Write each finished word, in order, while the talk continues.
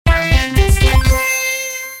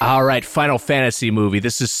All right, Final Fantasy movie.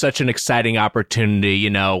 This is such an exciting opportunity. You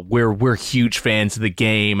know, we're huge fans of the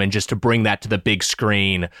game, and just to bring that to the big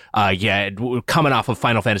screen, we're coming off of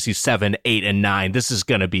Final Fantasy 7, 8, and 9. This is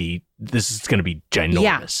gonna be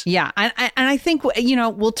ginormous. Yeah. And I think, you know,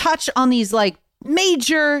 we'll touch on these like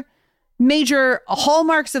major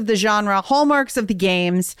hallmarks of the genre, hallmarks of the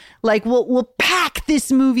games. Like we'll pack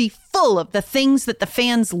this movie full of the things that the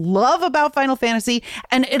fans love about Final Fantasy,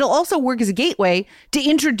 and it'll also work as a gateway to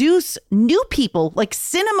introduce new people, like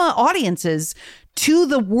cinema audiences, to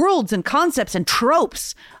the worlds and concepts and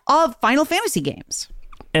tropes of Final Fantasy games.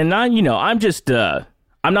 And I'm just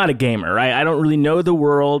I'm not a gamer, right? I don't really know the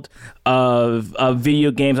world of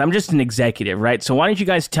video games. I'm just an executive, right? So why don't you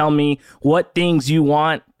guys tell me what things you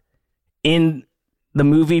want in the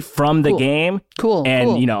movie from the game. Cool.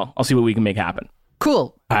 And, I'll see what we can make happen.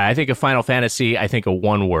 Cool. I think of Final Fantasy, I think of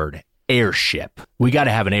one word, airship. We got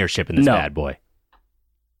to have an airship in this bad boy.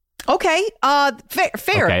 Okay.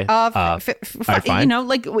 Fair. Okay. You Fine. know,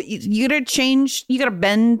 like you got to change, you got to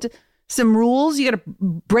bend some rules. You got to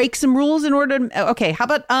break some rules in order to. Okay. How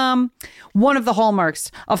about one of the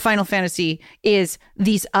hallmarks of Final Fantasy is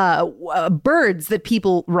these birds that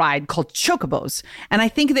people ride called chocobos. And I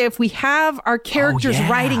think that if we have our characters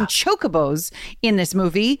riding chocobos in this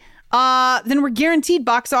movie, then we're guaranteed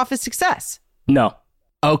box office success. No.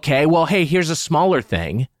 Okay. Well, hey, here's a smaller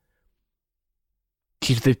thing.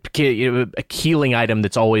 A healing item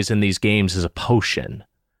that's always in these games is a potion.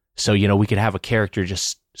 So, we could have a character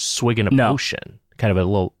just swigging a potion. Kind of a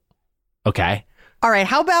little... Okay. All right.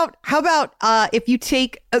 How about if you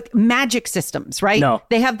take magic systems, right? No.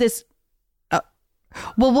 They have this...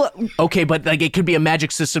 Okay, but like it could be a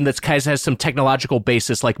magic system that's kind of has some technological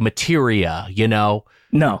basis, like materia,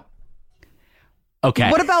 No.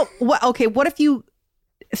 Okay. What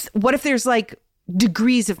if there's like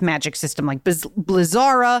degrees of magic system, like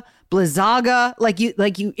Blizzara, Blizzaga, like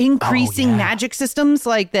you increasing magic systems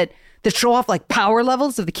like that show off like power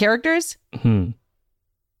levels of the characters?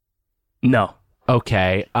 No.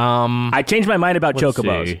 Okay. I changed my mind about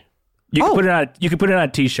chocobos. See. You can put it on a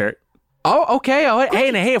t-shirt. Oh, okay. Oh,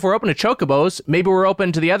 hey, if we're open to chocobos, maybe we're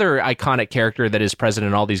open to the other iconic character that is present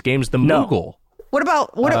in all these games, the Moogle. What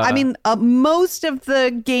about most of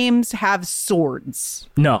the games have swords.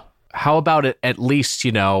 No. How about it? At least,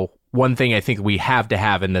 one thing I think we have to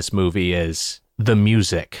have in this movie is the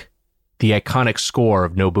music, the iconic score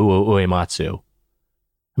of Nobuo Uematsu.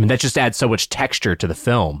 I mean, that just adds so much texture to the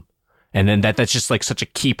film. And then that's just like such a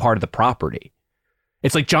key part of the property.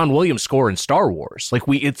 It's like John Williams' score in Star Wars. Like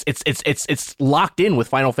it's locked in with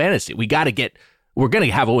Final Fantasy. we're going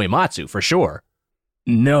to have Uematsu for sure.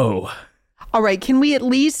 No. All right. Can we at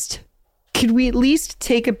least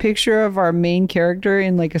take a picture of our main character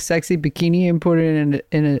in like a sexy bikini and put it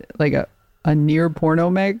in a near porno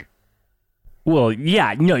meg? Well,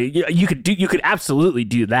 yeah, you could absolutely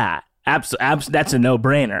do that. That's a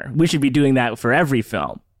no-brainer. We should be doing that for every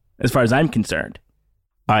film, as far as I'm concerned.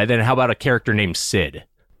 All right, then how about a character named Sid?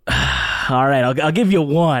 All right, I'll give you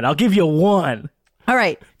one. All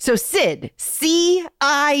right, so Sid,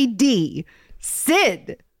 C-I-D,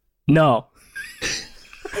 Sid. No.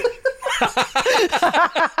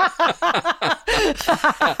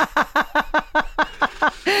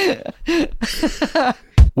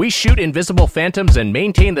 We shoot invisible phantoms and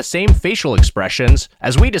maintain the same facial expressions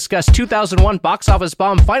as we discuss 2001 box office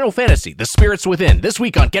bomb Final Fantasy: The Spirits Within this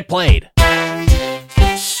week on Get Played.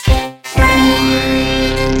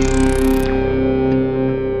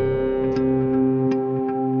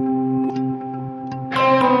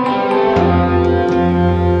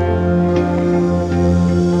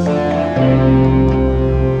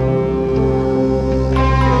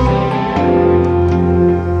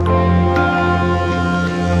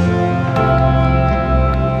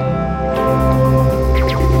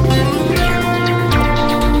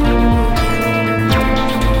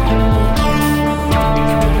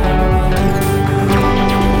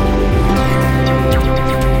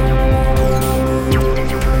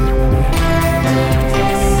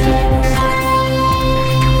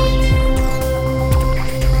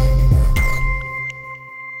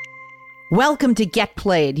 Welcome to Get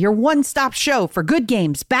Played, your one-stop show for good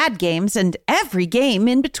games, bad games, and every game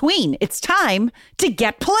in between. It's time to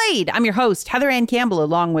get played. I'm your host, Heather Ann Campbell,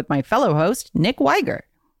 along with my fellow host, Nick Weiger.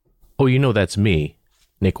 Oh, that's me,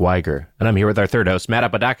 Nick Weiger, and I'm here with our third host, Matt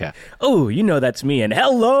Apodaca. Oh, that's me, and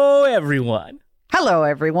hello, everyone. Hello,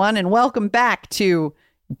 everyone, and welcome back to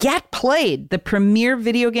Get Played, the premier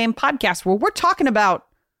video game podcast where we're talking about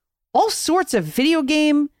all sorts of video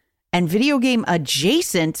game and video game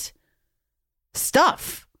adjacent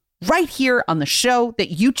stuff. right here on the show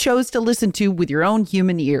that you chose to listen to with your own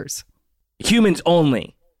human ears. Humans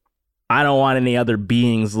only. I don't want any other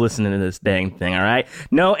beings listening to this dang thing, all right?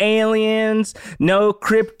 No aliens, no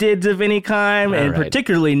cryptids of any kind, and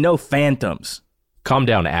particularly no phantoms. Calm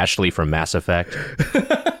down, Ashley from Mass Effect.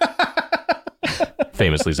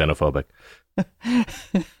 Famously xenophobic.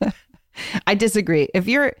 I disagree. If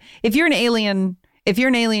you're an alien,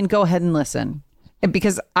 go ahead and listen.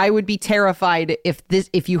 Because I would be terrified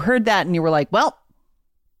if you heard that and you were like, well,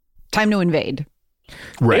 time to invade.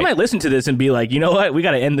 Right. They might listen to this and be like, you know what? We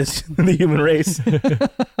got to end this the human race.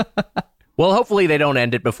 Well, hopefully they don't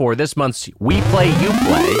end it before this month's We Play, You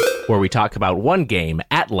Play, where we talk about one game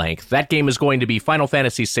at length. That game is going to be Final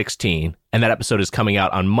Fantasy 16, and that episode is coming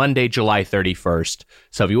out on Monday, July 31st.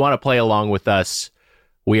 So if you want to play along with us,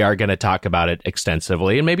 we are going to talk about it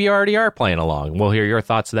extensively, and maybe you already are playing along. We'll hear your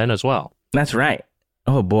thoughts then as well. That's right.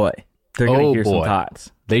 Oh, boy. They're going to hear some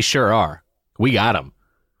thoughts. They sure are. We got them.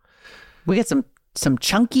 We got some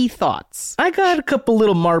chunky thoughts. I got a couple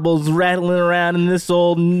little marbles rattling around in this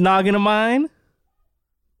old noggin of mine.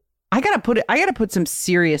 I gotta put some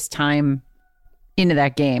serious time into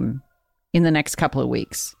that game in the next couple of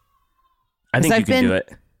weeks. I think you can do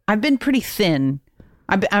it. I've been pretty thin.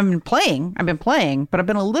 I've been playing, but I've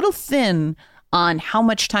been a little thin on how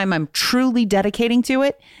much time I'm truly dedicating to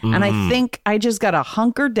it. And I think I just gotta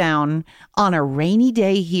hunker down on a rainy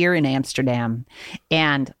day here in Amsterdam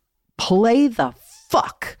and play the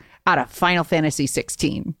fuck out of Final Fantasy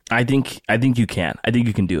 16. I think you can. I think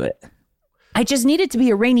you can do it. I just need it to be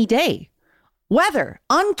a rainy day. Weather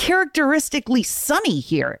uncharacteristically sunny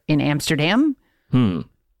here in Amsterdam. And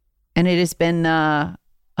it has been a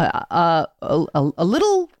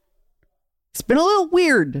little. It's been a little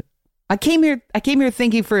weird. I came here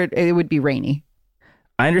thinking it would be rainy.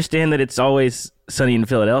 I understand that it's always sunny in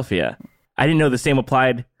Philadelphia. I didn't know the same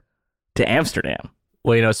applied to Amsterdam.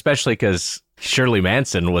 Well, especially because Shirley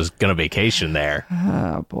Manson was going to vacation there.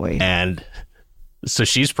 Oh, boy. And so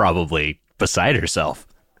she's probably beside herself.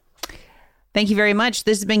 Thank you very much.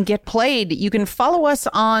 This has been Get Played. You can follow us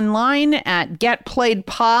online at Get Played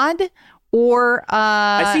Pod or...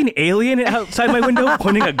 I see an alien outside my window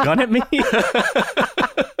pointing a gun at me.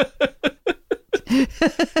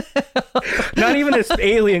 Not even an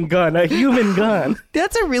alien gun, a human gun.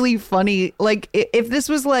 That's a really funny, like, if this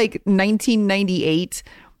was like 1998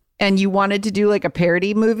 and you wanted to do like a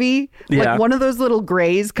parody movie, like one of those little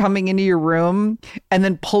grays coming into your room and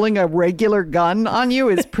then pulling a regular gun on you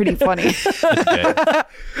is pretty funny.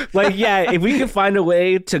 Like, yeah, if we could find a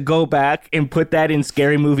way to go back and put that in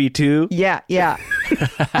Scary Movie 2. Yeah.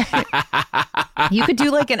 You could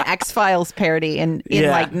do like an X-Files parody in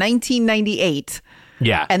like 1998.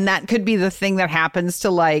 Yeah. And that could be the thing that happens to,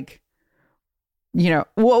 like, what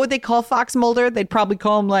would they call Fox Mulder? They'd probably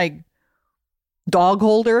call him like Dog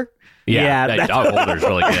Holder. Yeah, that Dog Holder's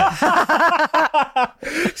really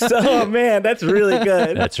good. So, man, that's really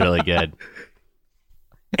good. That's really good.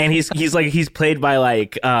 And he's played by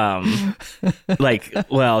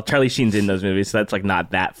Charlie Sheen's in those movies, so that's like not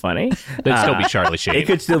that funny. It'd still be Charlie Sheen. It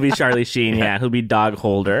could still be Charlie Sheen, yeah. He'll be Dog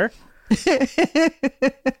Holder.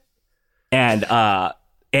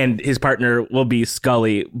 And his partner will be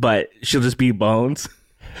Scully, but she'll just be Bones.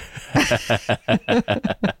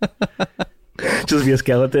 She'll just be a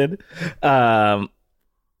skeleton.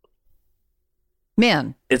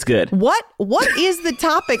 Man, it's good. What is the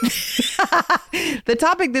topic? The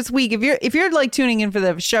topic this week, if you're like tuning in for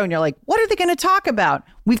the show and you're like, what are they going to talk about?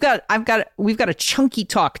 We've got a chunky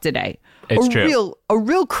talk today. It's true. A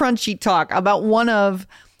real crunchy talk about one of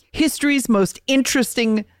history's most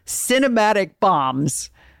interesting cinematic bombs.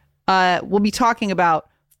 We'll be talking about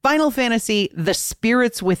Final Fantasy: The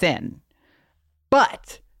Spirits Within.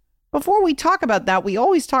 But before we talk about that, we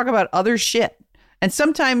always talk about other shit. And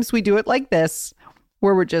sometimes we do it like this,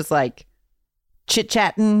 where we're just like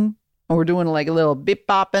chit-chatting and we're doing like a little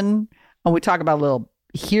bip-bopping and we talk about little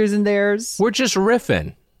here's and there's. We're just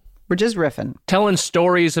riffing. Telling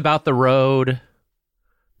stories about the road.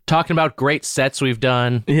 Talking about great sets we've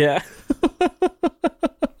done. Yeah.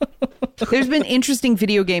 There's been interesting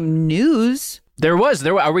video game news. There was.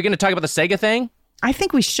 Are we going to talk about the Sega thing? I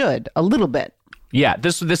think we should, a little bit. Yeah,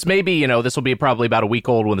 this may be, this will be probably about a week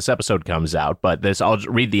old when this episode comes out, but I'll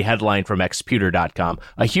read the headline from xputer.com.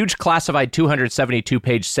 A huge classified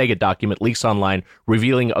 272-page Sega document leaks online,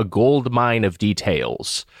 revealing a gold mine of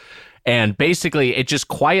details. And basically, it just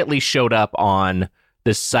quietly showed up on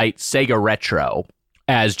the site Sega Retro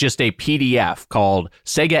as just a PDF called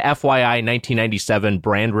Sega FYI 1997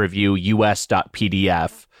 Brand Review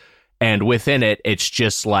US.pdf. And within it, it's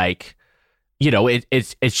just like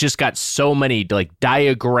it's just got so many like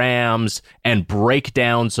diagrams and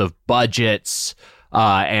breakdowns of budgets,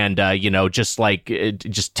 and just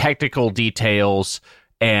technical details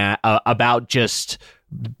and about just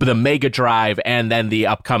the Mega Drive and then the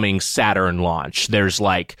upcoming Saturn launch. There's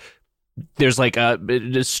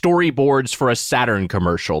storyboards for a Saturn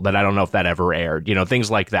commercial that I don't know if that ever aired.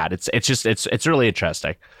 Things like that. It's really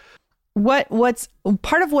interesting. What's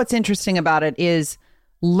part of what's interesting about it is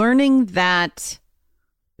learning that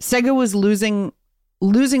Sega was losing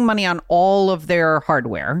money on all of their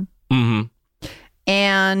hardware,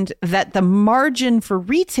 and that the margin for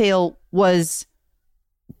retail was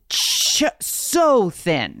so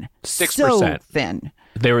thin, 6%. so thin.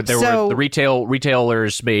 The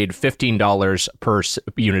retailers made $15 per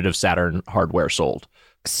unit of Saturn hardware sold.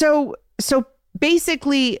 So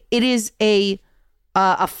basically, it is a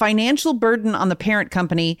financial burden on the parent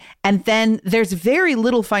company, and then there's very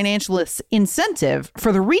little financial incentive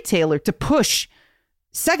for the retailer to push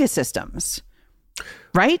Sega systems,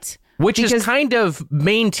 right? Which is kind of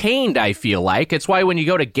maintained, I feel like. It's why when you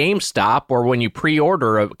go to GameStop or when you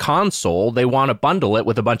pre-order a console, they want to bundle it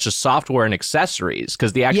with a bunch of software and accessories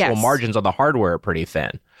because the actual margins on the hardware are pretty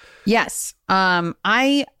thin. Yes.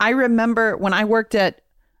 I remember when I worked at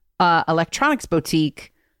Electronics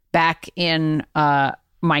Boutique back in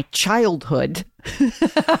my childhood.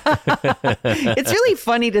 It's really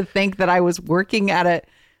funny to think that I was working at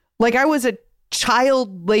I was a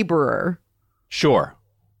child laborer. Sure.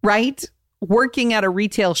 Right? Working at a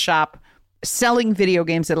retail shop, selling video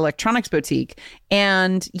games at Electronics Boutique.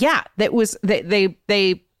 And yeah, that was, they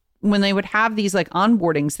when they would have these like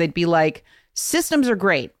onboardings, they'd be like, systems are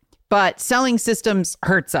great, but selling systems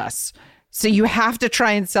hurts us. So you have to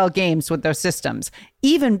try and sell games with those systems.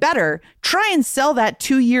 Even better, try and sell that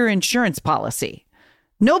 2-year insurance policy.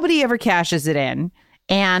 Nobody ever cashes it in.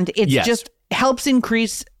 And it just helps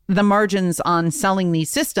increase the margins on selling these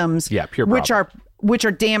systems, which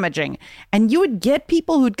are damaging. And you would get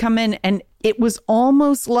people who'd come in and it was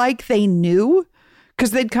almost like they knew,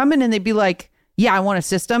 because they'd come in and they'd be like, yeah, I want a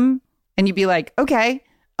system. And you'd be like, okay,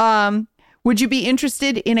 would you be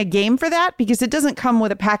interested in a game for that? Because it doesn't come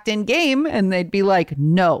with a packed in game. And they'd be like,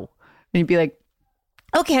 no. And you'd be like,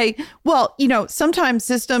 okay, well, sometimes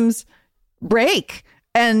systems break.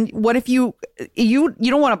 And what if you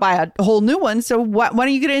don't want to buy a whole new one? So why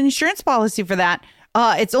don't you get an insurance policy for that?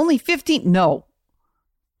 It's only $15. No.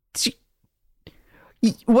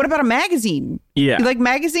 What about a magazine? Yeah. You like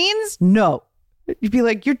magazines? No. You'd be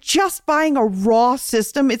like, you're just buying a raw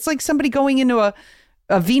system. It's like somebody going into a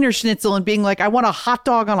Wiener Schnitzel and being like, I want a hot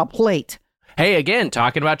dog on a plate. Hey, again,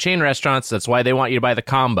 talking about chain restaurants, that's why they want you to buy the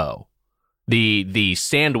combo. The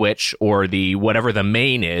sandwich or the whatever the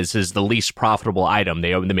main is the least profitable item.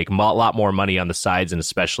 They make a lot more money on the sides and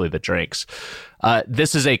especially the drinks.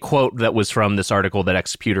 This is a quote that was from this article that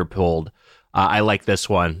Xputer pulled. I like this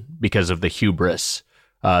one because of the hubris.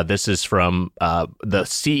 This is from the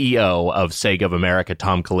CEO of Sega of America,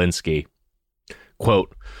 Tom Kalinske.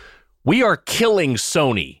 Quote, "We are killing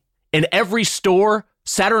Sony. In every store,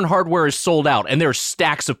 Saturn hardware is sold out, and there are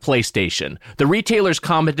stacks of PlayStation. The retailers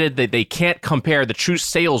commented that they can't compare the true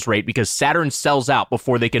sales rate because Saturn sells out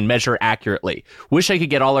before they can measure accurately. Wish I could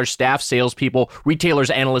get all our staff, salespeople, retailers,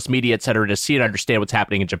 analysts, media, etc. to see and understand what's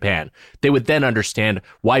happening in Japan. They would then understand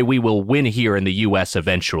why we will win here in the U.S.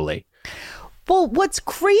 eventually." Well, what's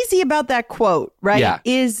crazy about that quote, right,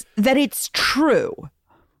 is that it's true.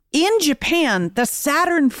 In Japan, the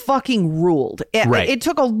Saturn fucking ruled. It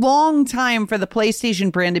took a long time for the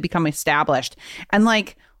PlayStation brand to become established. And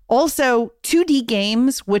also 2D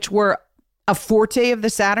games, which were a forte of the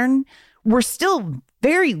Saturn, were still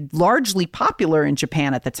very largely popular in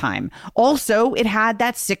Japan at the time. Also, it had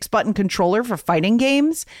that 6-button controller for fighting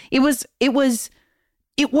games. It was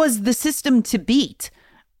the system to beat.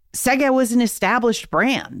 Sega was an established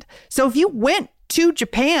brand. So if you went to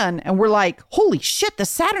Japan and we're like, holy shit, the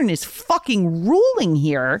Saturn is fucking ruling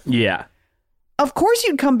here. Yeah. Of course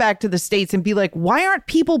you'd come back to the States and be like, why aren't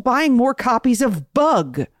people buying more copies of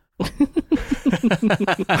Bug? It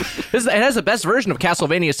has the best version of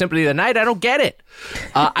Castlevania Symphony of the Night. I don't get it.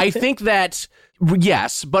 I think that,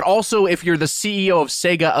 yes, but also if you're the CEO of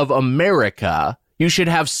Sega of America, you should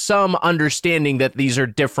have some understanding that these are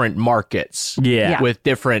different markets, with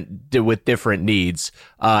different needs,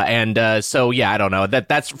 so I don't know.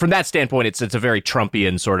 That's from that standpoint, it's a very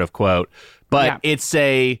Trumpian sort of quote, but it's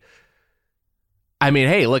a. I mean,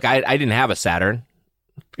 hey, look, I didn't have a Saturn.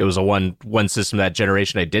 It was a one system that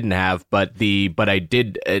generation I didn't have, but I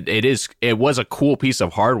did. It was a cool piece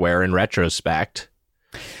of hardware in retrospect.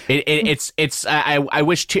 I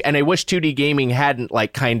wish 2D gaming hadn't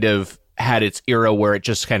had its era where it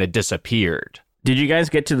just kind of disappeared. Did you guys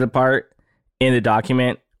get to the part in the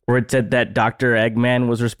document where it said that Dr. Eggman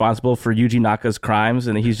was responsible for Yuji Naka's crimes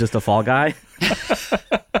and he's just a fall guy?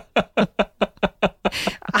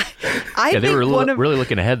 I They were think really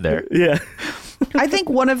looking ahead there. Yeah. I think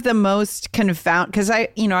one of the most because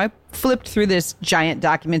I flipped through this giant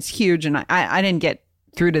document. It's huge, and I didn't get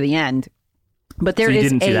through to the end. But there So you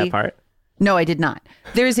is didn't see that part? No, I did not.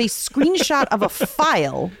 There is a screenshot of a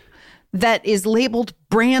file that is labeled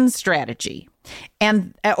brand strategy,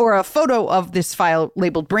 or a photo of this file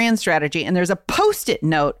labeled brand strategy, and there's a Post-it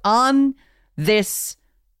note on this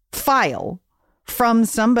file from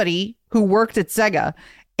somebody who worked at Sega,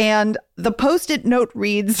 and the Post-it note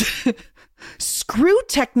reads, "Screw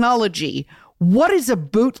technology. What is a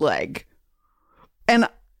bootleg?" And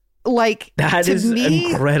like, That is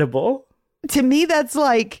incredible. To me, that's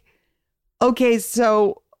like, okay,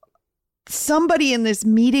 so somebody in this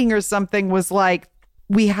meeting or something was like,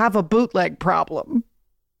 we have a bootleg problem.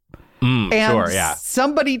 And sure, yeah.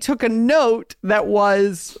 somebody took a note that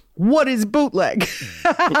was, what is bootleg?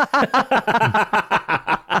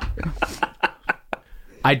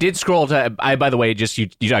 I did scroll to, by the way, just you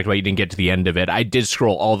talked about you didn't get to the end of it. I did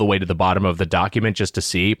scroll all the way to the bottom of the document just to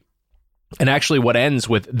see. And actually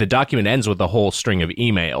the document ends with a whole string of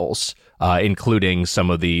emails, including some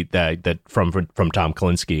of the from Tom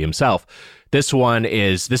Kalinske himself. This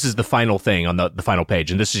is the final thing on the final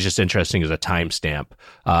page. And this is just interesting as a timestamp.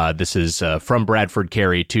 This is from Bradford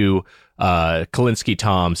Carey to Kalinske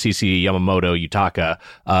Tom, CC Yamamoto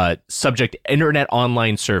Yutaka, subject Internet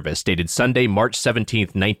Online Service, dated Sunday, March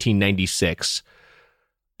 17th, 1996.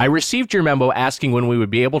 I received your memo asking when we would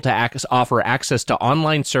be able to offer access to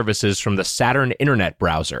online services from the Saturn Internet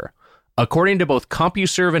browser. According to both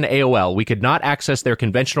CompuServe and AOL, we could not access their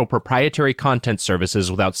conventional proprietary content services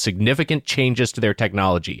without significant changes to their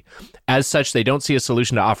technology. As such, they don't see a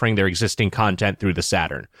solution to offering their existing content through the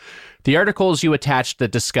Saturn. The articles you attached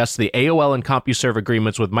that discuss the AOL and CompuServe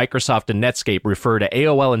agreements with Microsoft and Netscape refer to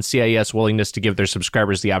AOL and CIS willingness to give their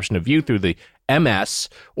subscribers the option to view through the MS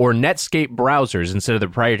or Netscape browsers instead of the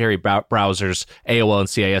proprietary browsers AOL and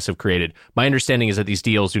CIS have created. My understanding is that these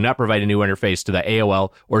deals do not provide a new interface to the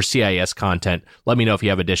AOL or CIS content. Let me know if you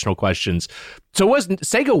have additional questions. So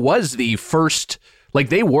Sega was the first, like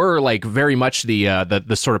they were like very much the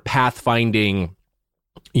sort of pathfinding,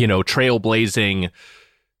 trailblazing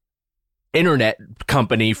internet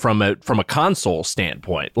company from a console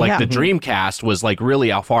standpoint. Like the Dreamcast was like really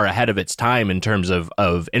far ahead of its time in terms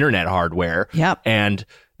of internet hardware. Yep. And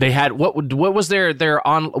they had what was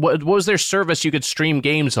what was their service you could stream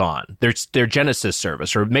games on? Their Genesis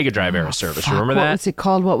service or Mega Drive era service. Fuck, Remember that?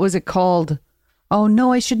 What was it called? Oh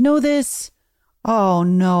no, I should know this. Oh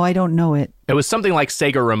no, I don't know it. It was something like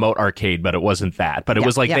Sega Remote Arcade, but it wasn't that. But it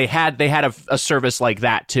was like they had a service like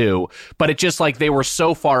that too. But it just like they were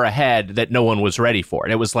so far ahead that no one was ready for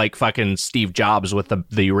it. It was like fucking Steve Jobs with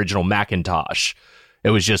the original Macintosh. It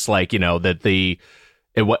was just like that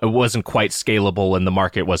it wasn't quite scalable and the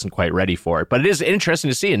market wasn't quite ready for it. But it is interesting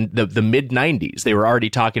to see in the mid 90s they were already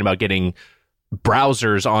talking about getting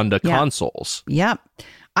browsers onto consoles. Yep.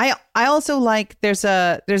 I also like there's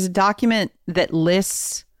a document that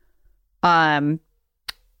lists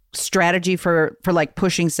strategy for like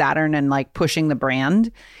pushing Saturn and like pushing the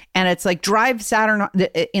brand, and it's like drive Saturn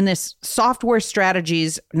in this software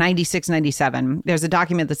strategies 96-97. There's a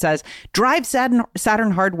document that says drive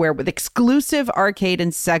Saturn hardware with exclusive arcade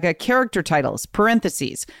and Sega character titles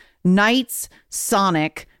 (parentheses Knights,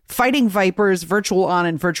 Sonic, Fighting Vipers, Virtual On,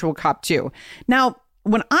 and Virtual Cop 2. Now,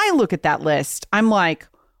 when I look at that list, I'm like,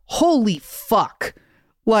 holy fuck.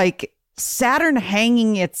 Like Saturn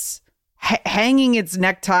hanging its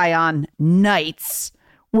necktie on Knights,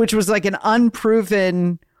 which was like an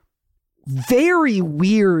unproven, very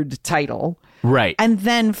weird title. Right. And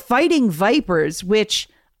then Fighting Vipers, which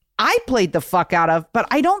I played the fuck out of, but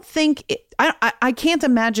I don't think I can't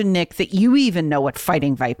imagine, Nick, that you even know what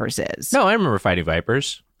Fighting Vipers is. No, I remember Fighting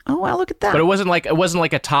Vipers. Oh, well, look at that. But it wasn't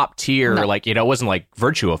like a top tier, it wasn't like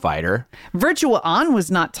Virtua Fighter. Virtua On was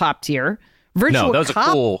not top tier. Those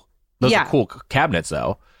are cool cabinets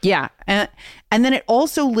though. Yeah. And then it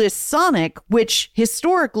also lists Sonic, which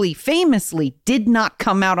historically, famously did not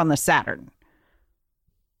come out on the Saturn.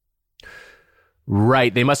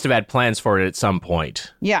 Right. They must have had plans for it at some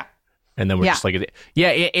point. Yeah. And then we're just like,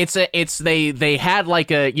 they had like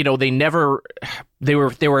they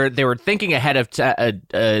were thinking ahead of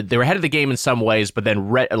they were ahead of the game in some ways, but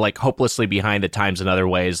then like hopelessly behind the times in other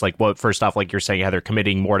ways. Like, first off, like you're saying, how they're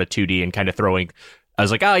committing more to 2D and kind of throwing. I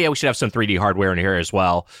was like, oh yeah, we should have some 3D hardware in here as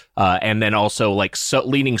well. And then also like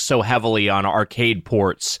leaning so heavily on arcade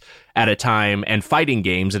ports at a time, and fighting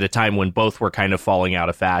games at a time when both were kind of falling out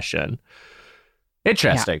of fashion.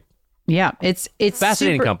 Interesting. Yeah, it's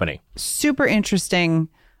fascinating company. Super interesting,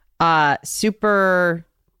 super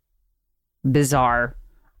bizarre.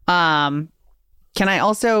 Can I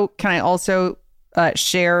also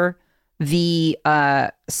share the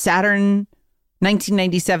Saturn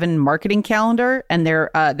 1997 marketing calendar and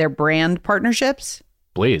their brand partnerships?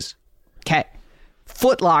 Please. Okay.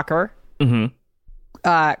 Foot Locker, Coke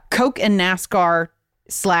and NASCAR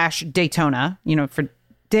 / Daytona, for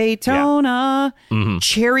Daytona,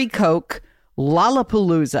 Cherry Coke,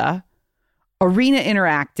 Lollapalooza, Arena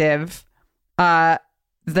Interactive,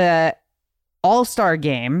 the All-Star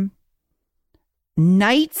Game,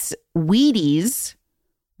 Knights Wheaties,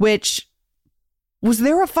 which, was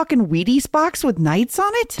there a fucking Wheaties box with Knights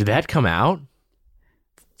on it? Did that come out?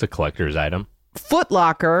 It's a collector's item. Foot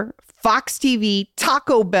Locker, Fox TV,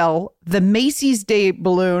 Taco Bell, the Macy's Day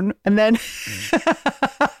Balloon, and then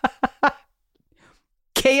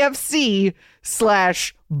KFC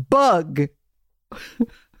 / Bug.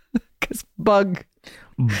 Because Bug.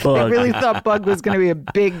 I really thought Bug was going to be a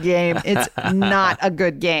big game. It's not a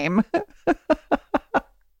good game.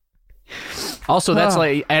 Also, that's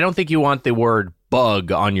like, I don't think you want the word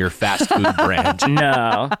bug on your fast food brand.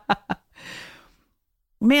 No.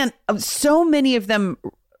 Man, so many of them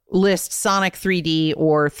list Sonic 3D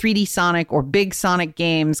or 3D Sonic or big Sonic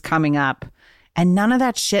games coming up, and none of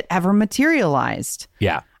that shit ever materialized.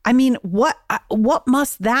 Yeah. I mean, what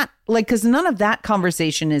must that, like, because none of that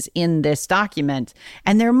conversation is in this document.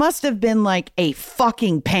 And there must have been like a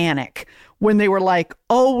fucking panic when they were like,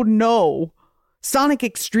 oh no, Sonic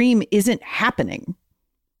Extreme isn't happening.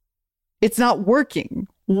 It's not working.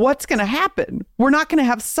 What's going to happen? We're not going to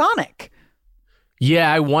have Sonic.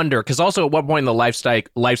 Yeah, I wonder, because also at what point in the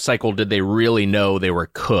life cycle did they really know they were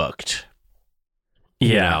cooked?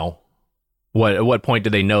 You know? At what point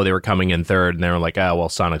did they know they were coming in third and they were like, oh, well,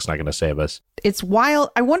 Sonic's not going to save us? It's wild.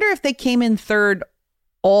 I wonder if they came in third,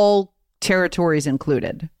 all territories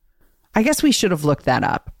included. I guess we should have looked that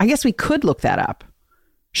up. I guess we could look that up.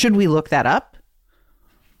 Should we look that up?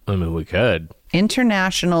 I mean, we could.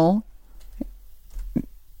 International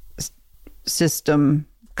System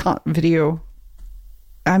Video.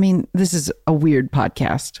 I mean, this is a weird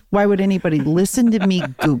podcast. Why would anybody listen to me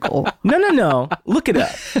Google? No. Look it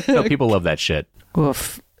up. No, people love that shit.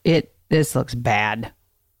 Woof. This looks bad.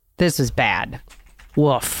 This is bad.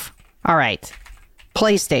 Woof. All right.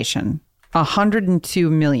 PlayStation,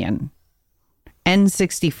 102 million.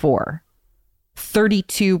 N64,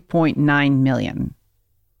 32.9 million.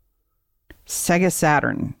 Sega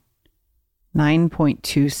Saturn,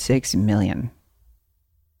 9.26 million.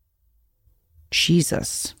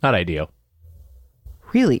 Jesus. Not ideal.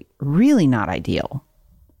 Really, really not ideal.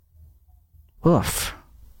 Oof.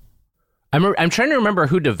 I'm trying to remember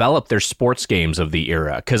who developed their sports games of the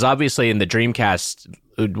era, because obviously in the Dreamcast,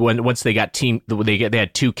 once they got they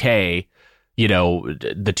had 2K,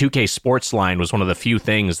 the 2K sports line was one of the few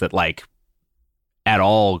things that like at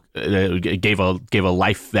all gave a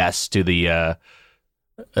life vest to the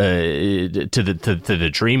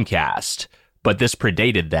Dreamcast. But this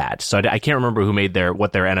predated that, so I can't remember who made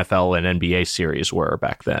what their NFL and NBA series were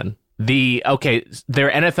back then. Their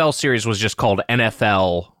NFL series was just called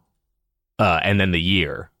NFL, and then the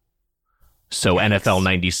year. So yes. NFL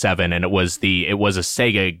 97, and it was a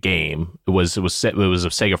Sega game. It was a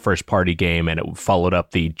Sega first party game, and it followed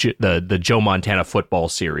up the Joe Montana football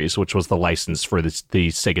series, which was the license for the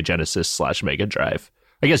Sega Genesis / Mega Drive.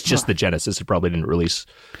 I guess just the Genesis. It probably didn't release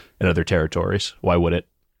in other territories. Why would it?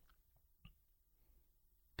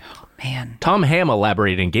 Man. Tom Ham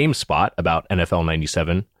elaborated in GameSpot about NFL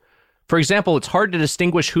 97. For example, it's hard to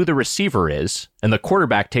distinguish who the receiver is, and the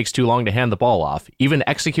quarterback takes too long to hand the ball off. Even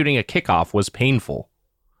executing a kickoff was painful.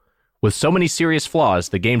 With so many serious flaws,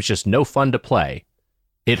 the game's just no fun to play.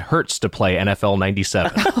 It hurts to play NFL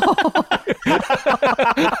 97.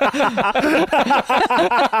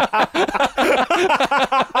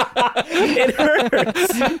 It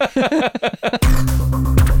hurts.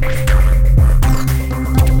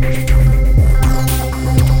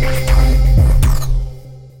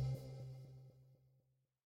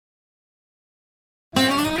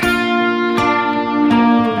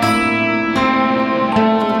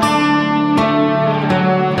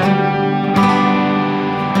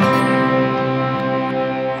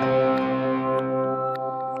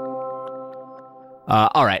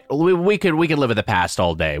 All right, we could live in the past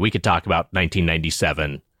all day. We could talk about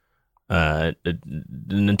 1997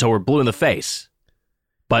 until we're blue in the face.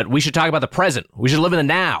 But we should talk about the present. We should live in the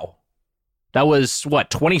now. That was,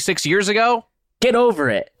 26 years ago? Get over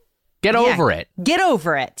it. Get over it. Get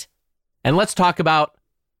over it. And let's talk about,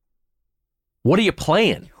 what are you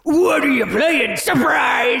playing? What are you playing?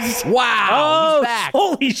 Surprise! Wow, he's back.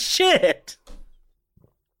 Holy shit!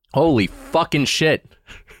 Holy fucking shit.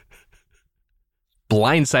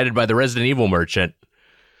 Blindsided by the Resident Evil merchant.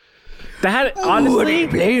 That, What are honestly, you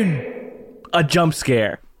playing? a jump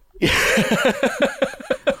scare.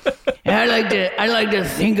 I like to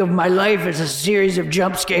think of my life as a series of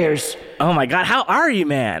jump scares. Oh my god, how are you,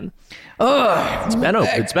 man? Oh, It's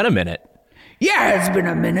been a minute. yeah, it's been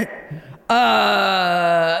a minute.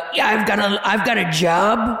 Yeah, I've got a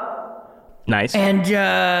job, Nice. and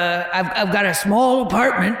I've got a small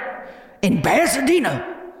apartment in Pasadena.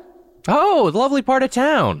 Oh, lovely part of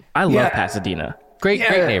town. I love yeah. Pasadena. Great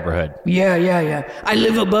Yeah. neighborhood. Yeah. I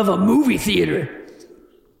live above a movie theater.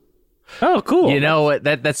 Oh, cool. You know,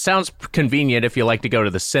 that sounds convenient if you like to go to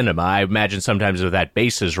the cinema. I imagine sometimes with that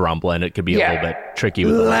bass rumbling, it could be a Yeah. little bit tricky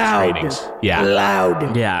with the Loud. ratings. Yeah.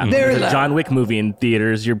 Loud. Yeah. Very The loud. John Wick movie in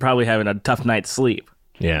theaters, you're probably having a tough night's sleep.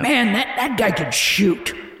 Yeah. Man, that guy could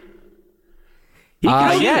shoot. Yeah,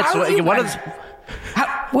 How it's you one of guys- the,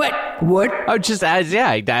 What? What? oh, just as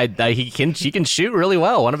he can shoot really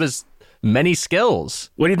well. One of his many skills.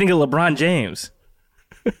 What do you think of LeBron James?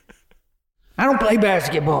 I don't play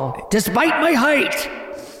basketball, despite my height.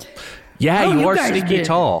 Yeah, How you you are guys sneaky been?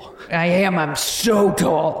 tall. I am. I'm so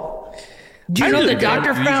tall. Do you know the doctor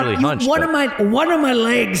usually found hunched, one but- of my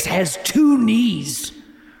legs has two knees,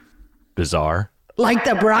 Bizarre. like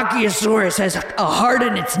the Brachiosaurus has a heart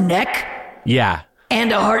in its neck Yeah.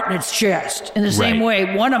 and a heart in its chest. In the same Right.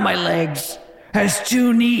 way, one of my legs has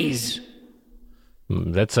two knees.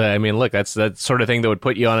 That's I mean, look, that's that sort of thing that would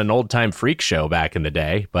put you on an old time freak show back in the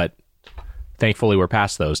day, but thankfully we're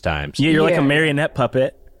past those times. Yeah, you're like Yeah. a marionette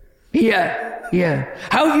puppet. Yeah.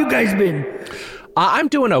 How have you guys been? I'm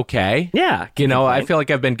doing okay. Yeah. You know, I feel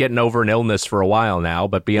like I've been getting over an illness for a while now,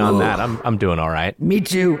 but beyond Ugh. that, I'm doing all right. Me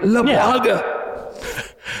too. La Plaga.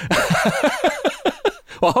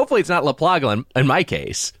 Well, hopefully it's not La Plaga in my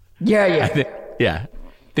case. Yeah. Yeah.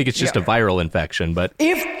 I think it's just a viral infection, but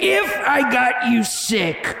If I got you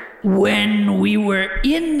sick when we were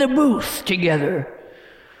in the booth together,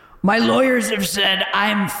 my lawyers have said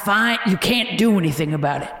I'm fine. You can't do anything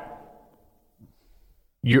about it.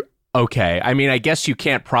 you're okay. I mean, I guess you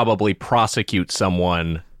can't probably prosecute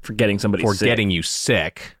someone For getting somebody for sick. getting you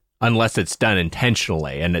sick unless it's done it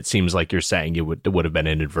and seems like you're saying it would have been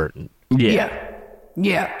inadvertent. Yeah.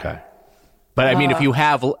 Yeah. Okay. But I mean,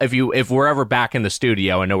 if we're ever back in the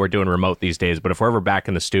studio, I know we're doing remote these days, but if we're ever back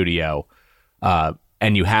in the studio,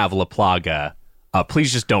 and you have La Plaga,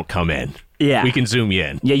 please just don't come in. Yeah. We can zoom you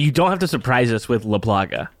in. Yeah, you don't have to surprise us with La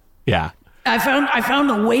Plaga. Yeah. I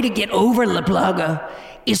found a way to get over La Plaga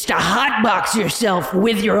is to hotbox yourself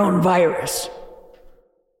with your own virus.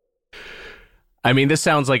 I mean, this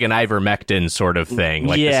sounds like an ivermectin sort of thing.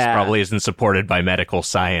 Like this Yeah. probably isn't supported by medical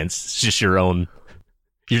science. It's just your own.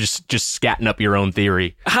 You're just scatting up your own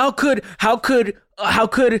theory. How could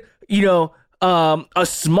a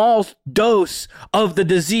small dose of the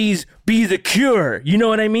disease be the cure? You know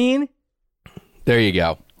what I mean? There you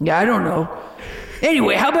go. Yeah, I don't know.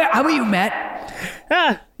 Anyway, how about you, Matt?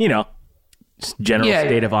 Just general Yeah.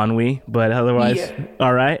 state of ennui, but otherwise, Yeah.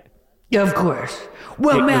 all right. Yeah, of course.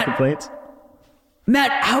 Well, No Matt, complaints.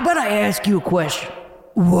 how about I ask you a question?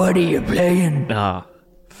 What are you playing? Ah,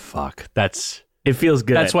 Fuck. it feels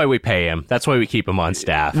good. That's why we pay him. That's why we keep him on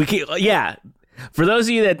staff. Yeah. For those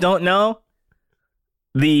of you that don't know,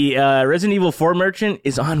 the Resident Evil 4 merchant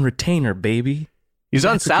is on retainer, baby. He's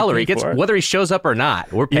on That's what you salary. pay He gets for. whether he shows up or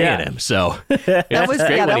not. We're paying Yeah. him. So That was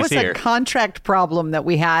great when that he's was here. a contract problem that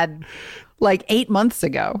we had like 8 months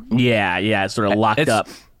ago. Yeah, it's sort of locked It's- up.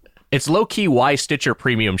 It's low key why Stitcher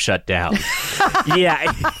Premium shut down.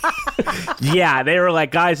 Yeah. Yeah, they were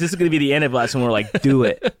like, guys, this is going to be the end of us. And we're like, do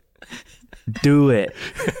it. Do it.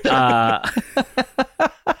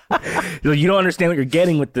 You don't understand what you're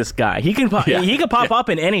getting with this guy. He can pop up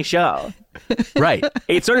in any show. Right.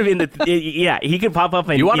 It's sort of he could pop up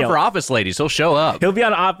in You want him for Office Ladies, he'll show up. He'll be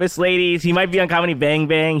on Office Ladies. He might be on Comedy Bang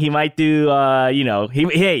Bang. He might do,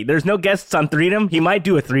 hey, there's no guests on Threedom. He might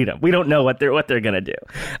do a Threedom. We don't know what they're gonna do.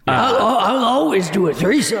 I'll always do a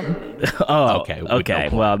threesome. Oh, okay. Okay.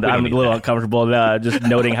 We Well, don't I'm a need little that. uncomfortable just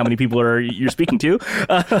noting how many people you're speaking to.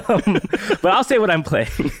 But I'll say what I'm playing.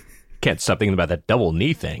 Can't stop thinking about that double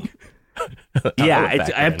knee thing. Yeah, I'll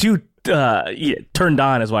back I have in. two turned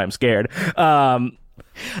on is why I'm scared. I've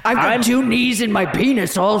got two knees in my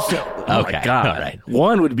penis also. Oh Okay. my God. All right.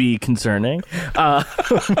 One would be concerning.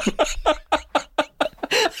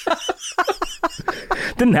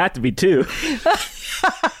 Didn't have to be two.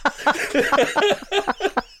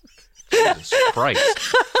 Jesus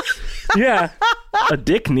Christ. Yeah. A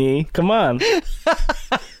dick knee. Come on.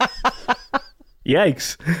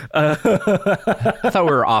 Yikes. I thought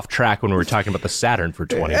we were off track when we were talking about the Saturn for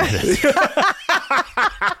 20 minutes.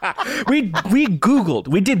 We Googled.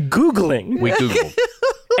 We did Googling. We Googled.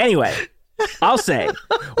 Anyway, I'll say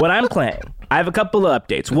what I'm playing. I have a couple of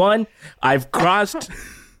updates. One, I've crossed.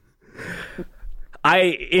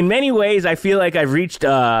 In many ways, I feel like I've reached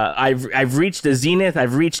I've reached a zenith.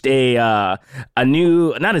 I've reached a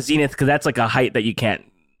new, not a zenith because that's like a height that you can't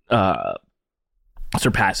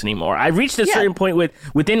surpass anymore. I've reached a certain point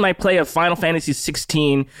within my play of Final Fantasy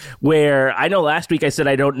 16 where I know last week I said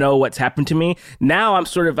I don't know what's happened to me. Now I'm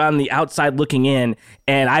sort of on the outside looking in,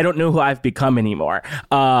 and I don't know who I've become anymore.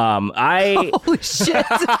 Holy shit.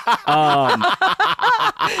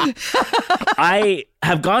 I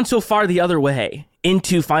have gone so far the other way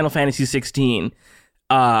into Final Fantasy 16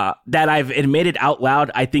 that I've admitted out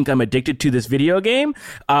loud I think I'm addicted to this video game.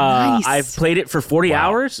 Nice. I've played it for 40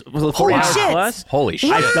 hours. 40 hours shit. plus. Holy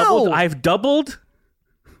shit. I've doubled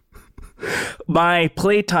my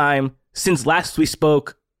playtime since last we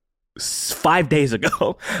spoke 5 days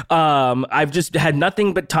ago. I've just had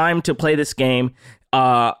nothing but time to play this game.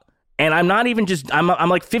 And I'm not even just, I'm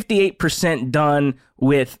like 58% done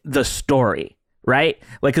with the story, right?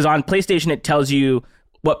 Like, because on PlayStation, it tells you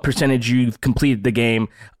what percentage you've completed the game,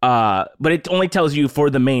 but it only tells you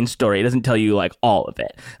for the main story. It doesn't tell you like all of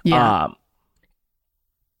it. Yeah.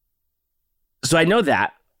 So I know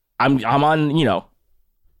that I'm on,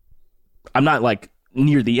 I'm not like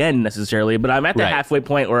near the end necessarily, but I'm at the halfway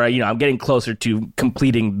point where, I'm getting closer to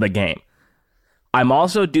completing the game. I'm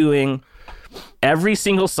also doing every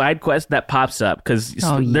single side quest that pops up because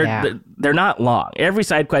they're not long. Every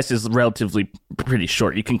side quest is relatively pretty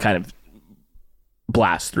short. You can kind of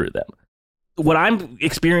blast through them. What I'm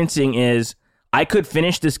experiencing is I could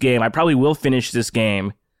finish this game. I probably will finish this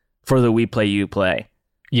game for the We Play You Play.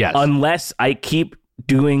 Yes. Unless I keep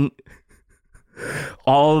doing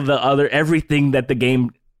all the everything that the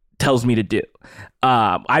game tells me to do.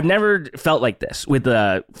 I've never felt like this with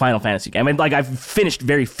the Final Fantasy game. I mean, like, I've finished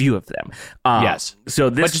very few of them. Yes.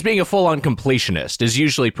 So But just being a full-on completionist is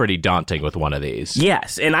usually pretty daunting with one of these.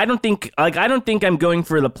 Yes, and I don't think I'm going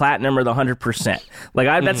for the platinum or the 100%.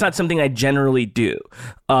 Like, that's not something I generally do.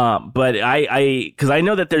 But because I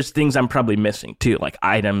know that there's things I'm probably missing too, like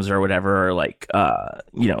items or whatever, or like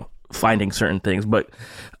finding certain things. But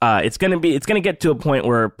it's gonna get to a point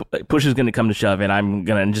where push is gonna come to shove, and I'm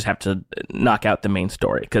gonna just have to knock out the main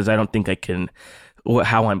story because I don't think I can.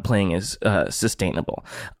 How I'm playing is sustainable.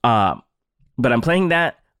 But I'm playing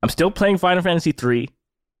that. I'm still playing Final Fantasy 3.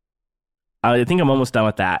 I think I'm almost done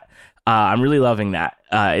with that. I'm really loving that.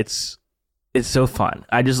 It's so fun.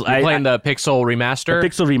 You're playing the Pixel Remaster? The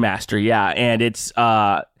Pixel Remaster, yeah. And it's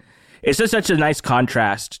just such a nice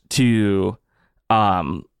contrast to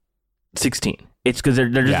 16. It's because they're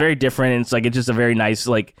just very different. And it's just a very nice,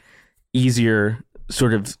 like, easier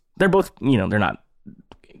sort of. They're both, they're not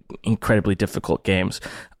incredibly difficult games.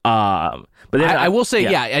 But then I will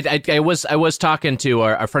say, I was talking to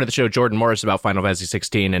our friend of the show, Jordan Morris, about Final Fantasy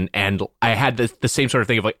 16, and I had the same sort of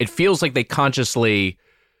thing of like, it feels like they consciously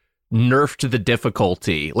nerfed the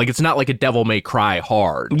difficulty. Like, it's not like a Devil May Cry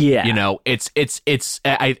hard. Yeah. It's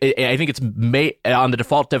I think it's made on the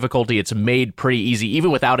default difficulty, it's made pretty easy,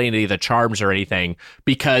 even without any of the charms or anything,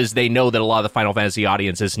 because they know that a lot of the Final Fantasy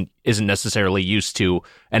audience isn't necessarily used to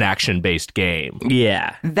an action-based game.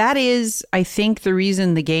 Yeah. That is, I think, the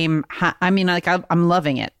reason the game, I'm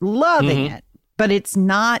loving it, it, but it's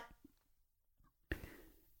not,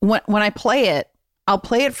 when I play it, I'll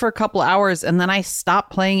play it for a couple hours and then I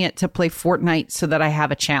stop playing it to play Fortnite so that I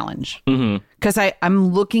have a challenge. Because I'm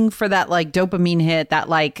looking for that like dopamine hit, that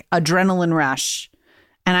like adrenaline rush.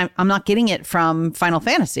 And I'm not getting it from Final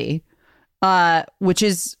Fantasy, which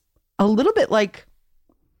is a little bit like,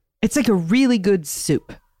 it's like a really good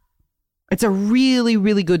soup. It's a really,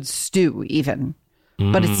 really good stew even.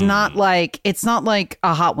 But it's not like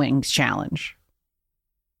a hot wings challenge.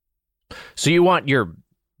 So you want your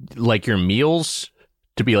meals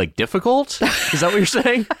to be like difficult? Is that what you're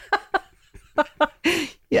saying?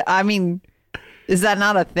 Yeah, I mean, is that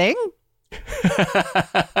not a thing?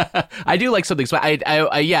 I do like something.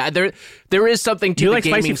 There is something to the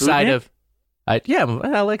gaming side of. I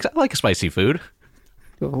like spicy food.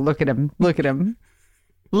 Oh, look at him! Look at him!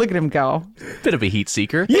 Look at him go! Bit of a heat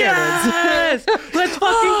seeker. Yes! Let's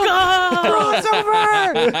fucking go!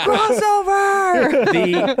 Crossover!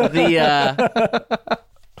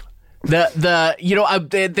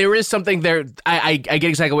 There is something there. I get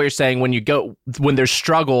exactly what you're saying. When there's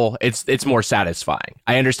struggle, it's more satisfying.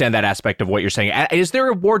 I understand that aspect of what you're saying. Is there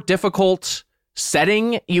a more difficult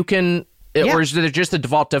setting you can, or is there just the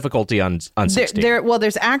default difficulty on 16? Well,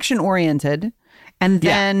 there's action oriented. And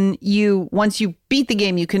then once you beat the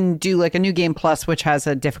game, you can do like a new game plus, which has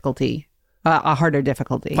a difficulty, a harder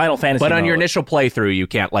difficulty. Final Fantasy But on mode. your initial playthrough, you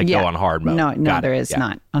can't go on hard mode. No, there is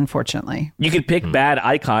not, unfortunately. You could pick bad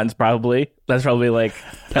icons, probably. That's probably like...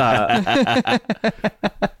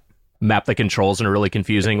 Map the controls in a really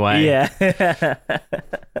confusing way. Yeah.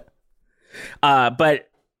 But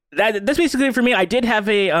that's basically it for me. I did have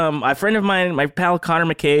a friend of mine, my pal Connor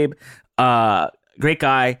McCabe, great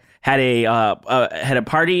guy, had a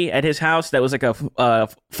party at his house that was like a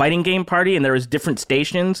fighting game party, and there was different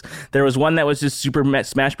stations. There was one that was just Super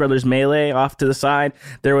Smash Brothers Melee off to the side.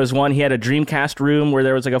 There was one, he had a Dreamcast room where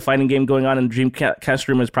there was like a fighting game going on, and the Dreamcast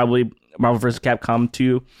room was probably Marvel vs. Capcom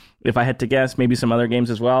 2, if I had to guess, maybe some other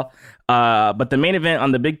games as well. But the main event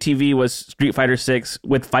on the big TV was Street Fighter 6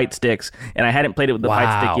 with fight sticks, and I hadn't played it with the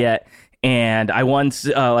fight stick yet. And I won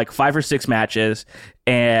like 5 or 6 matches,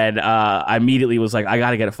 and I immediately was like, I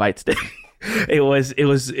gotta get a fight stick. It was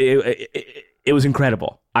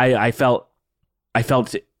incredible. I felt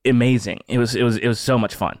amazing. It was so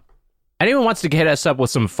much fun. Anyone wants to hit us up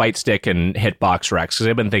with some fight stick and hitbox Rex, because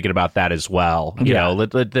I've been thinking about that as well. You know,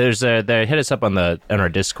 hit us up on our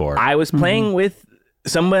Discord. I was playing with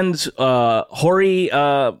someone's Hori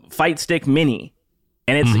fight stick mini,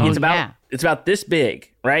 and it's about this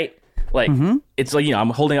big, right? Like it's like,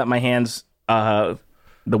 I'm holding up my hands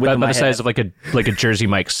the width of my the size head. of like a Jersey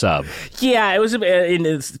Mike sub. Yeah, it was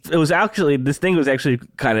actually, this thing was actually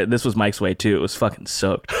this was Mike's way too. It was fucking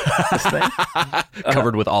soaked. This thing.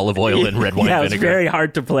 Covered with olive oil and red wine Yeah, it vinegar. was very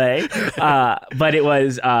hard to play. But it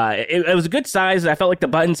was it was a good size. I felt like the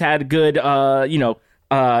buttons had good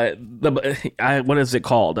what is it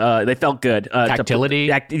called? They felt good. Tactility?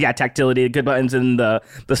 Tactility. Good buttons, and the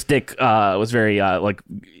stick was very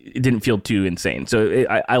it didn't feel too insane. So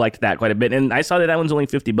I liked that quite a bit. And I saw that one's only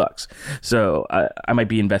 $50, so I might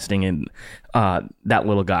be investing in that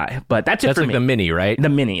little guy. But that's it for like me. The mini, right? The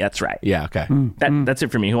mini. That's right. Yeah. Okay. That's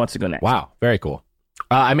it for me. Who wants to go next? Wow. Very cool.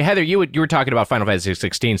 Heather, you were talking about Final Fantasy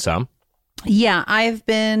 16 some. Yeah, I've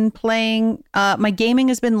been playing. My gaming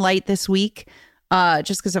has been light this week.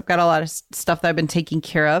 Just because I've got a lot of stuff that I've been taking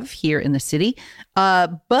care of here in the city.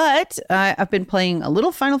 But I've been playing a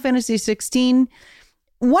little Final Fantasy 16.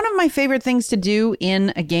 One of my favorite things to do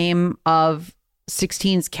in a game of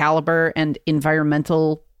 16's caliber and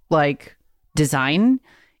environmental design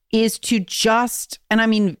is to just, and I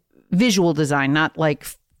mean visual design, not like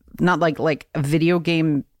a video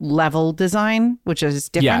game level design, which is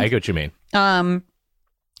different. Yeah, I get what you mean.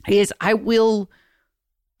 Is I will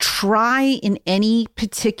try in any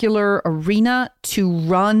particular arena to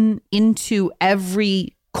run into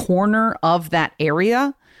every corner of that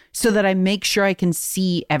area so that I make sure I can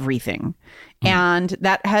see everything. And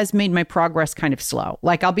that has made my progress kind of slow.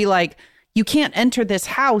 Like, I'll be like, you can't enter this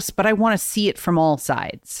house, but I want to see it from all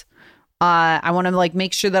sides. I want to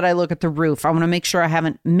make sure that I look at the roof. I want to make sure I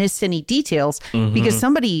haven't missed any details because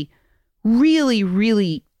somebody really,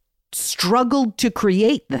 really struggled to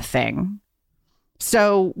create the thing.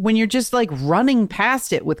 So when you're just running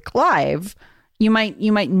past it with Clive, you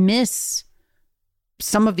might miss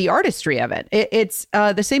some of the artistry of it. It's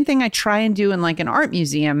the same thing I try and do in an art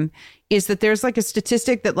museum, is that there's a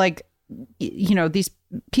statistic that these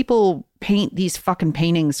people paint these fucking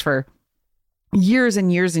paintings for years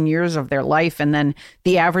and years and years of their life, and then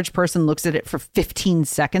the average person looks at it for 15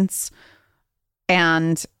 seconds.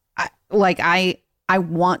 And I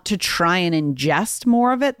want to try and ingest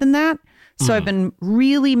more of it than that. So I've been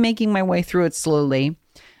really making my way through it slowly.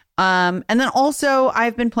 And then also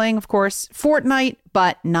I've been playing, of course, Fortnite,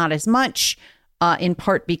 but not as much, in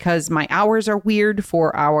part because my hours are weird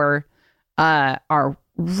for our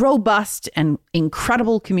robust and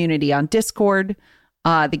incredible community on Discord,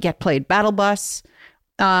 the Get Played Battle Bus.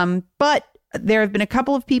 But there have been a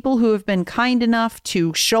couple of people who have been kind enough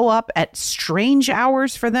to show up at strange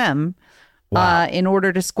hours for them. Wow. In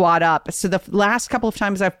order to squad up. So the last couple of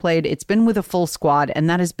times I've played, it's been with a full squad, and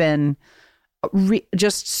that has been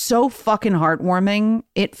just so fucking heartwarming.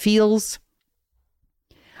 It feels,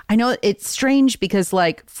 I know it's strange because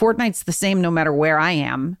Fortnite's the same no matter where I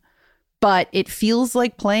am, but it feels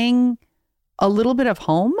like playing a little bit of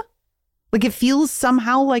home. It feels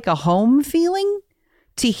somehow like a home feeling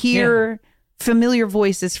to hear familiar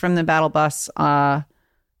voices from the battle bus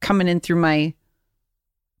coming in through my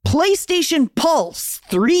PlayStation Pulse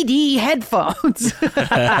 3D headphones.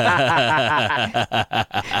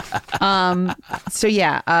 So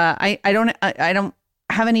yeah, I don't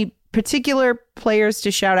have any particular players to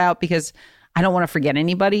shout out because I don't want to forget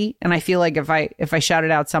anybody. And I feel like if I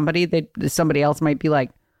shouted out somebody, somebody else might be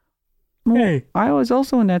like, hey, I was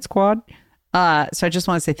also in that squad. So I just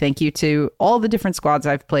want to say thank you to all the different squads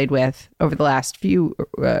I've played with over the last few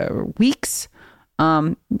weeks.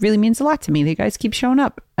 Really means a lot to me. You guys keep showing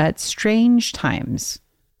up at strange times.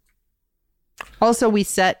 Also, we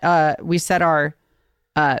set our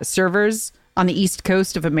servers on the East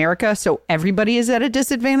Coast of America, so everybody is at a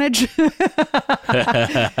disadvantage. But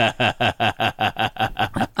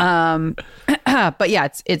yeah,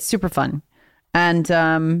 it's super fun,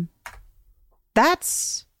 and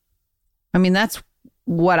that's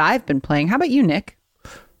what I've been playing. How about you, Nick?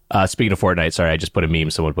 Speaking of Fortnite, sorry, I just put a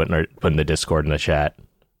meme someone put in the Discord in the chat.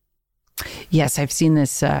 Yes, I've seen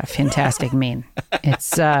this fantastic meme.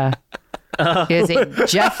 It's a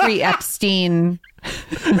Jeffrey Epstein.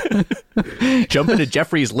 Jump into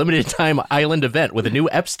Jeffrey's limited time island event with a new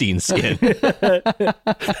Epstein skin.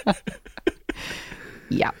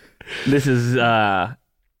 Yeah. This is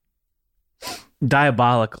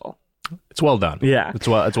diabolical. It's well done. Yeah. It's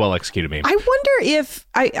well executed meme. I wonder if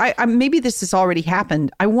I maybe this has already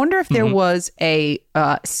happened. I wonder if there was a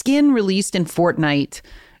skin released in Fortnite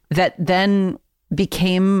that then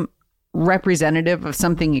became representative of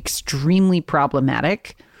something extremely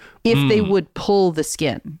problematic if they would pull the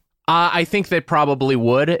skin. I think they probably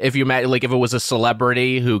would. If you like, if it was a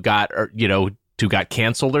celebrity who got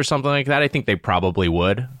canceled or something like that, I think they probably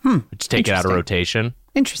would just take it out of rotation.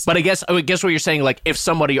 Interesting. But I guess what you're saying, like, if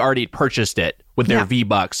somebody already purchased it with their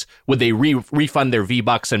V-Bucks, would they refund their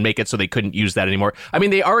V-Bucks and make it so they couldn't use that anymore? I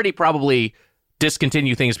mean, they already probably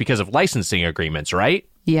discontinue things because of licensing agreements, right?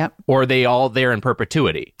 Yep. Or are they all there in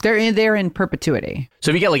perpetuity? They're in perpetuity.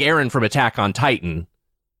 So if you get like Aaron from Attack on Titan,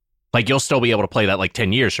 like, you'll still be able to play that like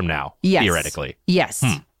 10 years from now, theoretically. Yes.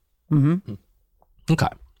 Mm-hmm. Okay.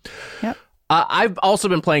 Yep. I've also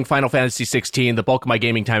been playing Final Fantasy 16. The bulk of my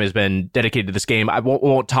gaming time has been dedicated to this game. I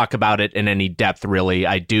won't talk about it in any depth, really.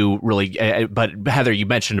 I do really, but Heather, you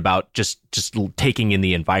mentioned about just taking in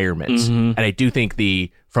the environments, and I do think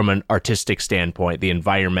from an artistic standpoint, the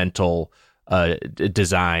environmental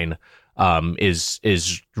design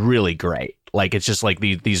is really great. Like, it's just like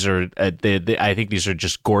these are I think these are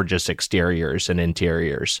just gorgeous exteriors and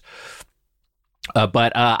interiors.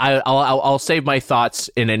 But I'll save my thoughts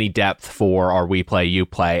in any depth for our We Play, You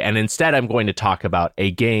Play. And instead, I'm going to talk about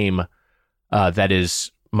a game that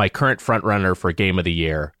is my current frontrunner for Game of the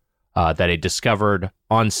Year that I discovered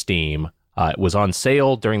on Steam. It was on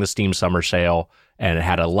sale during the Steam Summer Sale, and it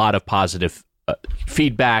had a lot of positive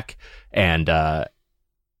feedback. And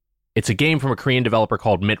it's a game from a Korean developer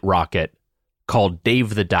called Mint Rocket called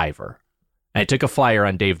Dave the Diver. And I took a flyer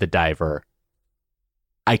on Dave the Diver.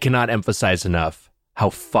 I cannot emphasize enough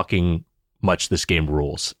how fucking much this game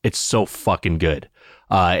rules. It's so fucking good.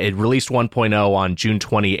 It released 1.0 on June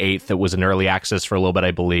 28th. It was in early access for a little bit,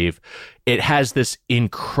 I believe. It has this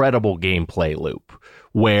incredible gameplay loop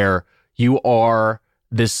where you are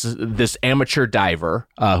this amateur diver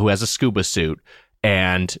who has a scuba suit,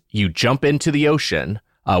 and you jump into the ocean,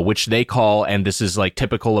 which they call, and this is like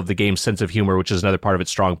typical of the game's sense of humor, which is another part of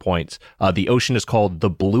its strong points. The ocean is called the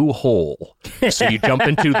Blue Hole. So you jump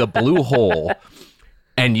into the Blue Hole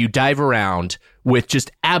and you dive around with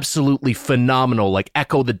just absolutely phenomenal, like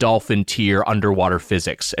Echo the Dolphin tier underwater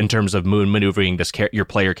physics in terms of maneuvering your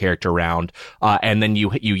player character around. And then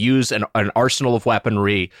you use an arsenal of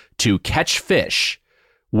weaponry to catch fish,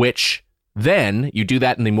 which then you do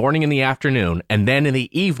that in the morning and the afternoon. And then in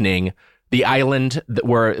the evening, the island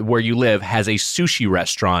where you live has a sushi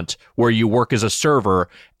restaurant where you work as a server,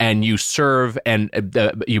 and you serve and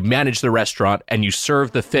you manage the restaurant, and you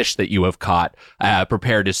serve the fish that you have caught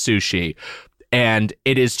prepared as sushi. And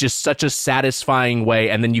it is just such a satisfying way.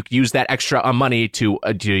 And then you use that extra money to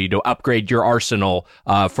upgrade your arsenal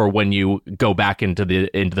for when you go back into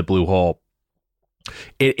the Blue Hole.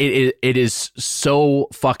 It is so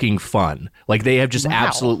fucking fun. Like, they have just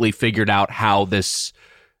absolutely figured out how this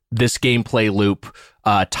gameplay loop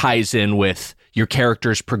ties in with your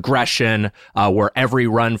character's progression, where every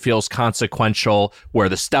run feels consequential, where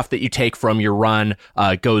the stuff that you take from your run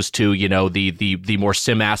goes to, the more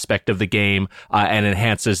sim aspect of the game and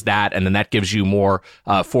enhances that. And then that gives you more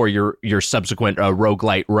for your subsequent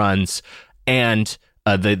roguelite runs. And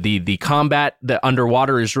the combat, the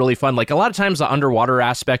underwater is really fun. Like, a lot of times the underwater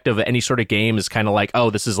aspect of any sort of game is kind of like, oh,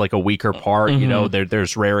 this is like a weaker part.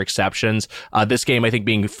 There's rare exceptions. This game, I think,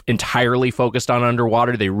 being entirely focused on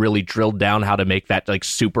underwater, they really drilled down how to make that like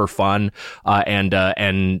super fun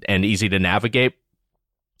and easy to navigate.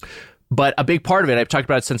 But a big part of it, I've talked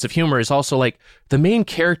about sense of humor, is also like the main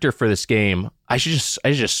character for this game. I should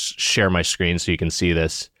just share my screen so you can see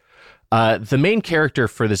this. The main character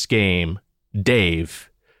for this game,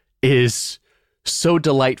 Dave, is so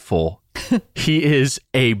delightful. He is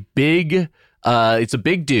a big, it's a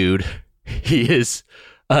big dude. He is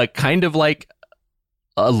kind of like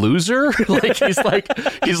a loser. Like he's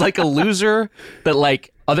like a loser that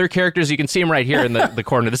like other characters, you can see him right here in the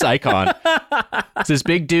corner of this icon. It's this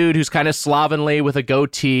big dude who's kind of slovenly with a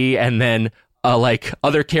goatee, and then like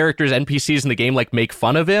other characters, NPCs in the game, like make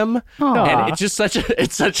fun of him. Aww. And it's just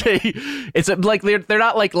like they're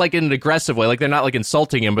not like in an aggressive way, like they're not like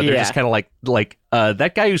insulting him, but they're just kind of like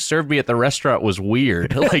that guy who served me at the restaurant was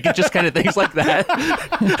weird. Like it just kind of things like that.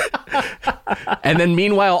 And then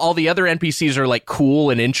meanwhile, all the other NPCs are like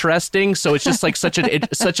cool and interesting. So it's just like such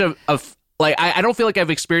a like, I don't feel like I've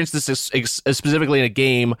experienced this specifically in a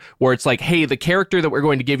game where it's like, hey, the character that we're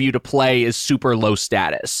going to give you to play is super low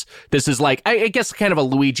status. This is like, I guess kind of a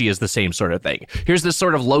Luigi is the same sort of thing. Here's this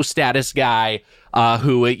sort of low status guy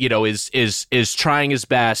who, you know, is trying his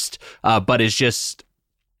best, but is just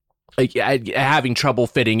having trouble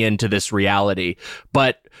fitting into this reality.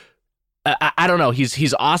 But I don't know.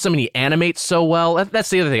 He's awesome and he animates so well. That's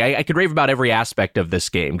the other thing. I could rave about every aspect of this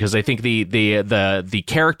game because I think the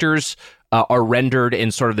characters are rendered in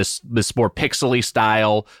sort of this more pixely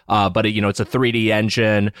style, but you know, it's a 3D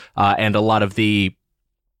engine, and a lot of the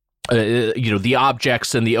you know, the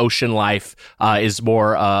objects and the ocean life is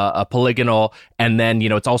more polygonal. And then, you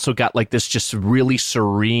know, it's also got like this just really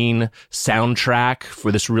serene soundtrack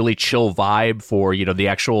for this really chill vibe for, you know, the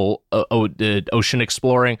actual ocean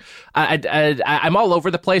exploring. I'm all over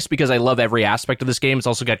the place because I love every aspect of this game. It's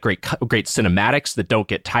also got great cinematics that don't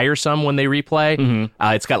get tiresome when they replay.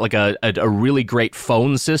 Mm-hmm. It's got like a really great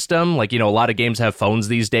phone system. Like, you know, a lot of games have phones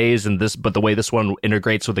these days, but the way this one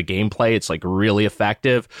integrates with the gameplay, it's like really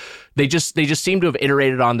effective. They just seem to have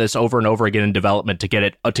iterated on this over and over again in development to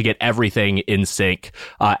get everything in sync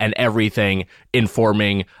and everything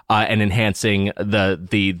informing and enhancing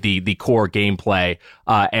the core gameplay.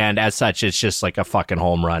 And as such, it's just like a fucking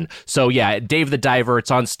home run. So yeah, Dave the Diver,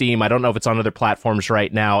 it's on Steam. I don't know if it's on other platforms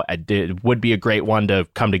right now. It would be a great one to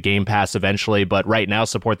come to Game Pass eventually, but right now,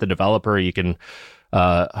 support the developer. You can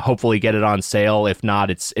hopefully get it on sale. If not,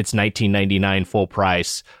 it's $19.99 full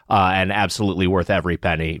price, and absolutely worth every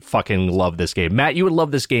penny. Fucking love this game. Matt, you would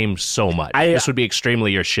love this game so much. This would be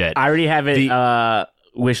extremely your shit. I already have it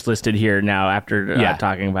wish listed here now after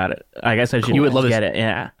talking about it. I guess I should get it.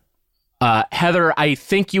 Yeah. Heather, I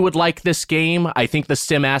think you would like this game. I think the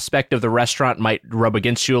sim aspect of the restaurant might rub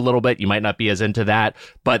against you a little bit. You might not be as into that,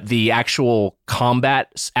 but the actual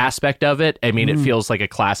combat aspect of it, I mean, it feels like a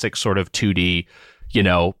classic sort of 2D, you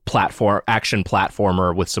know, action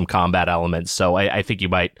platformer with some combat elements. So I think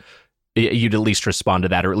you'd at least respond to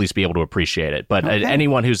that, or at least be able to appreciate it. But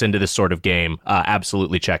anyone who's into this sort of game,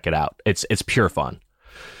 absolutely check it out. It's pure fun.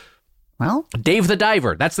 Well, Dave the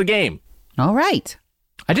Diver, that's the game. All right.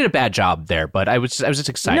 I did a bad job there, but I was just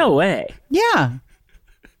excited. No way. Yeah.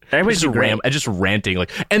 Just ranting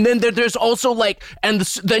like, and then there's also like, and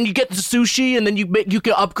then you get the sushi, and then you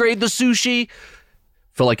can upgrade the sushi.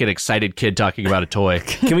 Feel like an excited kid talking about a toy.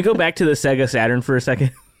 Can we go back to the Sega Saturn for a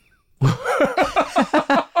second?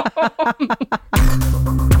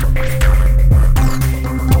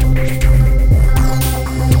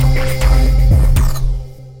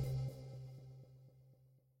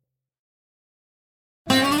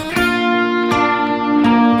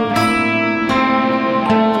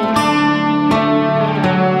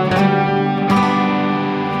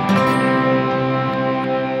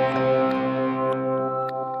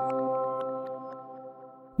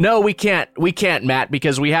 No, we can't, Matt,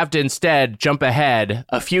 because we have to instead jump ahead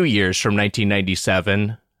a few years from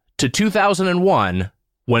 1997 to 2001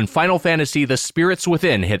 when Final Fantasy The Spirits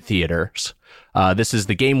Within hit theaters. This is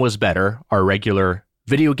The Game Was Better, our regular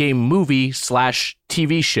video game movie /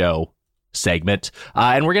 TV show segment.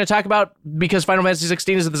 And we're going to talk about, because Final Fantasy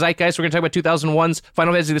 16 is in the zeitgeist, we're going to talk about 2001's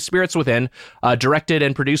Final Fantasy The Spirits Within, directed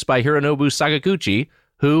and produced by Hironobu Sakaguchi,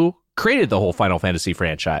 who created the whole Final Fantasy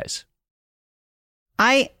franchise.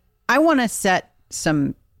 I want to set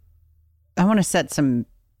some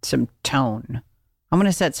tone. I want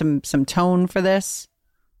to set some tone for this.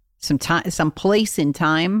 Some time, some place in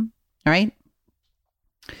time. All right.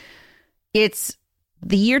 It's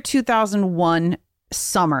the year 2001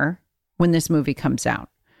 summer when this movie comes out.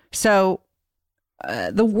 So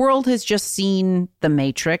the world has just seen The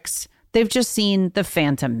Matrix. They've just seen The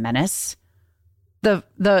Phantom Menace.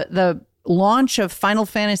 The launch of Final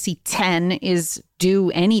Fantasy X is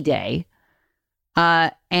due any day.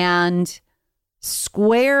 And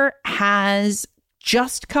Square has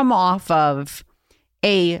just come off of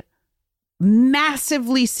a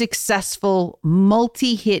massively successful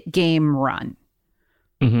multi-hit game run.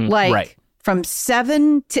 Like Right. from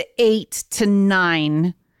 7 to 8 to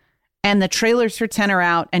 9, and the trailers for 10 are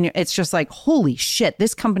out, and it's just like, holy shit,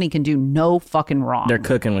 this company can do no fucking wrong. They're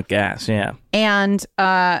cooking with gas, yeah. And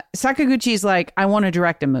Sakaguchi's like, I want to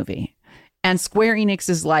direct a movie. And Square Enix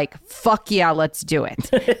is like, fuck yeah, let's do it.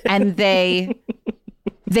 And they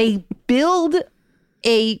build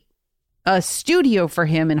a studio for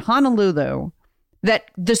him in Honolulu that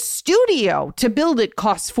the studio to build it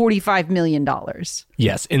costs $45 million.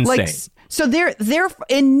 Yes, insane. Like, so their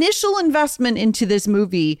initial investment into this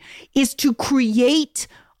movie is to create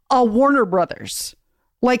a Warner Brothers,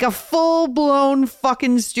 like a full-blown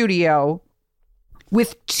fucking studio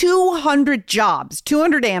with 200 jobs,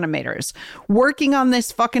 200 animators working on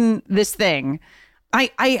this thing.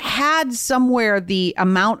 I had somewhere the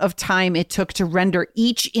amount of time it took to render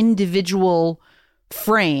each individual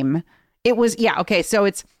frame. It was, so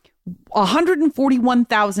it's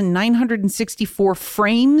 141,964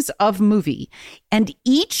 frames of movie. And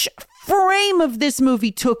each frame of this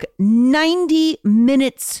movie took 90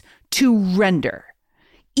 minutes to render.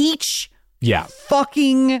 Each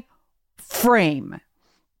fucking frame.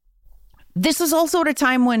 This was also at a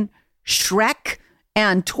time when Shrek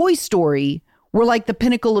and Toy Story were like the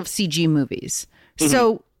pinnacle of CG movies.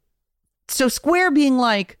 So Square being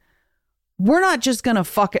like, we're not just gonna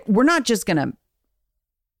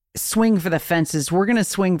swing for the fences. We're gonna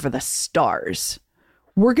swing for the stars.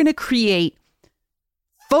 We're gonna create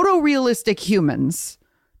photorealistic humans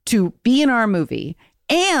to be in our movie,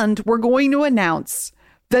 and we're going to announce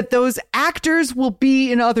that those actors will be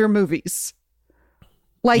in other movies.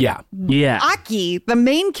 Like, Aki, the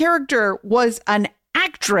main character, was an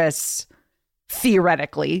actress,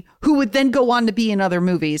 theoretically, who would then go on to be in other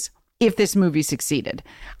movies if this movie succeeded.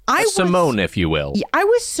 Simone, if you will. I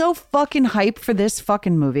was so fucking hyped for this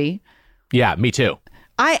fucking movie. Yeah, me too.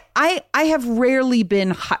 I have rarely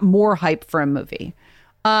been more hyped for a movie.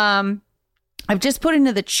 I've just put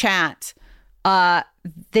into the chat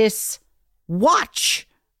this watch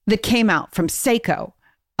that came out from Seiko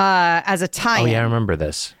as a tie-in. Oh, yeah, I remember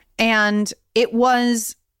this. And it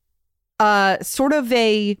was sort of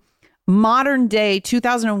a modern day,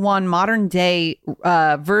 2001 modern day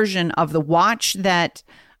version of the watch that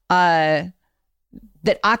Aki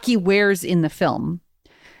wears in the film.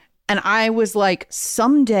 And I was like,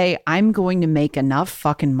 someday I'm going to make enough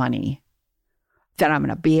fucking money that I'm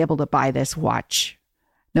going to be able to buy this watch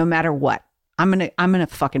no matter what. I'm going to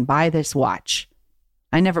fucking buy this watch.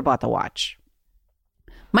 I never bought the watch.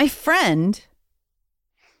 My friend,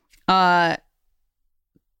 who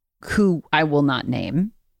I will not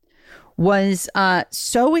name, was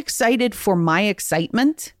so excited for my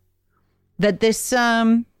excitement that this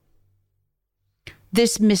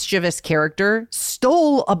mischievous character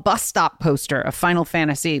stole a bus stop poster of Final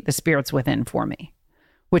Fantasy: The Spirits Within for me,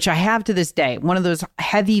 which I have to this day, one of those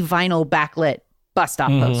heavy vinyl backlit bus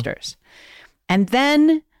stop posters. And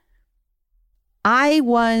then I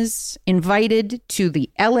was invited to the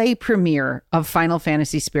LA premiere of Final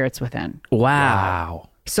Fantasy: Spirits Within. Wow.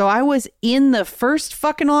 So I was in the first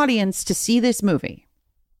fucking audience to see this movie.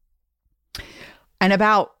 And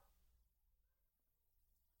about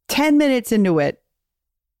 10 minutes into it,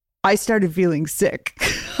 I started feeling sick.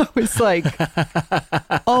 I was like,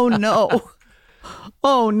 oh no.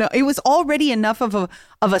 Oh no. It was already enough of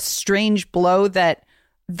a strange blow that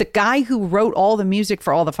the guy who wrote all the music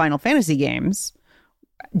for all the Final Fantasy games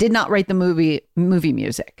did not write the movie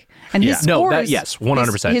music. And his scores, yes,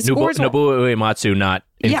 100%. His scores Nobuo Uematsu not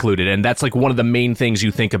included. And that's like one of the main things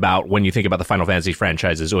you think about when you think about the Final Fantasy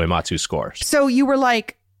franchise is Uematsu scores. So you were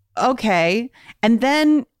like, okay. And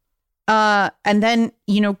then,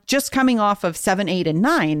 just coming off of 7, 8, and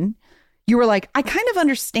 9, you were like, I kind of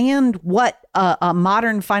understand what a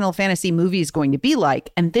modern Final Fantasy movie is going to be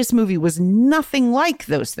like. And this movie was nothing like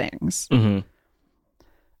those things.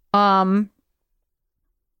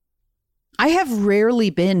 I have rarely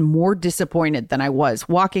been more disappointed than I was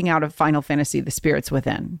walking out of Final Fantasy: The Spirits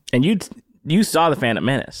Within. And you saw The Phantom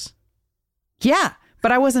Menace. Yeah,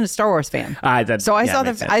 but I wasn't a Star Wars fan. I saw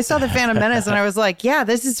the Phantom Menace and I was like, yeah,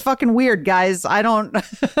 this is fucking weird, guys. I don't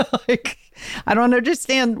I don't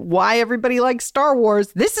understand why everybody likes Star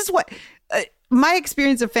Wars. This is what my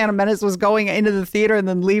experience of Phantom Menace was going into the theater and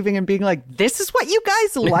then leaving and being like, this is what you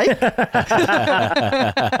guys like.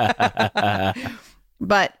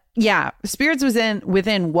 But yeah, Spirits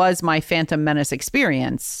Within was my Phantom Menace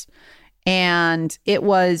experience, and it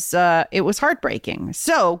was heartbreaking.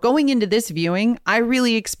 So going into this viewing, I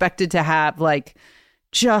really expected to have like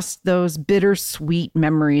just those bittersweet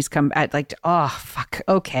memories come back. Like, oh, fuck.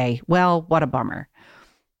 Okay. Well, what a bummer.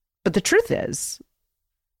 But the truth is,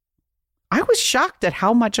 I was shocked at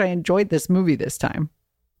how much I enjoyed this movie this time.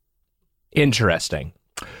 Interesting.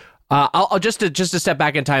 I'll just to step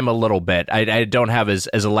back in time a little bit. I don't have as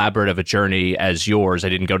elaborate of a journey as yours. I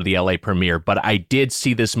didn't go to the LA premiere, but I did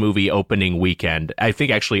see this movie opening weekend. I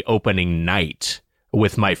think actually opening night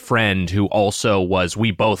with my friend who also was.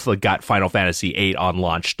 We both got Final Fantasy VIII on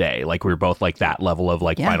launch day. Like we were both like that level of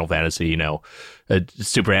like Final Fantasy, you know,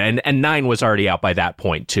 super. And 9 was already out by that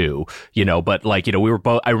point too, you know. But like, you know, we were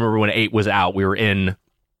both. I remember when 8 was out, we were in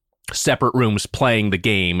separate rooms playing the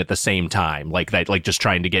game at the same time, like that, like just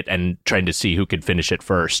trying to see who could finish it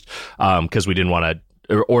first, because we didn't want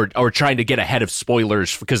to, or trying to get ahead of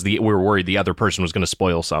spoilers because we were worried the other person was going to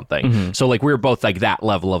spoil something. So like we were both like that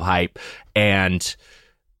level of hype, and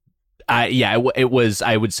it was,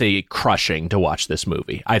 I would say, crushing to watch this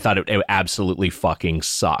movie. I thought it absolutely fucking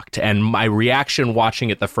sucked, and my reaction watching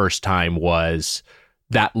it the first time was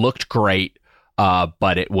that looked great,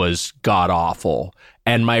 but it was god awful.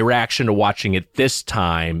 And my reaction to watching it this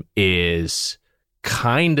time is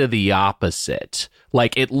kind of the opposite.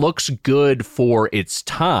 Like, it looks good for its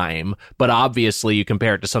time, but obviously you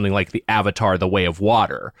compare it to something like the Avatar, The Way of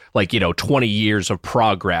Water, like, you know, 20 years of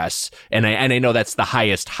progress. And I know that's the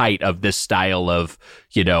highest height of this style of,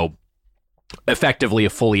 you know, effectively a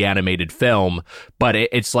fully animated film, but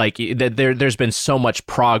it's like there's been so much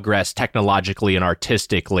progress technologically and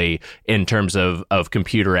artistically in terms of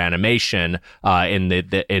computer animation in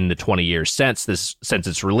the 20 years since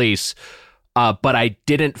its release. But I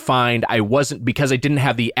wasn't, because I didn't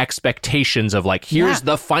have the expectations of like, here's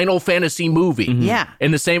the Final Fantasy movie. Yeah.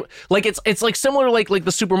 In the same, like, it's like similar, like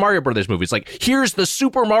the Super Mario Brothers movies. Like, here's the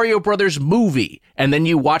Super Mario Brothers movie. And then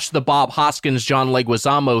you watch the Bob Hoskins, John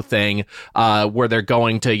Leguizamo thing, where they're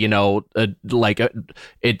going to, you know,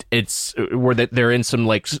 it's where they're in some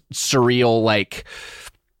like surreal, like,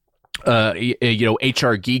 you know,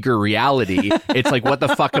 H.R. Giger reality. It's like, what the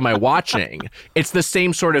fuck am I watching? It's the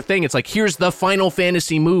same sort of thing. It's like, here's the Final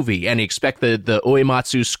Fantasy movie, and you expect the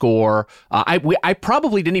Uematsu score. I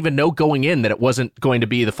probably didn't even know going in that it wasn't going to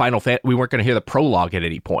be the Final we weren't going to hear the prologue at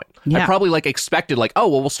any point. I probably like expected like, oh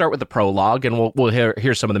well, we'll start with the prologue and we'll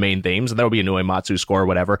hear some of the main themes, and there'll be an Uematsu score or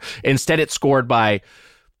whatever. Instead, it's scored by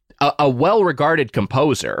a well-regarded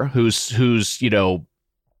composer who's you know.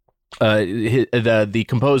 The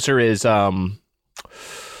composer is if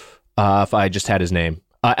I just had his name,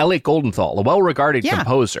 Elliot Goldenthal, a well-regarded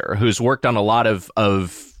composer who's worked on a lot of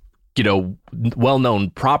you know,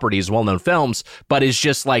 well-known properties, well-known films, but is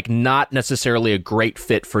just like not necessarily a great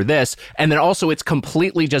fit for this. And then also it's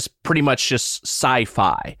completely just pretty much just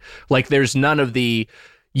sci-fi. Like there's none of the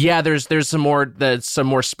there's some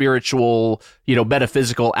more spiritual, you know,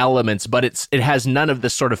 metaphysical elements, but it has none of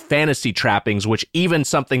this sort of fantasy trappings, which even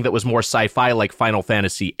something that was more sci-fi like Final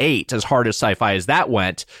Fantasy VIII, as hard as sci-fi as that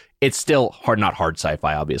went, it's still not hard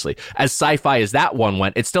sci-fi, obviously. As sci-fi as that one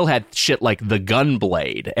went, it still had shit like the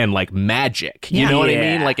Gunblade and like magic. You know what I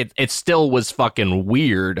mean? Like it still was fucking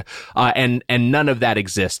weird, and none of that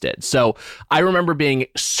existed. So I remember being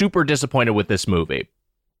super disappointed with this movie,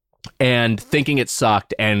 and thinking it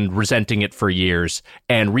sucked and resenting it for years,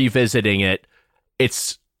 and revisiting it.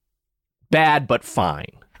 It's bad, but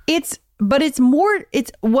fine. It's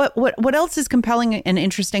what else is compelling and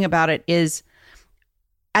interesting about it is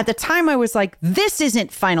at the time I was like, this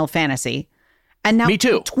isn't Final Fantasy. And now Me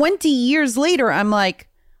too. 20 years later, I'm like,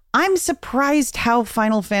 I'm surprised how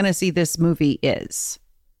Final Fantasy this movie is.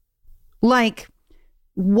 Like,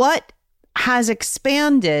 what has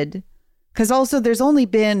expanded? Because also there's only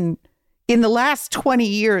been, in the last 20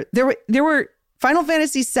 years, there were Final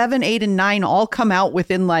Fantasy 7, 8, and 9 all come out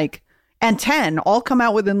within like, and 10 all come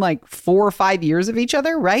out within like 4 or 5 years of each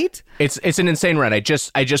other, right? It's an insane run. I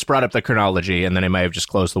just brought up the chronology, and then I might have just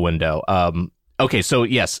closed the window. Okay, so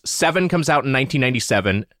yes, 7 comes out in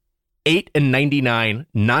 1997, 8 in 99,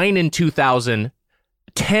 9 in 2000,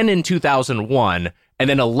 10 in 2001, and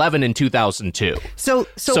then 11 in 2002.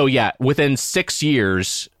 So yeah, within 6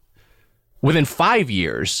 years... Within 5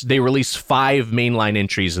 years, they released 5 mainline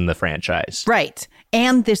entries in the franchise. Right.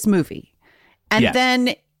 And this movie. And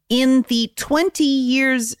then in the 20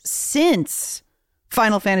 years since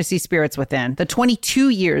Final Fantasy Spirits Within, the 22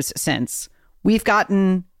 years since, we've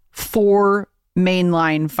gotten 4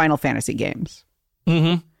 mainline Final Fantasy games.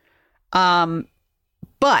 But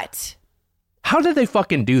how did they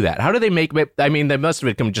fucking do that? How did they make? I mean, they must have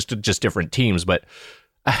become just different teams, but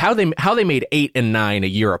how they made 8 and 9 a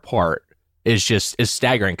year apart is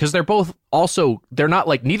staggering, because they're both also, they're not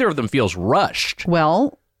like, neither of them feels rushed.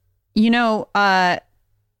 Well, you know,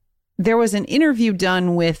 there was an interview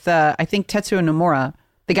done with, I think, Tetsuya Nomura,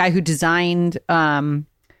 the guy who designed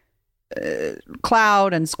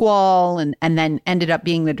Cloud and Squall and then ended up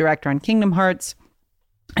being the director on Kingdom Hearts.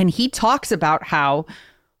 And he talks about how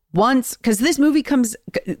because this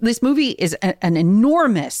movie is an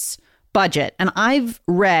enormous budget. And I've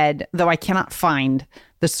read, though I cannot find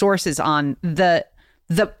the sources on the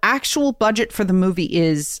actual budget for the movie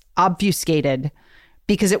is obfuscated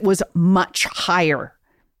because it was much higher.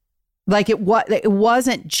 Like it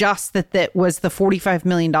wasn't just that was the $45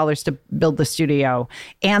 million to build the studio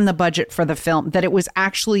and the budget for the film, that it was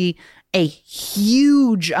actually a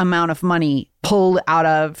huge amount of money pulled out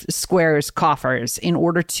of Square's coffers in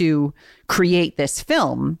order to create this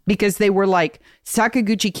film, because they were like,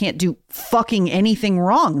 Sakaguchi can't do fucking anything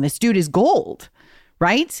wrong. This dude is gold,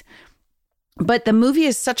 right? But the movie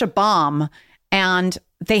is such a bomb, and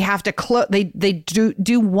they have to they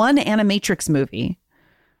do one Animatrix movie,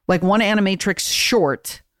 like one Animatrix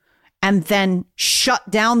short, and then shut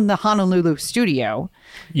down the Honolulu studio.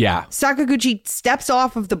 Yeah. Sakaguchi steps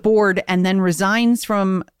off of the board and then resigns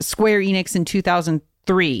from Square Enix in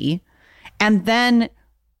 2003. And then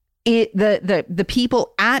the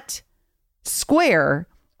people at Square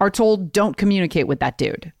are told, don't communicate with that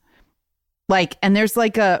dude. Like, and there's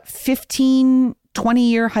like a 15,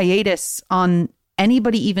 20-year hiatus on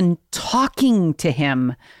anybody even talking to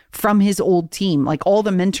him from his old team, like all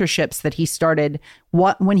the mentorships that he started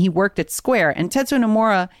when he worked at Square. And Tetsuya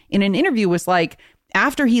Nomura in an interview was like,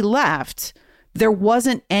 after he left, there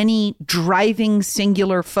wasn't any driving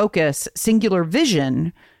singular focus, singular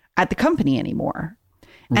vision at the company anymore.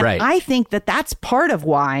 And right. I think that that's part of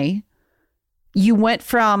why you went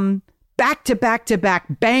from back to back to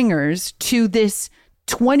back bangers to this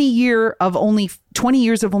 20 years of only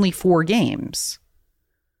 4 games.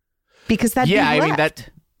 Because that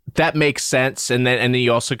that makes sense, and then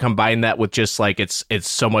you also combine that with just like it's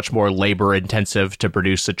so much more labor intensive to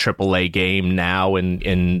produce a AAA game now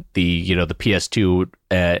in the the PS2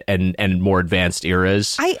 and more advanced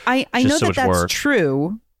eras. I know so that's more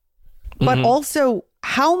true, but also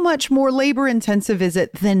how much more labor intensive is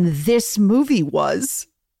it than this movie was?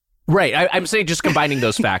 Right, I'm saying just combining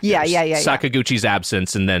those factors. Yeah. Sakaguchi's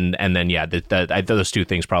absence, and then those two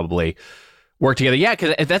things probably work together. Yeah,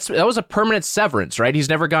 because that was a permanent severance, right? He's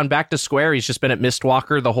never gone back to Square. He's just been at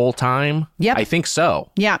Mistwalker the whole time. Yep. I think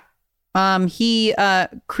so. Yeah. He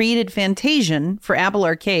created Fantasian for Apple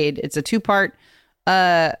Arcade. It's a 2-part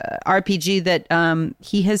RPG that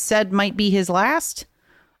he has said might be his last.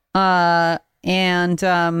 And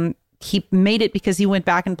he made it because he went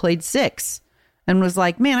back and played 6 and was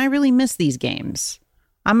like, man, I really miss these games.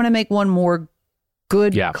 I'm going to make one more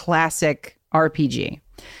good classic RPG.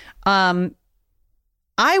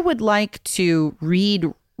 I would like to read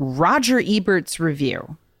Roger Ebert's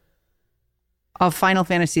review of Final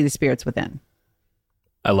Fantasy: The Spirits Within.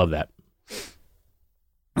 I love that.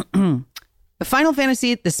 The Final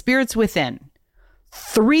Fantasy: The Spirits Within,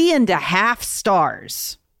 3.5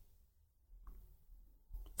 stars.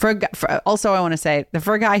 Also, I want to say that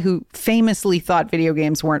for a guy who famously thought video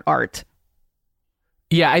games weren't art.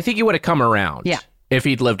 Yeah, I think he would have come around. Yeah. If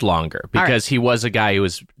he'd lived longer, because he was a guy who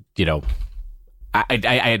was,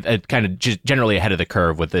 I kind of generally ahead of the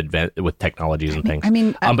curve with technologies and things.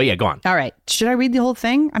 But yeah, go on. All right. Should I read the whole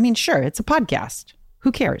thing? I mean, sure. It's a podcast.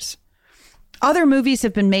 Who cares? Other movies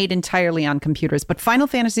have been made entirely on computers, but Final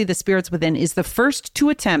Fantasy: The Spirits Within is the first to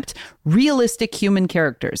attempt realistic human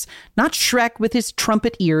characters. Not Shrek with his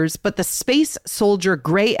trumpet ears, but the space soldier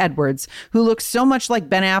Gray Edwards, who looks so much like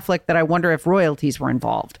Ben Affleck that I wonder if royalties were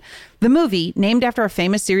involved. The movie, named after a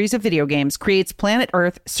famous series of video games, creates planet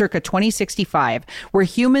Earth circa 2065, where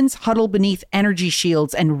humans huddle beneath energy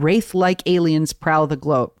shields and wraith-like aliens prowl the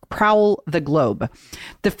globe.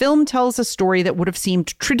 The film tells a story that would have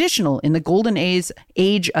seemed traditional in the golden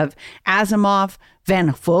age of Asimov,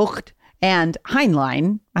 Van Vogt, and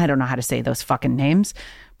Heinlein. I don't know how to say those fucking names.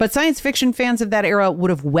 But science fiction fans of that era would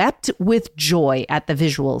have wept with joy at the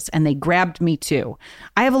visuals, and they grabbed me too.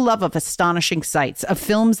 I have a love of astonishing sights, of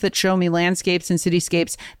films that show me landscapes and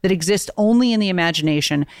cityscapes that exist only in the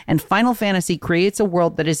imagination, and Final Fantasy creates a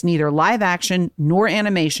world that is neither live action nor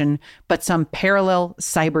animation, but some parallel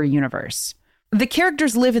cyber universe. The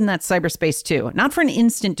characters live in that cyberspace too. Not for an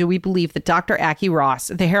instant do we believe that Dr. Aki Ross,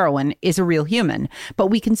 the heroine, is a real human, but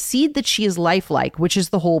we concede that she is lifelike, which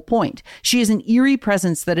is the whole point. She is an eerie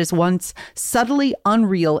presence that is once subtly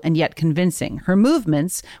unreal and yet convincing. Her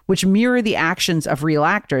movements, which mirror the actions of real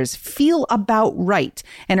actors, feel about right,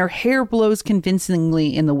 and her hair blows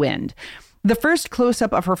convincingly in the wind. The first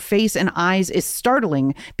close-up of her face and eyes is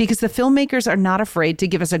startling because the filmmakers are not afraid to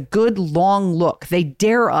give us a good long look. They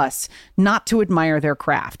dare us not to admire their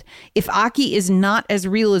craft. If Aki is not as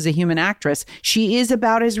real as a human actress, she is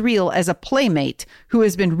about as real as a playmate who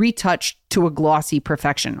has been retouched to a glossy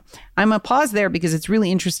perfection. I'm going to pause there because it's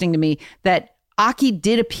really interesting to me that Aki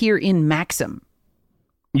did appear in Maxim.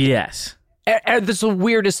 Yes. This is the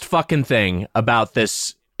weirdest fucking thing about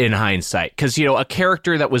this in hindsight, because, you know, a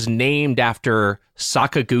character that was named after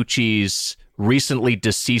Sakaguchi's recently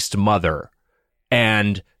deceased mother,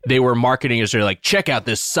 and they were marketing as they're like, check out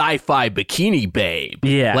this sci-fi bikini babe.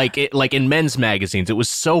 Yeah. Like in men's magazines. It was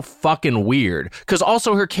so fucking weird. Because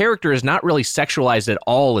also her character is not really sexualized at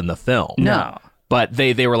all in the film. No. But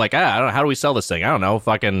they were like, I don't know, how do we sell this thing? I don't know,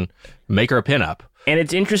 fucking make her a pinup. And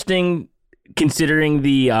it's interesting considering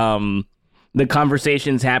the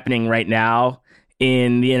conversations happening right now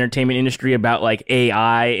in the entertainment industry about like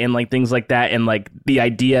AI and like things like that, and like the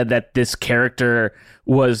idea that this character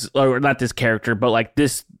was, or not this character, but like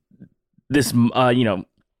this this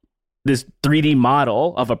 3D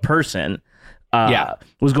model of a person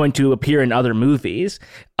was going to appear in other movies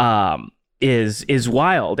is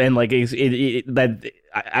wild. And like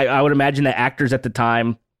I would imagine that actors at the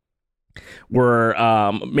time were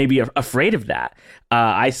maybe afraid of that.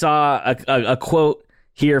 I saw a quote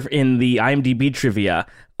here in the IMDb trivia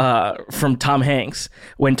from Tom Hanks.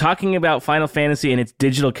 When talking about Final Fantasy and its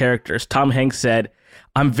digital characters, Tom Hanks said,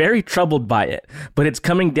 "I'm very troubled by it, but it's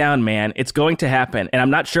coming down, man. It's going to happen, and I'm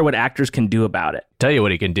not sure what actors can do about it." Tell you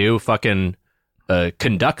what he can do, fucking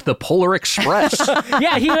conduct the Polar Express.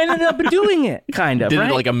 Yeah, he ended up doing it, kind of. Did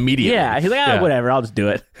right? it like immediately. Yeah, he's like, whatever, I'll just do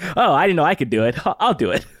it. Oh, I didn't know I could do it. I'll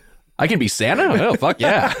do it. I can be Santa? Oh, fuck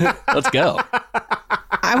yeah. Let's go.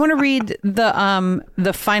 I want to read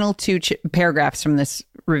the final two paragraphs from this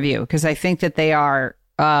review because I think that they are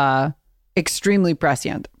extremely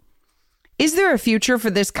prescient. Is there a future for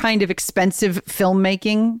this kind of expensive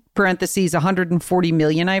filmmaking? Parentheses, 140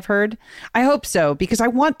 million, I've heard. I hope so, because I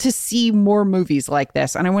want to see more movies like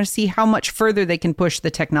this, and I want to see how much further they can push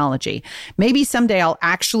the technology. Maybe someday I'll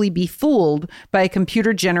actually be fooled by a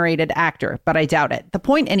computer-generated actor, but I doubt it. The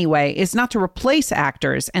point, anyway, is not to replace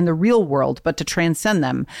actors and the real world, but to transcend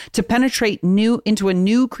them, to penetrate into a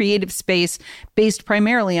new creative space based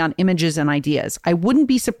primarily on images and ideas. I wouldn't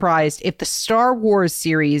be surprised if the Star Wars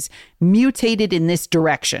series mutated in this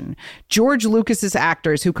direction. George Lucas's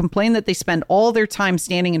actors who complain that they spend all their time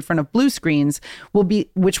standing in front of blue screens,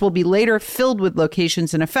 which will be later filled with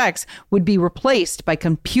locations and effects, would be replaced by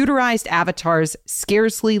computerized avatars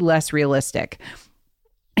scarcely less realistic.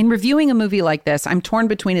 In reviewing a movie like this, I'm torn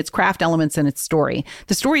between its craft elements and its story.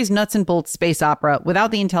 The story is nuts and bolts space opera without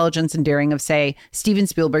the intelligence and daring of, say, Steven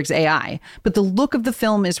Spielberg's AI. But the look of the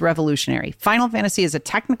film is revolutionary. Final Fantasy is a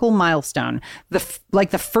technical milestone,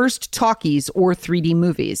 like the first talkies or 3D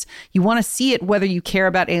movies. You want to see it whether you care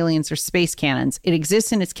about aliens or space cannons. It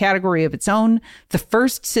exists in its category of its own, the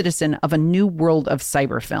first citizen of a new world of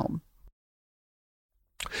cyber film.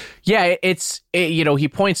 Yeah, he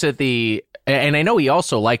points at the... And I know he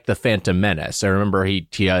also liked The Phantom Menace. I remember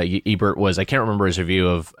Ebert was, I can't remember his review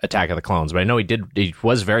of Attack of the Clones, but I know he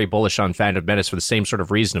was very bullish on Phantom Menace for the same sort of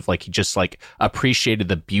reason of like, he just like appreciated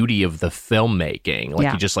the beauty of the filmmaking.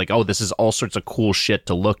 Like he just like, oh, this is all sorts of cool shit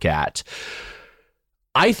to look at.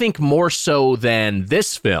 I think more so than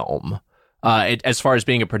this film, as far as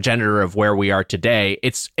being a progenitor of where we are today,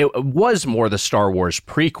 it was more the Star Wars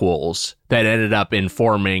prequels that ended up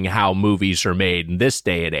informing how movies are made in this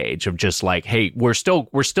day and age of just like, hey, we're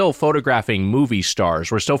still photographing movie stars.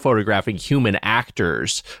 We're still photographing human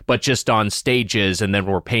actors, but just on stages, and then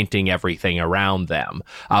we're painting everything around them.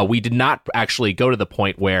 We did not actually go to the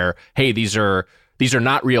point where, hey, these are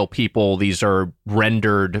not real people. These are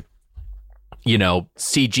rendered,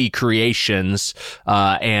 CG creations,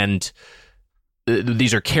 and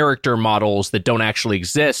these are character models that don't actually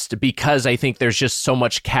exist, because I think there's just so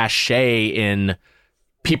much cachet in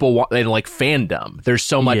people in like fandom. There's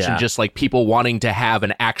so much in just like people wanting to have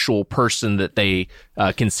an actual person that they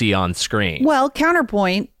can see on screen. Well,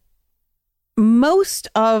 counterpoint, most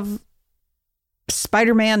of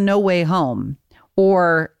Spider-Man No Way Home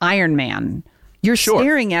or Iron Man, you're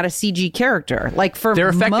staring at a CG character. Like they're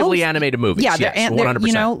effectively animated movies. Yeah, yes,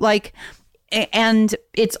 100%. And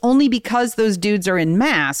it's only because those dudes are in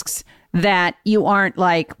masks that you aren't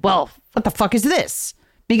like, well, what the fuck is this?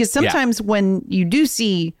 Because sometimes when you do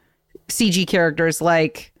see CG characters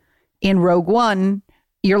like in Rogue One,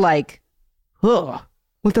 you're like, oh,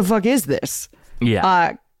 what the fuck is this?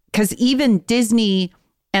 Yeah. Because even Disney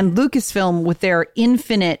and Lucasfilm with their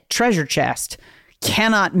infinite treasure chest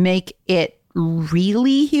cannot make it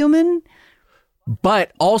really human,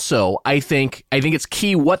 But also, I think it's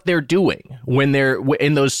key what they're doing when they're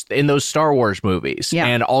in those Star Wars movies,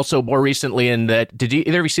 and also more recently in the. Did you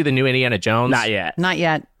either of you see the new Indiana Jones? Not yet. Not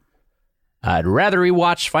yet. I'd rather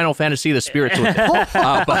rewatch Final Fantasy: The Spirits Within.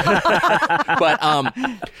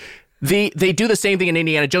 They do the same thing in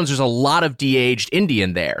Indiana Jones. There's a lot of de-aged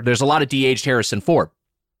Indian there. There's a lot of de-aged Harrison Ford.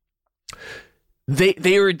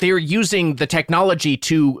 They're using the technology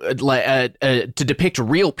to depict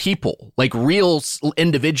real people, like real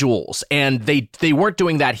individuals, and they weren't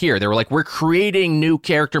doing that here. They were like, we're creating new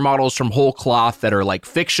character models from whole cloth that are like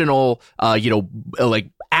fictional, like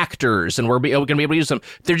actors, and we're going to be able to use them.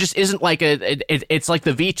 There just isn't like it's like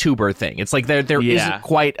the VTuber thing. It's like there isn't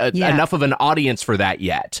quite enough of an audience for that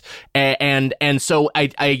yet. And so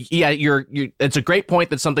you're it's a great point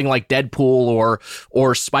that something like Deadpool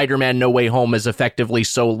or Spider-Man No Way Home is effectively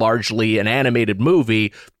so largely an animated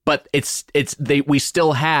movie, but we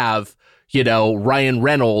still have, Ryan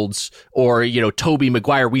Reynolds or, Tobey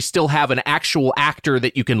Maguire. We still have an actual actor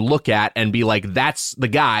that you can look at and be like, that's the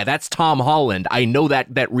guy, that's Tom Holland. I know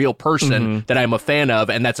that real person that I'm a fan of,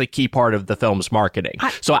 and that's a key part of the film's marketing.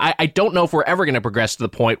 So I don't know if we're ever going to progress to the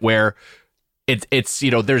point where it's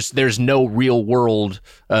there's no real world,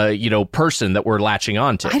 person that we're latching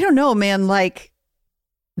on to. I don't know, man. Like,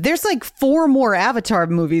 there's like 4 more Avatar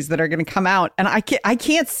movies that are going to come out, and I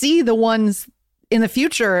can't see the ones in the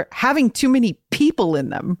future having too many people in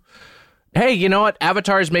them. Hey, you know what?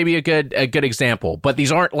 Avatar is maybe a good example, but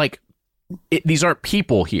these aren't like these aren't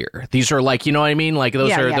people here. These are like, you know what I mean? Like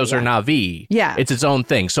those are Na'vi. Yeah, it's its own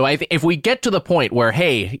thing. So if we get to the point where,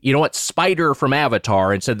 hey, you know what, Spider from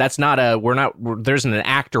Avatar, and said that's not there isn't an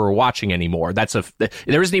actor we're watching anymore.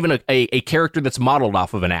 There isn't even a character that's modeled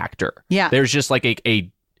off of an actor. Yeah, there's just like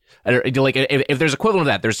if there's equivalent of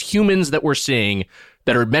that, there's humans that we're seeing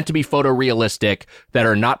that are meant to be photorealistic, that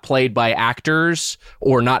are not played by actors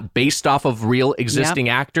or not based off of real existing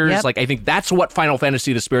actors. Yep. Like, I think that's what Final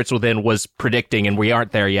Fantasy: The Spirits Within was predicting, and we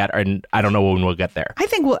aren't there yet, and I don't know when we'll get there. I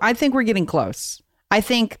think we're getting close. I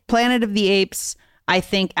think Planet of the Apes, I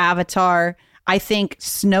think Avatar, I think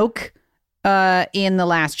Snoke in The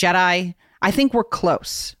Last Jedi. I think we're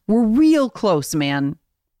close. We're real close, man.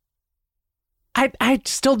 I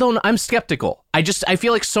still don't. I'm skeptical. I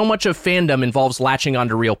feel like so much of fandom involves latching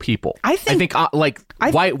onto real people. I think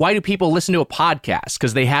why do people listen to a podcast?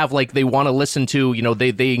 Because they want to listen to,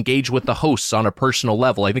 they engage with the hosts on a personal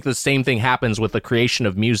level. I think the same thing happens with the creation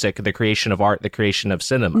of music, the creation of art, the creation of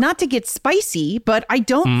cinema. Not to get spicy, but I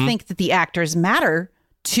don't think that the actors matter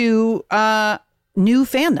to new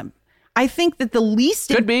fandom. I think that the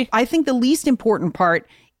least I think the least important part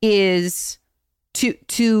is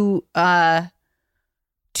to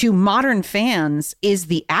modern fans is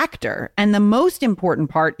the actor, and the most important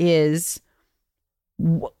part is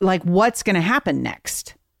what's going to happen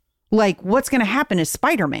next. Like, what's going to happen is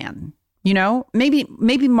Spider-Man.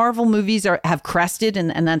 Maybe Marvel movies have crested,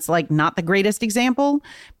 and that's like not the greatest example,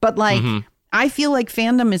 but I feel like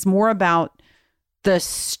fandom is more about the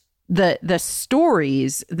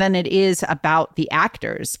stories than it is about the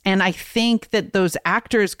actors, and I think that those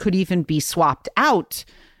actors could even be swapped out.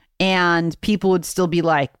 And people would still be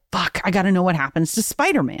like, fuck, I got to know what happens to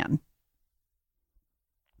Spider-Man.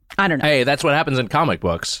 I don't know. Hey, that's what happens in comic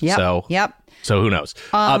books. Yep. So who knows?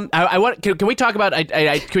 I want. Can we talk about?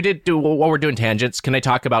 We did do while we're doing tangents. Can I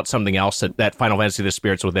talk about something else that Final Fantasy: The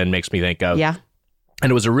Spirits Within makes me think of? Yeah.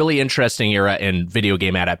 And it was a really interesting era in video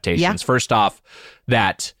game adaptations. Yeah. First off,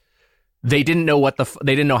 that they didn't know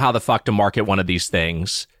how the fuck to market one of these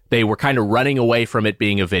things. They were kind of running away from it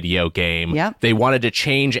being a video game. Yep. They wanted to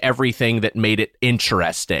change everything that made it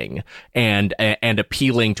interesting and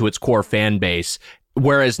appealing to its core fan base.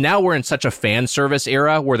 Whereas now we're in such a fan service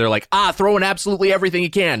era where they're like, throw in absolutely everything you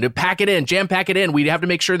can, pack it in, jam pack it in. We have to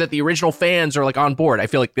make sure that the original fans are like on board. I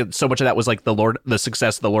feel like so much of that was like the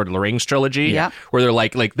success of the Lord of the Rings trilogy, yep. Where they're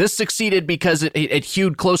like this succeeded because it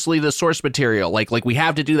hewed closely to the source material. Like we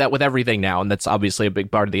have to do that with everything now, and that's obviously a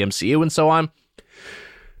big part of the MCU and so on.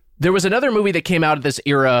 There was another movie that came out of this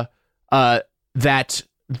era where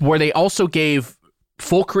they also gave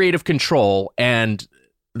full creative control, and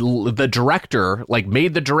the director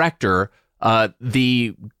made the director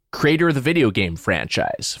the creator of the video game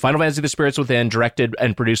franchise. Final Fantasy: The Spirits Within, directed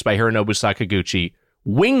and produced by Hironobu Sakaguchi.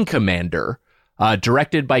 Wing Commander,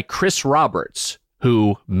 directed by Chris Roberts,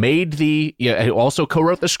 who made who also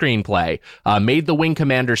co-wrote the screenplay, made the Wing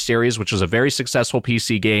Commander series, which was a very successful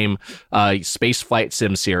PC game, space flight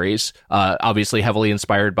sim series, obviously heavily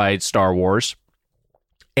inspired by Star Wars.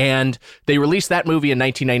 And they released that movie in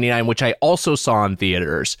 1999, which I also saw in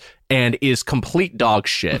theaters, and is complete dog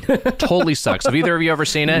shit. Totally sucks. Have either of you ever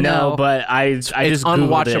seen it? No, but I It's just Googled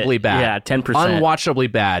unwatchably it. bad. Yeah, 10%. Unwatchably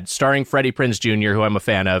bad. Starring Freddie Prinze Jr., who I'm a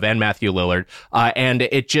fan of, and Matthew Lillard. And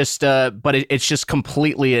it just, it's just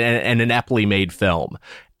completely an ineptly made film.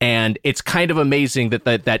 And it's kind of amazing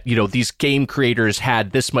that you know, these game creators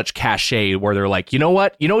had this much cachet where they're like, you know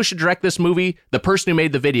what? You know who should direct this movie? The person who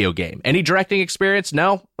made the video game. Any directing experience?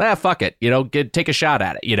 No? Fuck it. You know, take a shot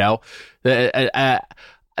at it, you know? That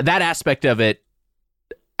aspect of it,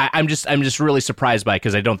 I'm just really surprised by,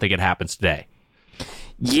 because I don't think it happens today.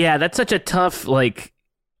 Yeah, that's such a tough, like,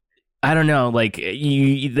 I don't know, like,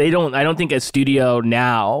 I don't think a studio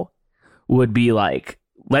now would be like,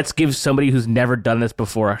 let's give somebody who's never done this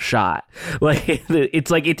before a shot. Like,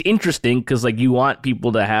 it's interesting because, like, you want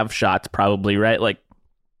people to have shots, probably, right? Like,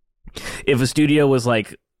 if a studio was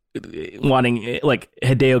like wanting, like,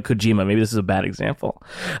 Hideo Kojima, maybe this is a bad example,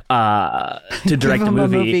 to direct a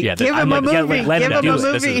movie. Yeah, Give him a movie. Let him do it.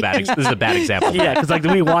 This is a bad example. Yeah, because, like,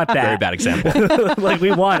 we want that. Very bad example. Like,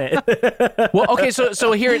 we want it. Well, okay, so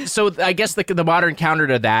I guess the modern counter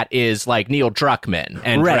to that is like Neil Druckmann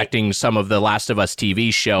and Right. directing some of the Last of Us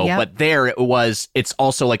TV show, Yep. but there it's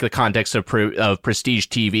also like the context of prestige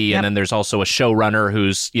TV, Yep. and then there's also a showrunner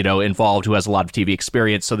who's, you know, involved, who has a lot of TV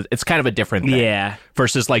experience, so it's kind of a different thing. Yeah.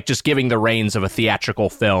 Versus like just giving the reins of a theatrical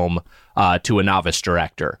film to a novice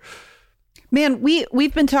director. Man,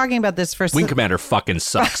 we've been talking about this for Wing Commander fucking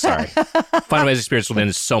sucks. Sorry. Final Fantasy Experience Within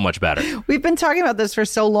is so much better. we've been talking about this for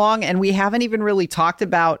so long, and we haven't even really talked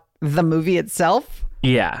about the movie itself.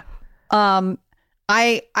 Yeah.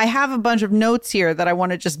 I have a bunch of notes here that I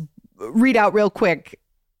want to just read out real quick.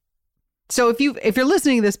 So if you're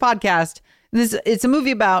listening to this podcast, it's a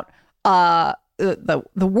movie about the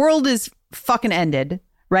world is fucking ended,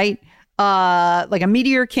 right? Like a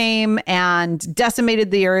meteor came and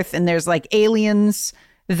decimated the earth, and there's like aliens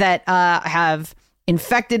that have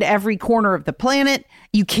infected every corner of the planet.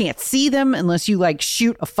 You can't see them unless you like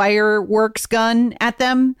shoot a fireworks gun at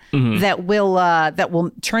them that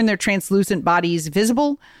will turn their translucent bodies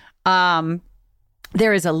visible. There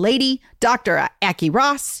is a lady, Dr. Aki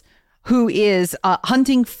Ross, who is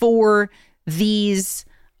hunting for these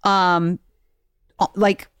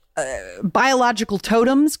biological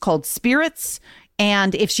totems called spirits,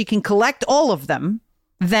 and if she can collect all of them,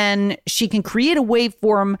 then she can create a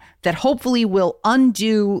waveform that hopefully will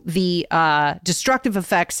undo the destructive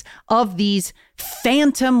effects of these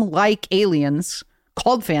phantom-like aliens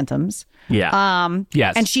called phantoms. Yeah.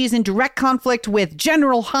 Yes. And she's in direct conflict with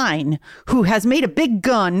General Hein, who has made a big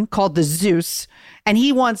gun called the Zeus, and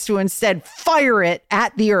he wants to instead fire it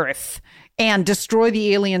at the Earth and destroy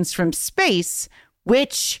the aliens from space,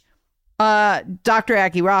 which Dr.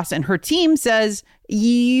 Aki Ross and her team says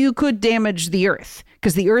you could damage the Earth,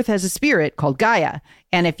 because the Earth has a spirit called Gaia.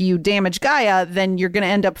 And if you damage Gaia, then you're going to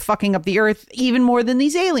end up fucking up the Earth even more than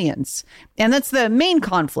these aliens. And that's the main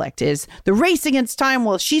conflict, is the race against time.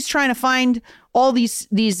 Well, she's trying to find all these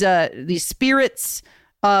spirits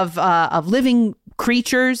of living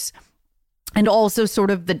creatures, and also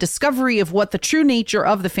sort of the discovery of what the true nature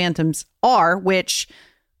of the phantoms are, which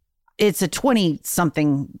it's a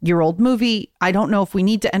 20-something-year-old movie. I don't know if we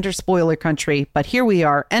need to enter spoiler country, but here we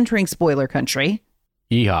are entering spoiler country.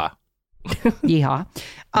 Yeehaw.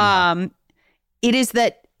 Yeehaw. It is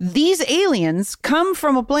that these aliens come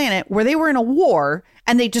from a planet where they were in a war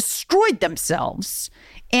and they destroyed themselves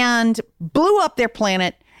and blew up their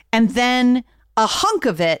planet, and then a hunk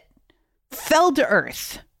of it fell to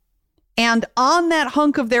Earth. And on that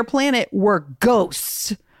hunk of their planet were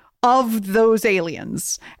ghosts of those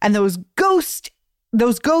aliens. And those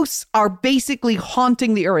ghosts are basically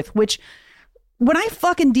haunting the Earth, which, when I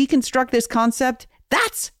fucking deconstruct this concept,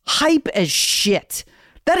 that's hype as shit.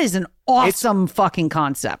 That is an awesome fucking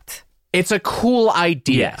concept. It's a cool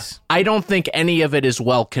idea. Yes. I don't think any of it is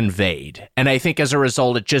well conveyed. And I think as a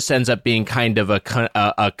result, it just ends up being kind of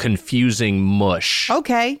a confusing mush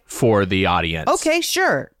Okay. for the audience. Okay,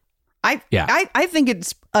 sure. I think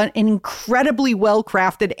it's an incredibly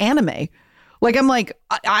well-crafted anime. Like, I'm like,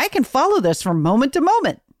 I can follow this from moment to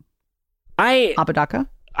moment. Apodaca?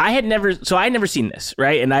 I had never seen this,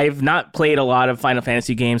 right? And I've not played a lot of Final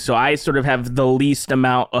Fantasy games, so I sort of have the least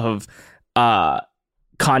amount of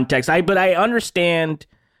context. But I understand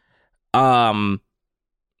the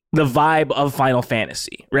vibe of Final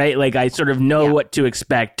Fantasy, right? Like, I sort of know what to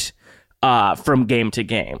expect from game to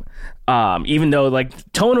game. Even though, like,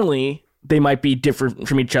 tonally they might be different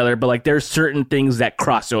from each other, but like there's certain things that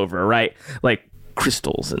cross over, right? Like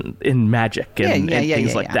crystals and magic and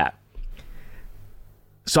things like that.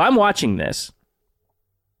 So I'm watching this,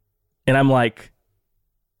 and I'm like,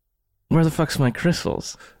 where the fuck's my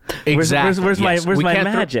crystals? Exactly. Where's Yes. my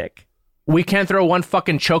magic? We can't throw one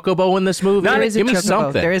fucking chocobo in this movie. There is a Give me chocobo.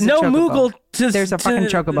 something. There is a No chocobo. Moogle to There's a fucking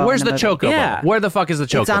chocobo. Where's in the movie. chocobo? Yeah. Where the fuck is the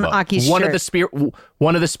chocobo? It's on Aki's one shirt.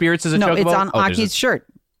 One of the spirits is a No, chocobo. it's on there's Aki's shirt.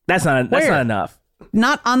 That's not enough.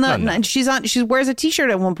 Not on the. No. She wears a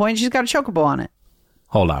t-shirt at one point. She's got a chocobo on it.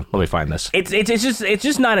 Hold on, let me find this. It's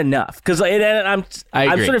just not enough because I'm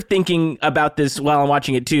agree. sort of thinking about this while I'm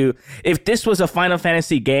watching it too. If this was a Final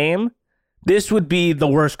Fantasy game, this would be the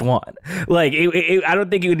worst one. Like, I don't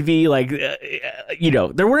think it would be like,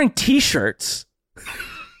 they're wearing T-shirts.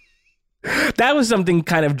 That was something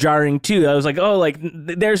kind of jarring too. I was like, oh, like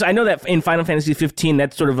I know that in Final Fantasy 15,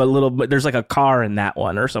 that's sort of a little bit. There's like a car in that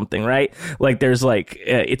one or something, right? Like there's like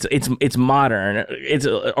it's modern. It's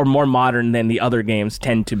or more modern than the other games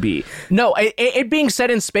tend to be. No, it being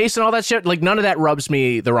set in space and all that shit, like none of that rubs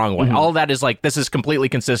me the wrong way. All of that is like, this is completely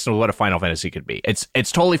consistent with what a Final Fantasy could be. It's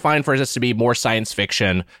totally fine for us to be more science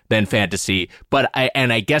fiction than fantasy, but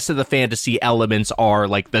I guess that the fantasy elements are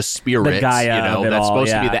like the spirits, The Gaia of it that's all,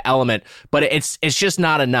 supposed to yeah. be the element, but it's just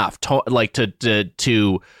not enough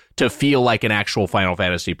to feel like an actual Final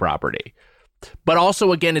Fantasy property. But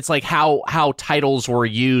also, again, it's like how titles were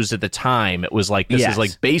used at the time. It was like, this Yes. is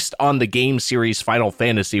like based on the game series Final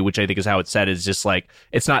Fantasy, which I think is how it's said. Is just like,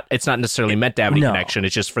 it's not necessarily meant to have any No. connection.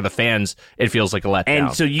 It's just for the fans, it feels like a letdown.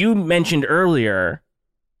 And so you mentioned earlier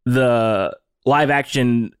the live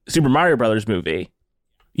action Super Mario Brothers movie,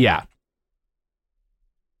 yeah,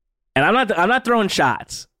 and I'm not throwing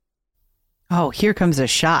shots. Oh, here comes a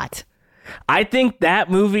shot. I think that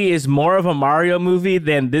movie is more of a Mario movie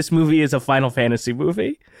than this movie is a Final Fantasy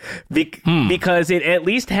movie, because it at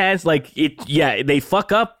least has like it. Yeah, they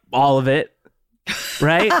fuck up all of it,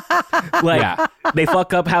 right? Like Yeah. they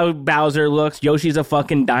fuck up how Bowser looks. Yoshi's a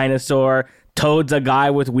fucking dinosaur. Toad's a guy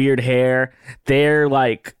with weird hair. They're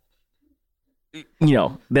like,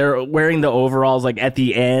 they're wearing the overalls like at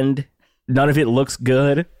the end. None of it looks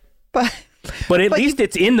good. But at least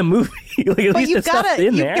it's in the movie. Like, at least the stuff's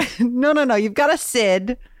in there. No. You've got a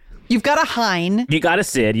Sid. You've got a Hein. You got a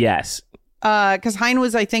Sid, yes. Because Hein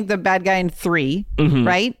was, I think, the bad guy in 3, Mhm.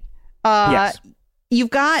 right? Yes. You've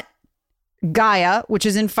got Gaia, which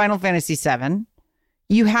is in Final Fantasy 7.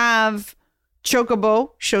 You have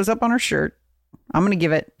Chocobo shows up on her shirt. I'm gonna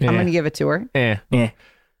give it to her. Yeah.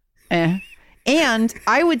 And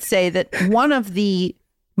I would say that one of the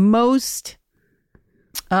most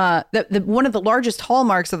one of the largest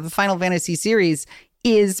hallmarks of the Final Fantasy series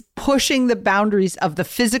is pushing the boundaries of the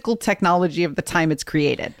physical technology of the time it's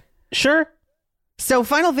created. Sure. So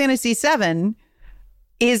Final Fantasy 7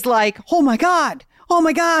 is like, oh my god,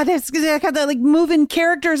 it's got the like moving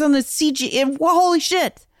characters on the CG. Holy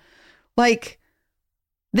shit! Like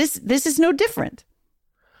this is no different.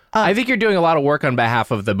 I think you're doing a lot of work on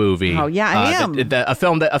behalf of the movie. Oh, yeah, I am. A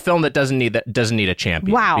film that doesn't need a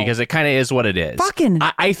champion. Wow. Because it kind of is what it is. Fucking-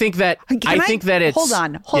 I think that it's. Hold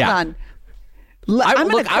on. Yeah. I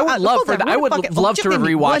would love to have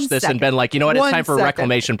rewatched this and been like, you know what, it's time for a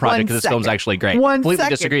reclamation project because this film's actually great. Completely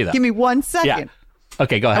disagree though. Give me 1 second. Yeah.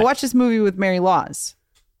 Okay, go ahead. I watched this movie with Mary Laws.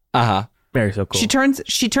 Uh-huh. Mary's so cool. She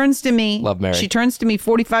turns to me. Love Mary. She turns to me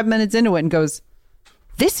 45 minutes into it and goes,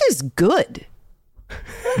 "This is good."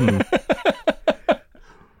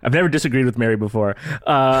 I've never disagreed with Mary before.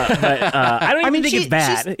 But I don't even think it's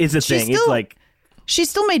bad. Is the thing. It's like she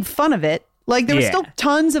still made fun of it. Like there were still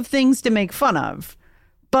tons of things to make fun of,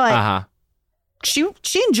 but she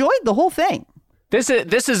enjoyed the whole thing. This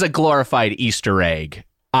is a glorified Easter egg.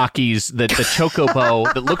 Aki's the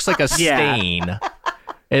chocobo that looks like a stain.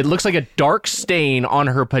 It looks like a dark stain on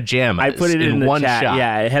her pajamas. I put it in the one chat. shot.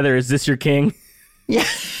 Yeah, Heather, is this your king? Yeah.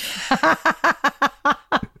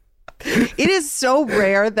 It is so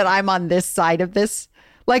rare that I'm on this side of this.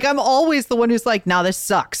 Like I'm always the one who's like, "Now this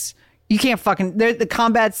sucks. You can't fucking. The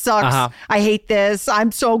combat sucks. I hate this.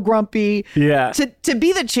 I'm so grumpy." Yeah. To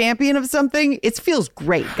be the champion of something, it feels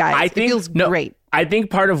great, guys. It feels great. I think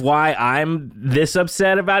part of why I'm this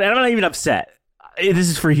upset about it, I'm not even upset. This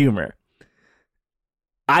is for humor.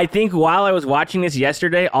 I think while I was watching this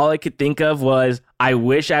yesterday, all I could think of was, I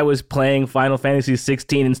wish I was playing Final Fantasy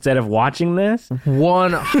 16 instead of watching this.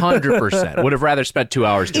 100%. Would have rather spent 2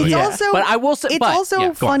 hours doing It's it. also, But I will say, it's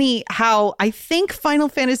also funny how I think Final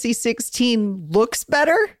Fantasy 16 looks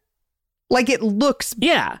better. Like it looks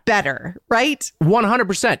better, right?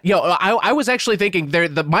 100%. Yo, I was actually thinking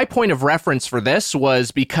my point of reference for this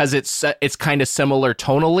was because it's kind of similar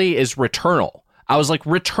tonally is Returnal. I was like,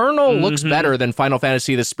 Returnal looks better than Final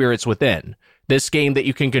Fantasy: The Spirits Within. This game that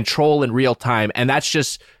you can control in real time, and that's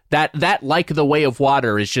just that like The Way of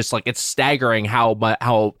Water is just like, it's staggering how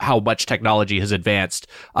much technology has advanced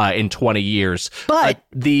in 20 years. But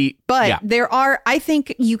yeah. there are, I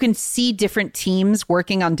think you can see different teams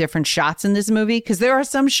working on different shots in this movie, because there are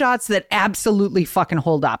some shots that absolutely fucking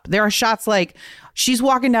hold up. There are shots like she's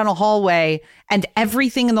walking down a hallway and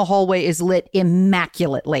everything in the hallway is lit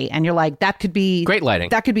immaculately, and you're like, that could be great lighting.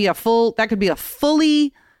 That could be a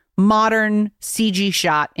fully modern CG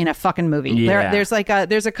shot in a fucking movie. Yeah. There's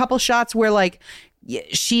a couple shots where like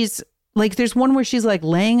she's like, there's one where she's like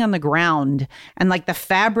laying on the ground and like the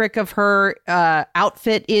fabric of her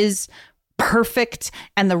outfit is perfect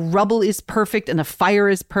and the rubble is perfect and the fire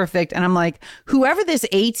is perfect. And I'm like, whoever this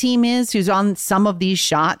A team is who's on some of these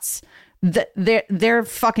shots, they're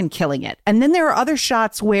fucking killing it. And then there are other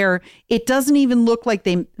shots where it doesn't even look like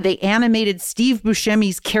they animated Steve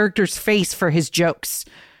Buscemi's character's face for his jokes.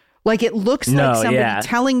 Like, it looks like somebody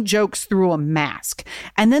telling jokes through a mask.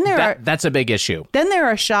 And then that's a big issue. Then there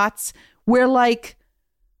are shots where like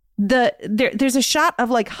there's a shot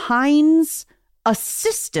of like Hines'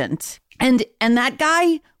 assistant, and that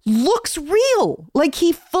guy looks real. Like,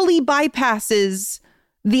 he fully bypasses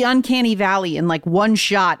the uncanny valley in like one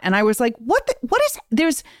shot. And I was like, what is,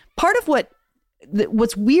 there's part of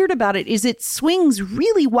what's weird about it is it swings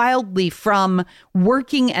really wildly from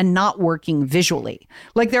working and not working visually.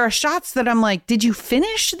 Like, there are shots that I'm like, did you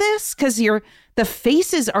finish this? Because the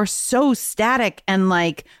faces are so static and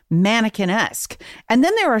like mannequin-esque. And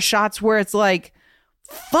then there are shots where it's like,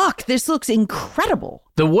 fuck, this looks incredible.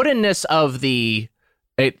 The woodenness of the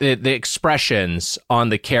expressions on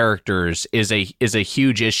the characters is a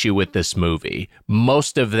huge issue with this movie.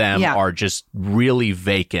 Most of them are just really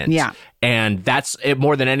vacant. Yeah. And that's it,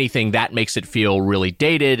 more than anything, that makes it feel really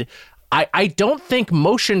dated. I don't think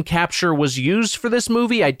motion capture was used for this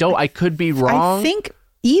movie. I could be wrong. I think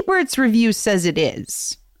Ebert's review says it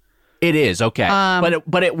is. It is, okay.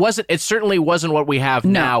 But it wasn't, it certainly wasn't what we have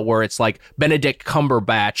now, where it's like Benedict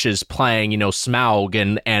Cumberbatch is playing,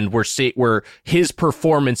 Smaug, and where his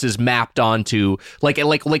performance is mapped onto like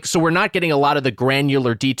so we're not getting a lot of the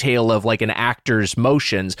granular detail of like an actor's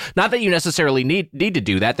motions. Not that you necessarily need to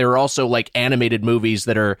do that. There are also like animated movies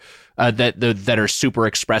that are that are super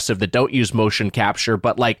expressive that don't use motion capture,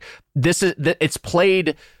 but like it's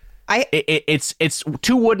played. It's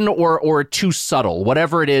too wooden or too subtle,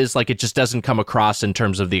 whatever it is. Like, it just doesn't come across in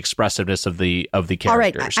terms of the expressive of the characters. All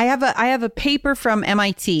right, I have a paper from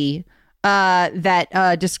MIT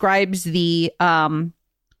that describes the in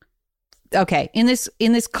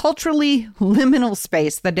this culturally liminal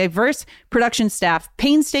space, the diverse production staff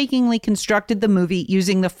painstakingly constructed the movie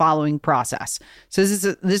using the following process. So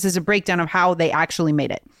this is a breakdown of how they actually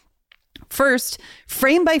made it. First,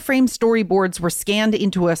 frame-by-frame storyboards were scanned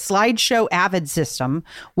into a slideshow Avid system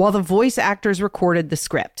while the voice actors recorded the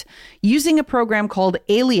script. Using a program called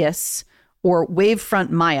Alias, or Wavefront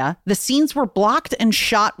Maya, the scenes were blocked and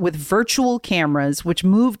shot with virtual cameras, which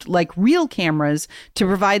moved like real cameras to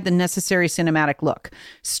provide the necessary cinematic look.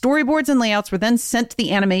 Storyboards and layouts were then sent to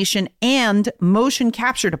the animation and motion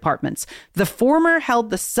capture departments. The former held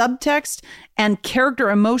the subtext and character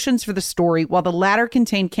emotions for the story, while the latter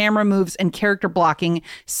contained camera moves and character blocking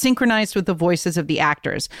synchronized with the voices of the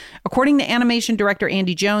actors. According to animation director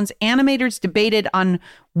Andy Jones, animators debated on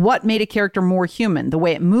what made a character more human, the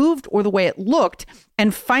way it moved or the way it looked,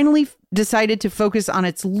 and finally decided to focus on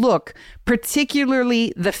its look,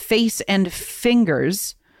 particularly the face and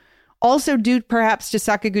fingers. Also, due perhaps to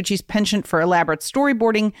Sakaguchi's penchant for elaborate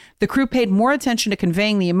storyboarding, the crew paid more attention to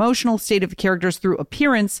conveying the emotional state of the characters through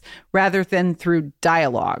appearance rather than through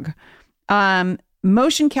dialogue.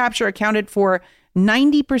 Motion capture accounted for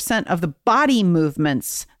 90% of the body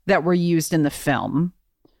movements that were used in the film.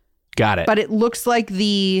 Got it. But it looks like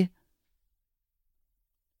in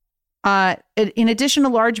addition to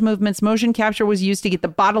large movements, motion capture was used to get the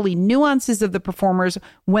bodily nuances of the performers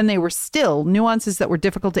when they were still, nuances that were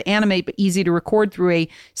difficult to animate but easy to record through a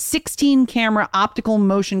 16-camera optical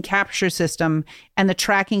motion capture system and the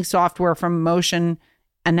tracking software from Motion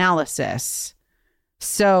Analysis.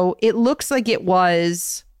 So it looks like it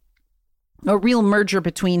was a real merger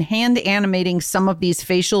between hand animating some of these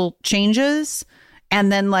facial changes and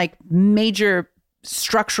then like major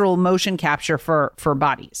structural motion capture for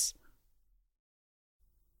bodies.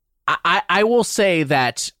 I will say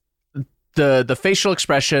that the facial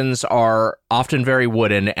expressions are often very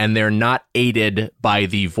wooden, and they're not aided by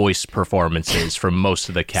the voice performances from most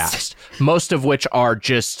of the cast. Most of which are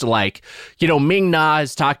just like, Ming-Na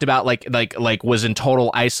has talked about like was in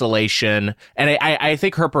total isolation, and I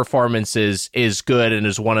think her performance is good and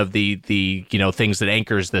is one of the things that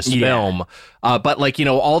anchors this film. But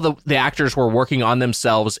all the actors were working on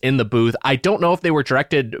themselves in the booth. I don't know if they were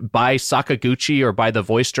directed by Sakaguchi or by the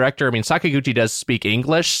voice director. I mean, Sakaguchi does speak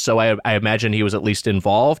English, so I imagine he was at least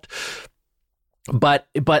involved. But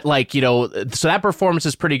so that performance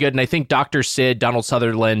is pretty good, and I think Dr. Sid, Donald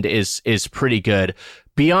Sutherland, is pretty good.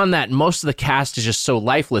 Beyond that, most of the cast is just so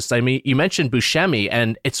lifeless. I mean, you mentioned Buscemi,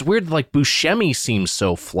 and it's weird, Buscemi seems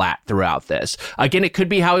so flat throughout this. Again, it could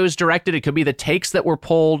be how he was directed, it could be the takes that were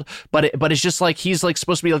pulled, but it's just he's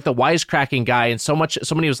supposed to be the wisecracking guy, and so many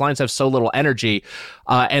of his lines have so little energy.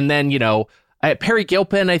 And then, Perry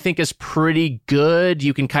Gilpin, I think, is pretty good.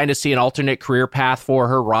 You can kind of see an alternate career path for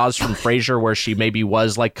her. Roz from Frasier, where she maybe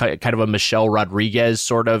was kind of a Michelle Rodriguez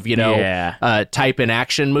sort of, type in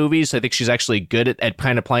action movies. So I think she's actually good at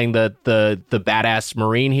kind of playing the badass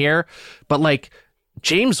Marine here. But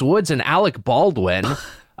James Woods and Alec Baldwin,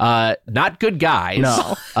 not good guys.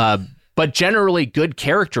 No. But generally good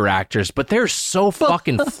character actors. But they're so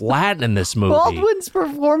fucking flat in this movie. Baldwin's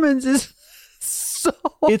performance is...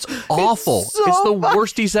 It's awful. It's the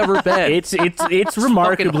worst he's ever been. It's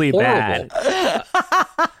remarkably bad.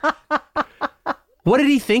 What did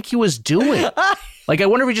he think he was doing? I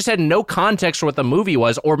wonder if he just had no context for what the movie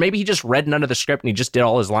was, or maybe he just read none of the script and he just did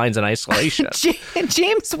all his lines in isolation.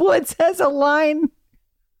 James Woods has a line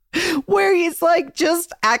where he's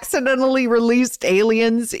just accidentally released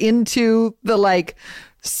aliens into the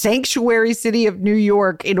sanctuary city of New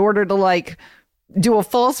York in order to do a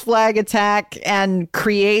false flag attack and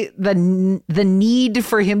create the need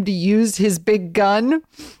for him to use his big gun.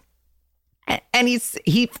 And he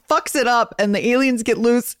fucks it up and the aliens get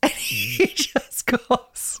loose and he just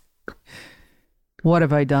goes, "What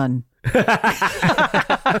have I done?"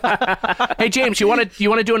 Hey James, you want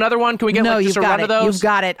to do another one? Can we get just a run of those? You've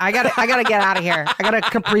got it. I got to get out of here. I got a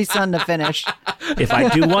Capri Sun to finish. If I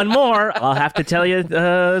do one more, I'll have to tell you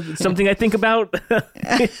something I think about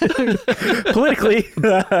politically.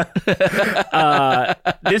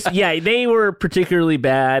 They were particularly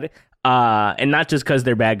bad, and not just because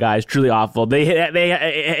they're bad guys. Truly awful.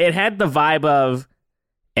 It had the vibe of,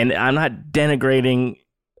 and I'm not denigrating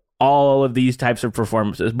all of these types of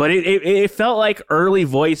performances, but it felt like early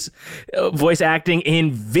voice acting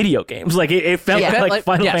in video games. It felt like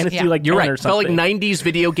Final Fantasy you're right. or something. It felt like 90s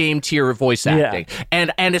video game tier voice acting.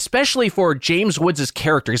 And especially for James Woods'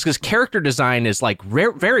 character, because character design is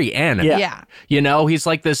very anime. Yeah. He's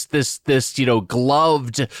this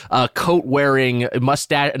gloved, coat wearing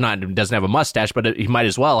mustache, doesn't have a mustache, but he might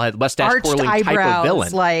as well have mustache twirling type of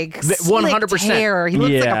villain. 100% hair. He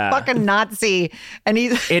looks like a fucking Nazi, and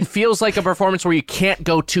it feels like a performance where you can't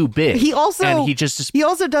go too big. He also does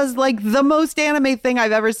the most anime thing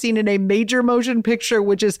I've ever seen in a major motion picture,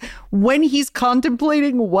 which is when he's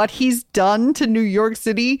contemplating what he's done to New York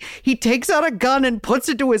City, he takes out a gun and puts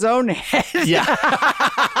it to his own head. Yeah.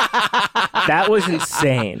 That was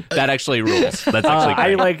insane. That actually rules. That's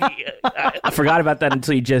actually great. I forgot about that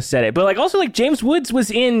until you just said it. But also James Woods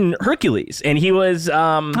was in Hercules, and he was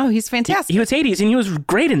he's fantastic. He was Hades, and he was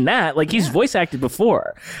great in that. He's voice acted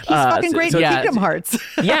before. He's fucking great in Kingdom Hearts.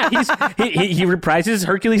 Yeah, he reprises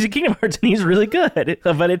Hercules in Kingdom Hearts, and he's really good.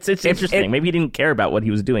 But it's interesting. Maybe he didn't care about what he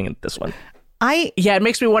was doing in this one. It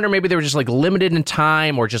makes me wonder, maybe they were just limited in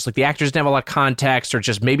time, or just the actors didn't have a lot of context, or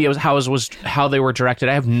just maybe it was how they were directed.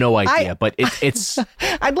 I have no idea, but it's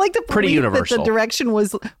I'd like to pretty universal. That the direction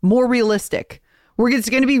was more realistic. It's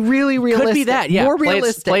going to be really realistic. Could be that, yeah. More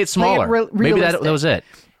realistic. Play it smaller. Maybe that was it.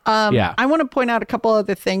 I want to point out a couple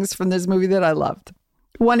other things from this movie that I loved.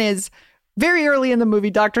 One is, very early in the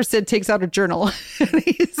movie, Dr. Sid takes out a journal and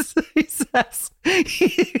he says,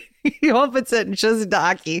 he opens it and shows it to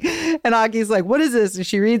Aki. And Aki's like, "What is this?" And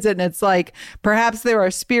she reads it and it's perhaps there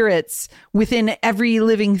are spirits within every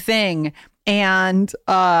living thing. And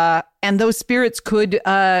those spirits could,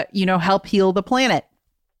 help heal the planet.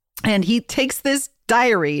 And he takes this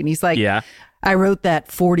diary and he's like, "I wrote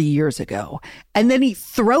that 40 years ago." And then he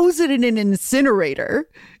throws it in an incinerator.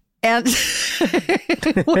 And, and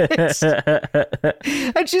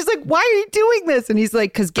she's like, why are you doing this? And he's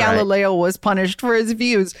like, because Galileo was punished for his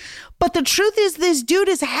views. But the truth is, this dude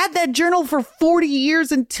has had that journal for 40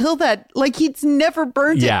 years until that. Like, he's never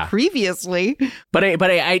burned it previously. But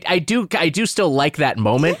I do still like that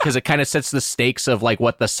moment because it kind of sets the stakes of like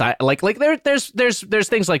what the like there's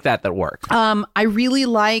things like that work. I really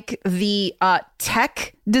like the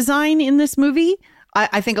tech design in this movie.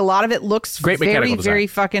 I think a lot of it looks very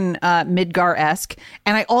fucking Midgar-esque.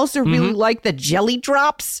 And I also really like the jelly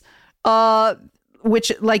drops, which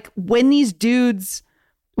like when these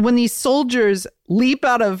soldiers leap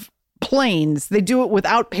out of planes, they do it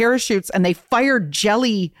without parachutes and they fire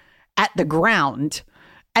jelly at the ground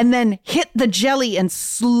and then hit the jelly and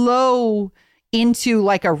slow into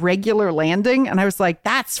like a regular landing. And I was like,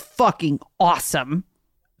 that's fucking awesome.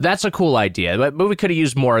 That's a cool idea. But movie could have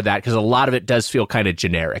used more of that because a lot of it does feel kind of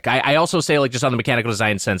generic. I also say, like, just on the mechanical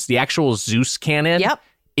design sense, the actual Zeus cannon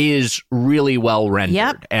is really well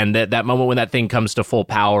rendered. And that moment when that thing comes to full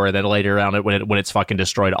power, and then later on when it's fucking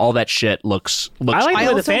destroyed, all that shit looks I like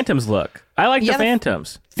the way the Phantoms look. I like the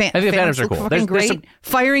Phantoms. I think the Phantoms are cool.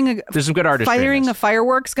 There's some good artistry. Firing a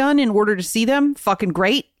fireworks gun in order to see them, fucking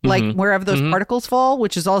great. Like wherever those particles fall,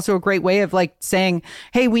 which is also a great way of like saying,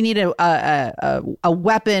 hey, we need a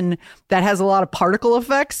weapon that has a lot of particle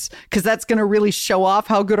effects because that's going to really show off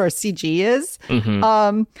how good our CG is.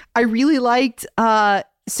 I really liked.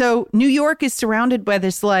 So New York is surrounded by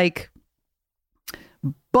this like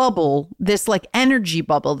bubble, this like energy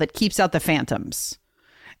bubble that keeps out the phantoms.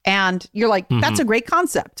 And you're like, that's a great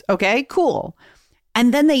concept. Okay, cool.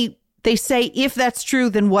 And then they say, if that's true,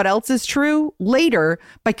 then what else is true? Later,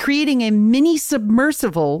 by creating a mini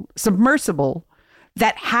submersible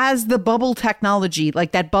that has the bubble technology,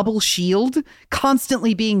 like that bubble shield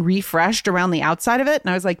constantly being refreshed around the outside of it. And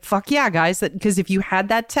I was like, fuck yeah, guys. Because if you had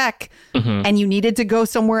that tech and you needed to go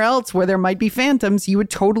somewhere else where there might be phantoms, you would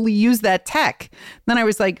totally use that tech. Then I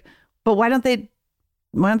was like, but why don't they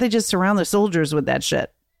just surround the soldiers with that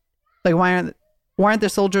shit? Like, why aren't the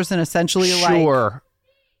soldiers in essentially like...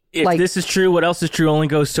 If this is true, what else is true only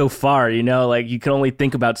goes so far, you know? Like, you can only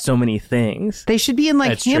think about so many things. They should be in, like,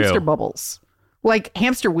 That's hamster true. Bubbles. Like,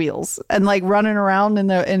 hamster wheels. And, like, running around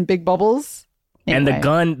in big bubbles. Anyway.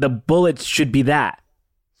 And the bullets should be that.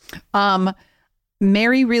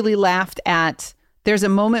 Mary really laughed at... There's a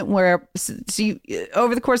moment where...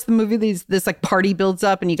 over the course of the movie, this, like, party builds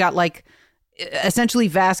up, and you got, like, essentially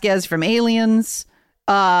Vasquez from Aliens...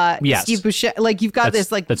 yes. Steve Buscemi, like you've got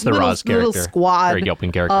this like that's the little squad Very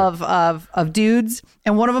yelping character. of dudes,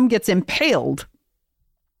 and one of them gets impaled.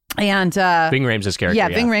 And Ving Rhames' character. Yeah,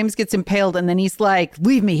 Ving Rhames gets impaled, and then he's like,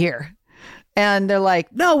 "Leave me here." And they're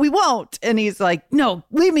like, "No, we won't." And he's like, "No,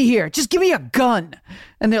 leave me here. Just give me a gun."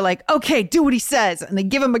 And they're like, "Okay, do what he says." And they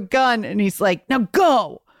give him a gun, and he's like, "Now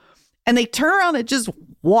go." And they turn around and just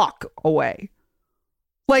walk away.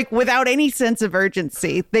 Like, without any sense of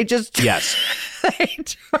urgency. They just... Yes.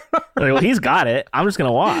 Like, well, he's got it. I'm just going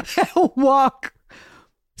to walk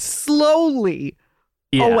slowly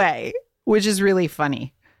away, which is really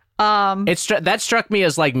funny. That struck me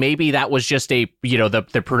as like maybe that was just a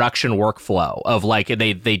the production workflow of like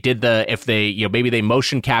they did maybe they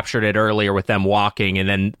motion captured it earlier with them walking, and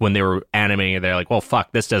then when they were animating it, they're like, well,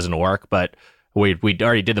 fuck, this doesn't work, but we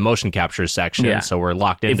already did the motion capture section, so we're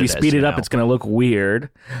locked into this. If we speed it up, it's going to look weird.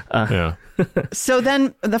 So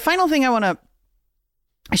then the final thing I want to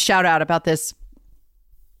shout out about this.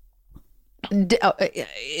 Did the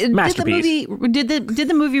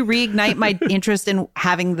movie reignite my interest in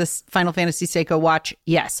having this Final Fantasy Seiko watch?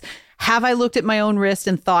 Yes. Have I looked at my own wrist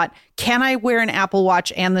and thought, can I wear an Apple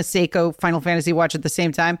Watch and the Seiko Final Fantasy watch at the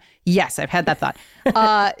same time? Yes, I've had that thought.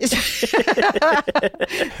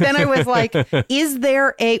 Then I was like, why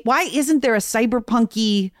isn't there a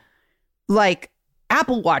cyberpunky like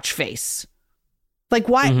Apple Watch face? Like,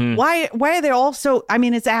 why are they all so, I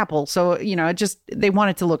mean, it's Apple. So, they want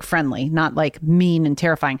it to look friendly, not like mean and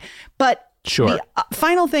terrifying. But sure. The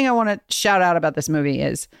final thing I want to shout out about this movie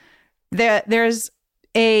is there's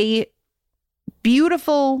a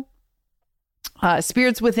beautiful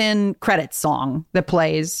Spirits Within credits song that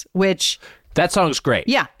plays, which... That song's great.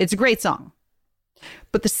 Yeah, it's a great song.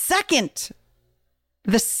 But the second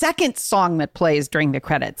song that plays during the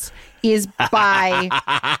credits is by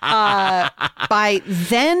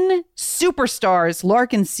then superstars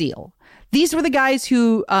Larkin Seal. These were the guys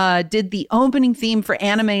who did the opening theme for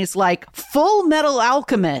animes like Full Metal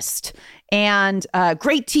Alchemist and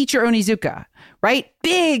Great Teacher Onizuka, right?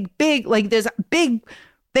 Big, like there's big...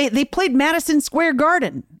 They played Madison Square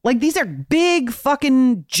Garden. Like, these are big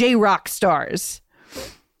fucking J-rock stars.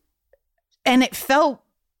 And it felt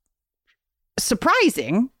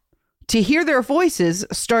surprising to hear their voices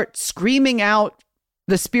start screaming out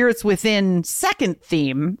the Spirits Within second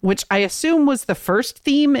theme, which I assume was the first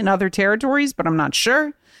theme in other territories, but I'm not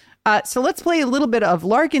sure. So let's play a little bit of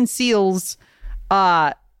Larkin Seal's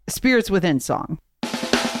Spirits Within song.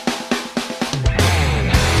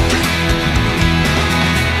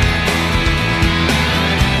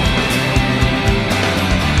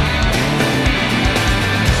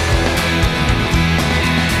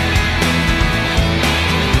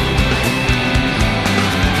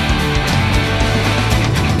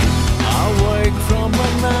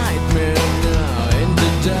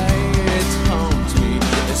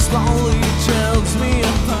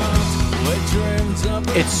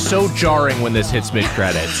 It's so jarring when this hits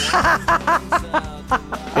mid-credits.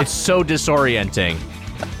 It's so disorienting.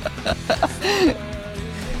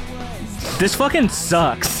 This fucking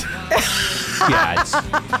sucks. Yeah,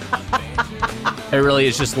 it really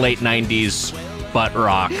is just late 90s butt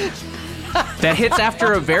rock. That hits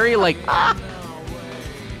after a very,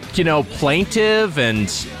 plaintive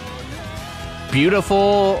and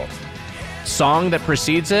beautiful song that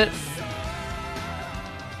precedes it.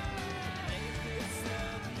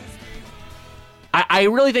 I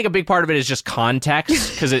really think a big part of it is just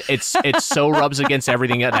context, because it so rubs against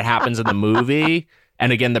everything that happens in the movie,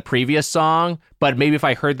 and again the previous song. But maybe if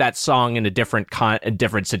I heard that song in a different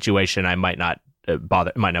situation, I might not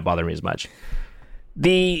bother. It might not bother me as much.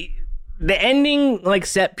 The ending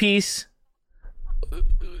set piece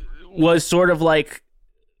was sort of like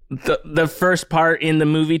the first part in the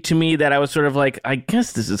movie to me that I was sort of like, I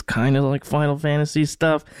guess this is kind of like Final Fantasy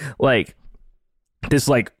stuff, like this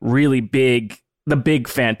really big. The big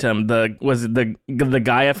phantom, the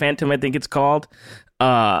Gaia phantom, I think it's called,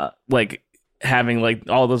 having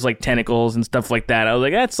all those tentacles and stuff like that. I was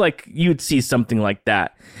like, that's you'd see something like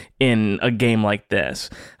that in a game like this.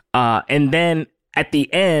 And then at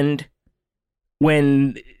the end,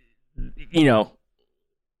 when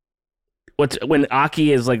when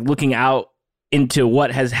Aki is looking out into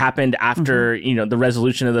what has happened after the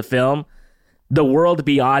resolution of the film, the world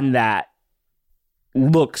beyond that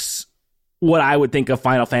looks what I would think a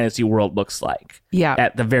Final Fantasy world looks like. Yeah.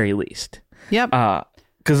 At the very least. Yep.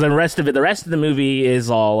 Because the rest of the movie is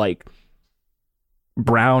all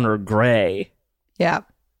brown or gray. Yeah.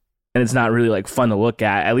 And it's not really fun to look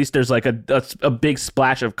at. At least there's a big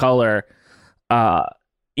splash of color. Not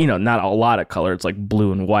a lot of color. It's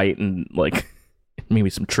blue and white and maybe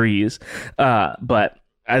some trees. But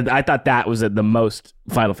I thought that was the most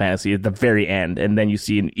Final Fantasy at the very end. And then you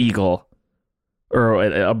see an eagle or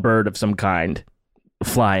a bird of some kind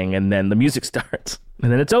flying, and then the music starts,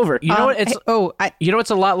 and then it's over. You know what? It's it's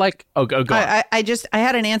a lot like. Oh, go on. I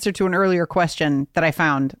had an answer to an earlier question that I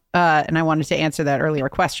found, and I wanted to answer that earlier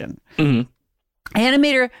question. Mm-hmm.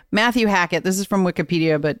 Animator Matthew Hackett, this is from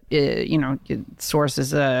Wikipedia, but source is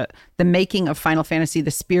The Making of Final Fantasy: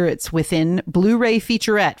 The Spirits Within Blu-ray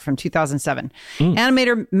featurette from 2007.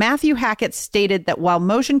 Animator Matthew Hackett stated that while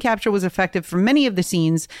motion capture was effective for many of the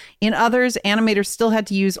scenes, in others, animators still had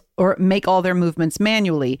to use or make all their movements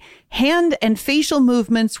manually. Hand and facial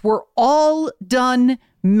movements were all done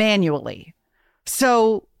manually.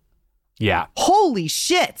 So, yeah. Holy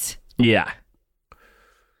shit. Yeah.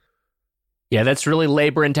 Yeah, that's really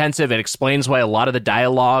labor intensive. It explains why a lot of the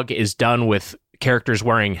dialogue is done with characters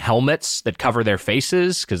wearing helmets that cover their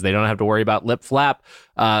faces because they don't have to worry about lip flap.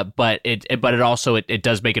 But it also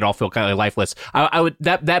does make it all feel kind of lifeless.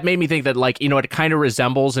 That made me think that it kind of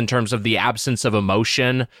resembles in terms of the absence of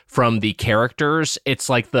emotion from the characters. It's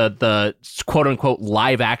like the quote unquote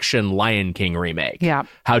live action Lion King remake. Yeah,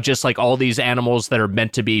 how just all these animals that are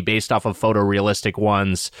meant to be based off of photorealistic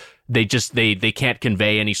ones. They can't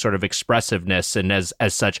convey any sort of expressiveness, and as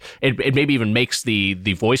such, it maybe even makes the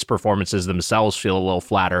voice performances themselves feel a little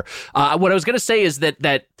flatter. What I was going to say is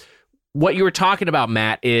that what you were talking about,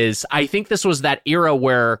 Matt, is I think this was that era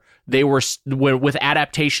where they were with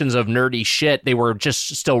adaptations of nerdy shit. They were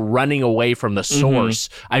just still running away from the source.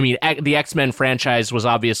 Mm-hmm. I mean, the X-Men franchise was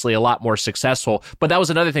obviously a lot more successful, but that was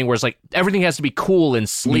another thing where it's everything has to be cool and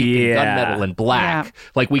sleek and gunmetal and black.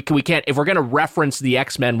 Yeah. We can't, if we're going to reference the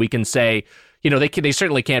X-Men, we can say, they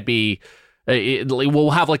certainly can't be. We'll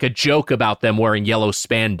have a joke about them wearing yellow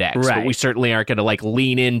spandex, right. But we certainly aren't going to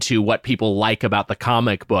lean into what people like about the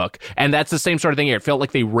comic book. And that's the same sort of thing here. It felt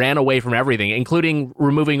like they ran away from everything, including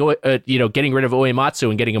removing, getting rid of Uematsu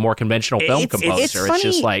and getting a more conventional film composer.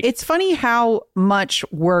 It's funny how much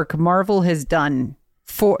work Marvel has done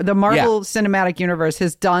for the Marvel Cinematic Universe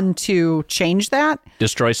has done to change that.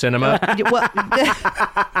 Destroy cinema.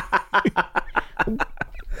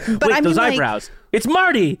 But Wait, I mean, those like, eyebrows. It's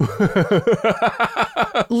Marty.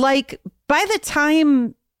 like by the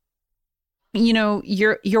time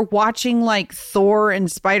you're watching like Thor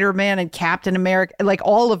and Spider-Man and Captain America, like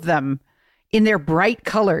all of them in their bright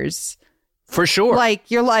colors. For sure.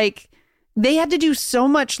 Like you're like, they had to do so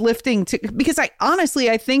much lifting because I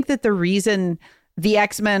think that the reason the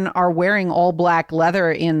X-Men are wearing all black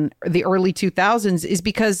leather in the early 2000s is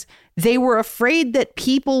because they were afraid that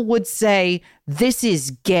people would say this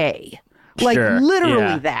is gay. Like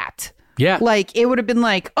literally that. Yeah. Like it would have been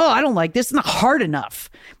like, oh, I don't like this. It's not hard enough.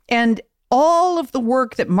 And all of the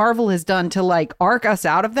work that Marvel has done to like arc us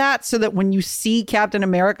out of that so that when you see Captain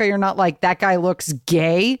America, you're not like, that guy looks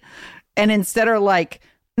gay. And instead are like,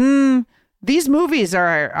 these movies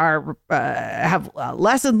are have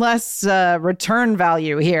less and less return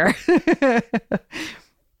value here.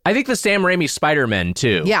 I think the Sam Raimi Spider-Man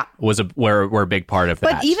too, were a big part of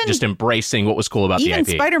that. But even just embracing what was cool about the IP.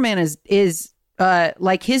 Even Spider-Man is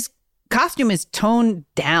like his costume is toned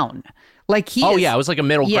down. Like it was like a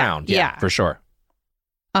middle ground. Yeah, for sure.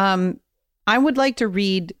 I would like to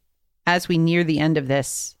read as we near the end of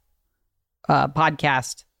this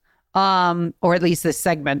podcast, or at least this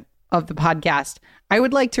segment of the podcast, I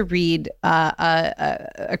would like to read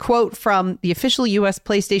a quote from the official U.S.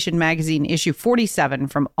 PlayStation Magazine, issue 47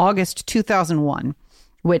 from August 2001,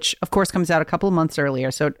 which, of course, comes out a couple of months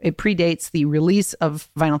earlier. So it predates the release of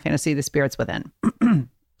Final Fantasy: The Spirits Within.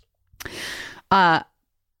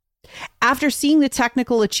 After seeing the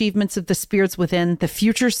technical achievements of The Spirits Within, the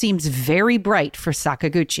future seems very bright for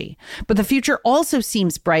Sakaguchi. But the future also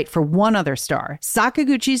seems bright for one other star,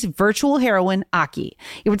 Sakaguchi's virtual heroine, Aki.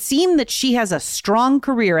 It would seem that she has a strong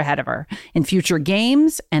career ahead of her in future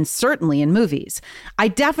games and certainly in movies. I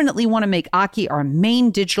definitely want to make Aki our main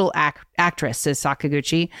digital actress, says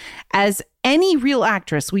Sakaguchi. As any real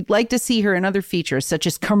actress, we'd like to see her in other features such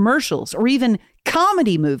as commercials or even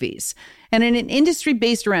comedy movies. And in an industry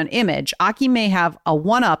based around image, Aki may have a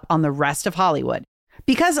one-up on the rest of Hollywood.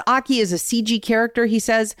 Because Aki is a CG character, he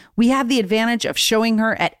says, we have the advantage of showing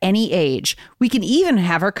her at any age. We can even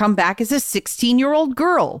have her come back as a 16-year-old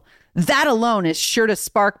girl. That alone is sure to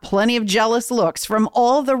spark plenty of jealous looks from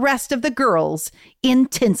all the rest of the girls in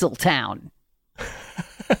Tinseltown.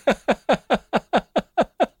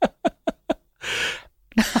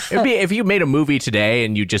 It'd be if you made a movie today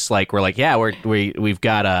and you just like were like, yeah, we've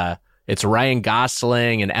got it's Ryan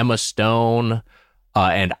Gosling and Emma Stone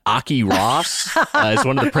and Aki Ross is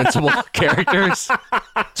one of the principal characters.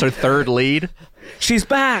 It's her third lead. She's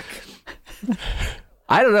back.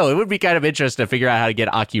 I don't know. It would be kind of interesting to figure out how to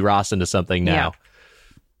get Aki Ross into something now. Yeah.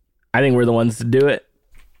 I think we're the ones to do it.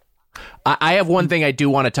 I have one thing I do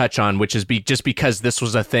want to touch on, which is just because this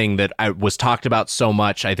was a thing that I was talked about so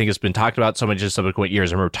much. I think it's been talked about so much in subsequent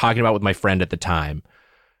years. I remember talking about with my friend at the time.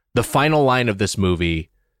 The final line of this movie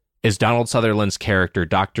is Donald Sutherland's character,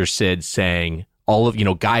 Dr. Sid, saying all of,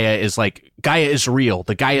 Gaia is real.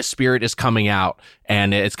 The Gaia spirit is coming out,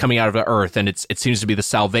 and it's coming out of the earth, and it seems to be the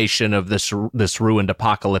salvation of this ruined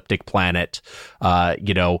apocalyptic planet.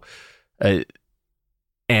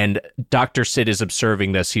 And Dr. Sid is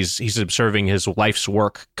observing this. He's observing his life's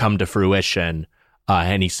work come to fruition,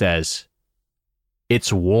 and he says,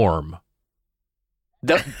 "It's warm."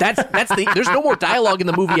 That's there's no more dialogue in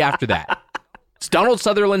the movie after that. It's Donald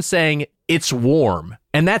Sutherland saying, "It's warm,"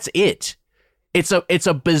 and that's it. It's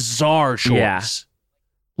a bizarre choice. Yeah.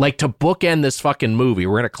 Like, to bookend this fucking movie,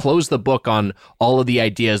 we're gonna close the book on all of the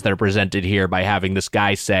ideas that are presented here by having this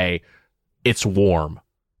guy say, "It's warm."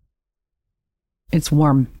 It's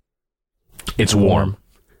warm. It's warm.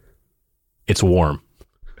 It's warm.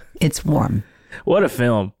 It's warm. What a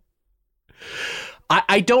film.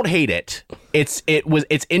 I don't hate it. It's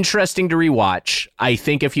interesting to rewatch. I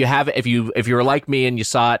think if you were like me and you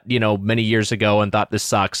saw it, many years ago and thought this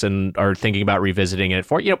sucks and are thinking about revisiting it,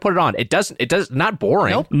 put it on. It does not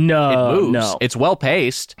boring. Nope. No. It moves. No. It's well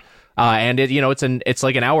paced. And it's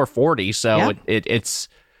like an hour 40, so yeah.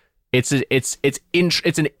 It's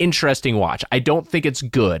an interesting watch. I don't think it's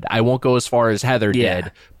good. I won't go as far as Heather did,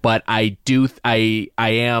 but I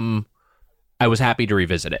was happy to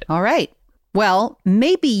revisit it. All right. Well,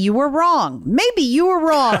 maybe you were wrong.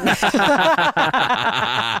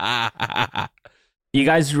 You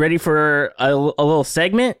guys ready for a little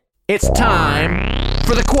segment? It's time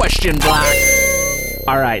for the question block.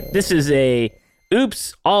 All right. This is a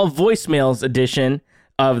Oops, All Voicemails edition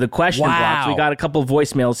of the question blocks. We got a couple of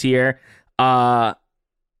voicemails here. Why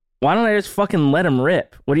don't I just fucking let them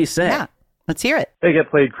rip? What do you say? Yeah, let's hear it. Hey,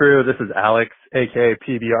 Get Played crew. This is Alex, aka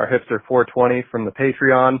PBR Hipster 420 from the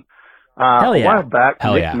Patreon. Hell yeah. A while back,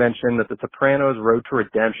 Hell Nick yeah. mentioned that The Sopranos Road to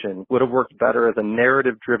Redemption would have worked better as a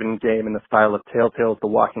narrative-driven game in the style of Telltale's The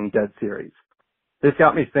Walking Dead series. This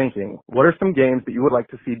got me thinking, what are some games that you would like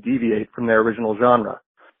to see deviate from their original genre?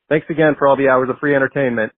 Thanks again for all the hours of free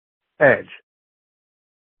entertainment. Edge.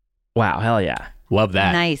 Wow, hell yeah. Love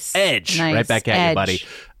that. Nice. Edge. Nice. Right back at Edge. you, buddy.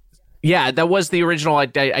 Yeah, that was the original. I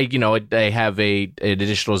have an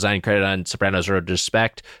additional design credit on Sopranos Road to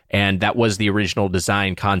Respect, and that was the original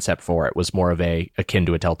design concept for it. Was more of akin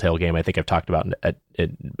to a Telltale game. I think I've talked about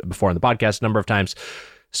it before on the podcast a number of times.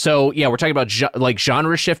 So yeah, we're talking about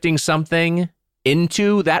genre shifting something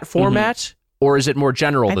into that format, or is it more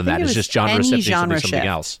general than that? It's just genre shifting something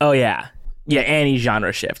else. Oh yeah, any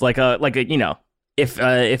genre shift, like a if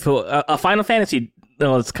a Final Fantasy.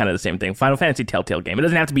 Well, it's kind of the same thing. Final Fantasy Telltale game. It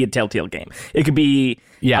doesn't have to be a Telltale game. It could be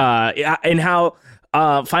and how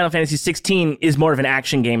Final Fantasy 16 is more of an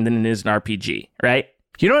action game than it is an RPG, right?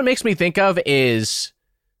 You know what it makes me think of is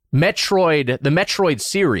Metroid. The Metroid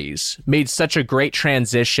series made such a great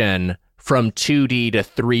transition from 2D to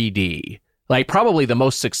 3D. Like probably the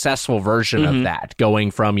most successful version of that, going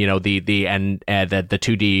from the 2D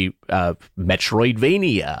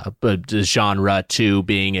Metroidvania genre to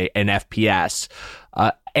being an FPS.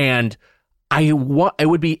 And it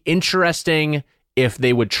would be interesting if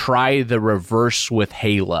they would try the reverse with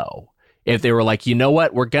Halo. If they were like, you know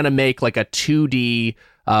what, we're gonna make like a 2D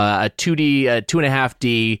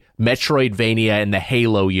 2.5D Metroidvania in the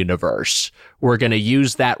Halo universe. We're going to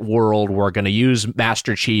use that world. We're going to use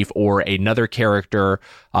Master Chief or another character,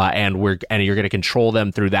 and you're going to control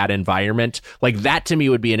them through that environment. Like that to me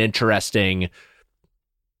would be an interesting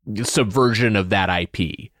subversion of that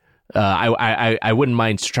IP. I wouldn't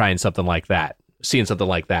mind trying something like that, seeing something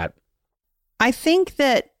like that. I think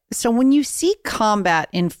that, so when you see combat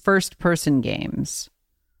in first-person games,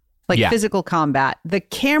 like physical combat, the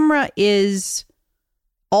camera is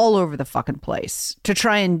all over the fucking place to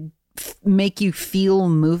try and make you feel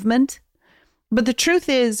movement. But the truth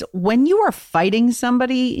is, when you are fighting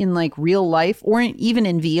somebody in like real life or even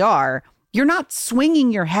in VR, you're not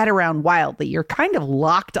swinging your head around wildly. You're kind of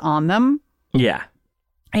locked on them. Yeah.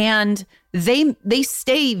 And they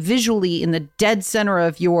stay visually in the dead center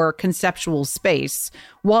of your conceptual space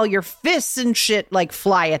while your fists and shit like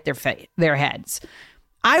fly at their heads.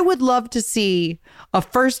 I would love to see a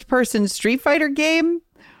first-person Street Fighter game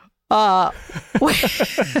where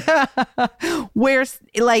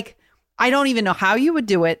like, I don't even know how you would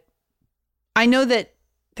do it. I know that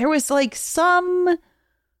there was like some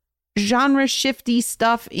genre shifty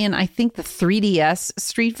stuff in, I think, the 3DS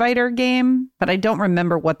Street Fighter game, but I don't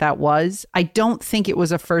remember what that was. I don't think it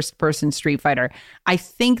was a first person Street Fighter. I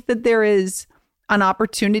think that there is an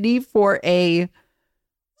opportunity for a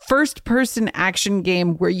first person action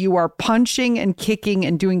game where you are punching and kicking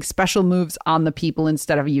and doing special moves on the people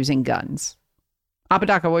instead of using guns.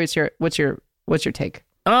 Apodaca, what's your take?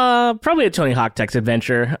 Probably a Tony Hawk text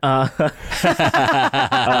adventure.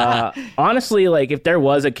 Honestly, like if there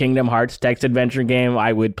was a Kingdom Hearts text adventure game,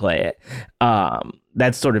 I would play it.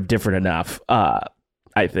 That's sort of different enough. I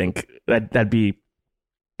think that'd be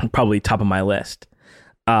probably top of my list.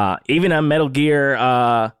 Even a Metal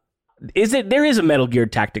Gear. There is a Metal Gear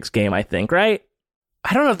Tactics game, I think, right?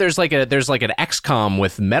 I don't know if there's like an XCOM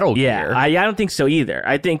with Metal Gear. I don't think so either.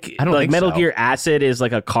 I don't think Metal Gear Acid is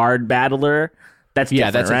like a card battler. That's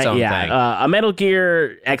different, that's right? its own thing. A Metal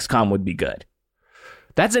Gear XCOM would be good.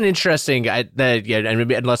 That's an interesting.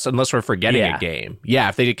 Unless we're forgetting a game. Yeah,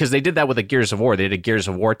 if because they did that with the Gears of War. They did Gears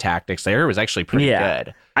of War Tactics. There, it was actually pretty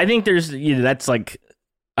good. I think there's that's like,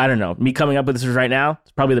 I don't know. Me coming up with this right now,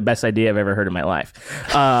 it's probably the best idea I've ever heard in my life.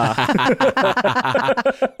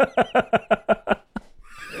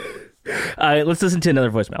 Let's listen to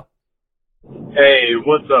another voicemail. Hey,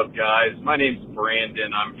 what's up, guys? My name's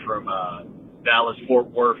Brandon. I'm from Dallas,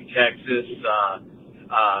 Fort Worth, Texas.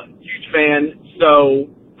 Huge fan. So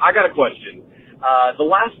I got a question. The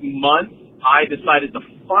last month, I decided to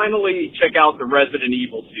finally check out the Resident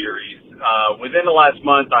Evil series. Within the last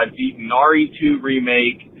month, I've beaten RE2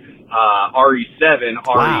 Remake, RE7,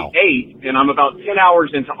 RE8, and I'm about 10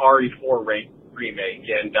 hours into RE4 Remake.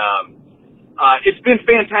 And it's been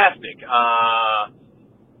fantastic.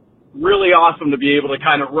 Really awesome to be able to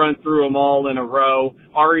kind of run through them all in a row.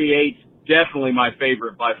 RE8's definitely my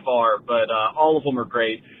favorite by far, but all of them are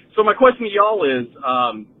great. So my question to y'all is,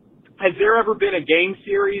 has there ever been a game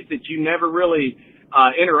series that you never really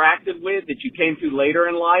interacted with, that you came to later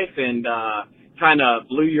in life and kind of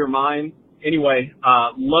blew your mind? Anyway,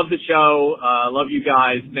 love the show. Love you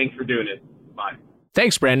guys. Thanks for doing it. Bye.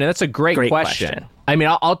 Thanks, Brandon. That's a great question. I mean,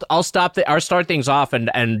 I'll start things off,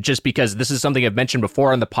 and just because this is something I've mentioned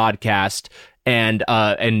before on the podcast, and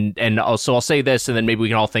also I'll say this, and then maybe we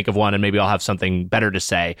can all think of one, and maybe I'll have something better to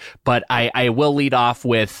say. But I will lead off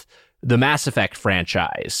with the Mass Effect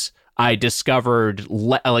franchise. I discovered,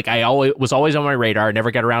 was always on my radar,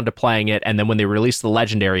 never got around to playing it, and then when they released the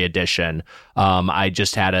Legendary Edition, I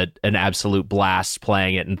just had an absolute blast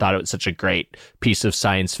playing it and thought it was such a great piece of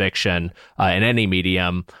science fiction in any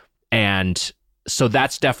medium. And so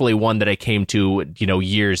that's definitely one that I came to,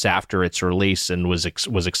 years after its release, and was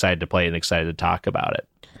excited to play and excited to talk about it.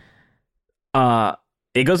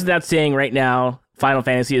 It goes without saying right now, Final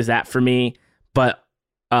Fantasy is that for me. But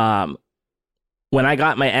when I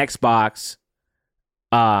got my Xbox,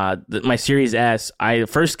 my Series S, the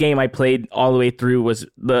first game I played all the way through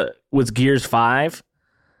was Gears 5,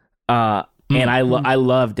 and I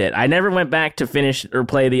loved it. I never went back to finish or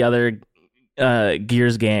play the other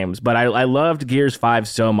Gears games, but I loved Gears 5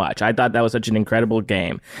 so much. I thought that was such an incredible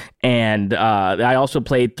game. And I also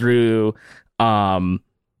played through some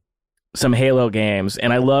Halo games,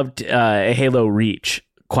 and I loved Halo Reach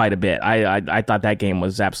quite a bit. I thought that game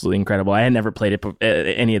was absolutely incredible. I had never played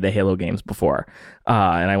any of the Halo games before,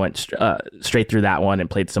 and I went straight through that one and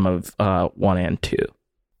played some of 1 and 2.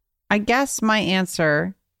 I guess my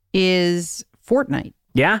answer is Fortnite.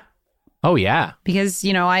 Yeah? Oh, yeah. Because,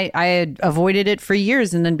 I had avoided it for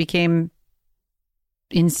years and then became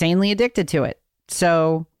insanely addicted to it.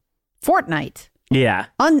 So, Fortnite. Yeah.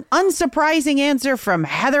 Unsurprising answer from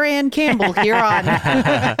Heather Ann Campbell here on.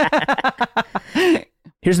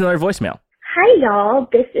 Here's another voicemail. Hi, y'all.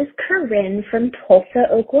 This is Corinne from Tulsa,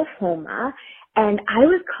 Oklahoma. And I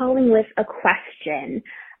was calling with a question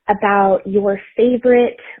about your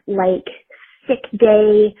favorite, sick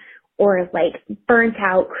day or burnt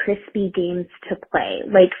out crispy games to play.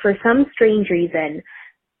 For some strange reason,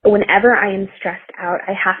 whenever I am stressed out,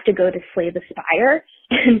 I have to go to Slay the Spire.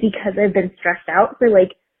 And because I've been stressed out for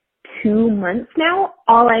 2 months now,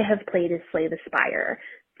 all I have played is Slay the Spire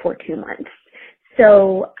for 2 months.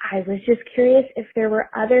 So I was just curious if there were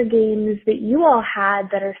other games that you all had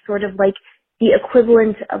that are sort of the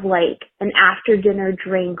equivalent of an after dinner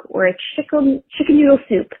drink or a chicken noodle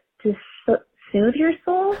soup to soothe your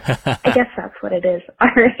soul. I guess that's what it is. All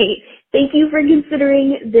right. Thank you for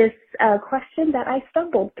considering this question that I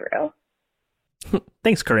stumbled through.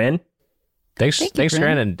 Thanks, Corinne. Thanks,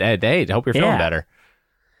 Corinne, and hey, I hope you're feeling better.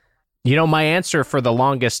 My answer for the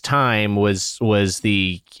longest time was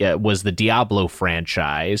the Diablo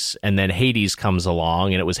franchise, and then Hades comes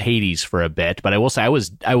along, and it was Hades for a bit. But I will say I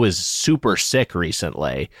was super sick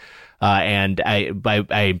recently, and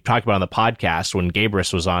I talked about on the podcast when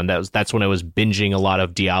Gabrus was on. That's when I was binging a lot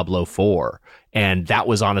of Diablo 4, and that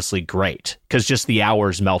was honestly great because just the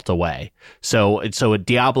hours melt away. So a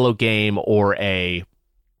Diablo game or a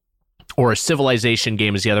Civilization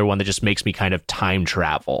game is the other one that just makes me kind of time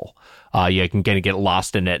travel. You can kind of get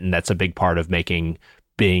lost in it, and that's a big part of making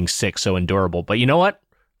being sick so endurable. But you know what?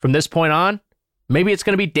 From this point on, maybe it's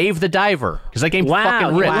going to be Dave the Diver, because that game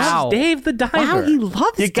fucking rips. Wow, Dave the Diver. Wow, he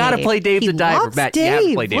loves You got to play Dave the Diver, loves Matt. Dave. You have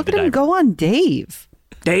to play Dave Look the at Diver. him go on Dave.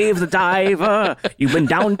 Dave the Diver, you've been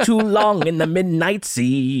down too long in the midnight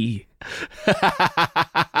sea.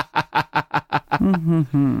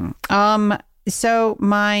 So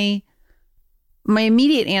my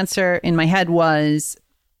immediate answer in my head was,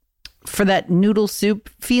 for that noodle soup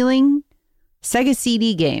feeling, Sega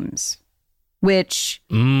CD games, which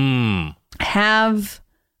have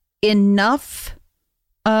enough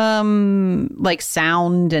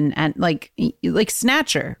sound and like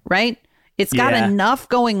Snatcher, right? It's got enough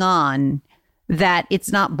going on that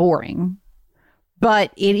it's not boring,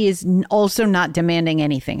 but it is also not demanding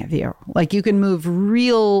anything of you. You can move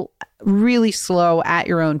really slow at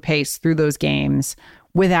your own pace through those games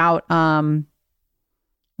without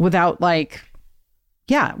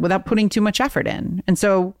putting too much effort in. And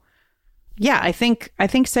so, I think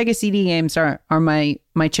Sega CD games are my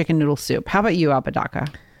chicken noodle soup. How about you, Apodaca?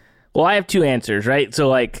 Well, I have two answers, right?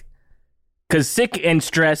 So because sick and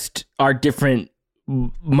stressed are different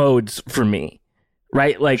modes for me,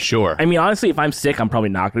 right? Sure. I mean, honestly, if I'm sick, I'm probably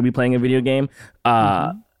not going to be playing a video game.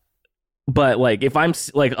 But if I'm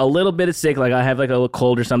a little bit of sick, I have a little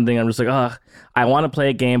cold or something, I'm just I want to play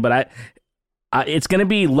a game, but it's going to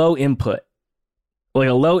be low input, a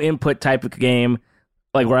low input type of game,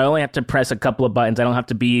 where I only have to press a couple of buttons. I don't have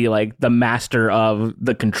to be the master of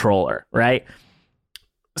the controller, right?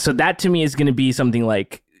 So that to me is going to be something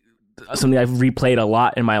something I've replayed a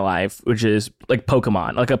lot in my life, which is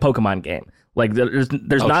Pokemon, a Pokemon game.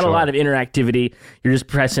 There's not a lot of interactivity. You're just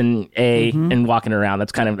pressing A and walking around.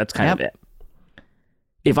 That's kind of it.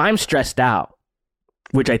 If I'm stressed out,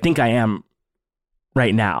 which I think I am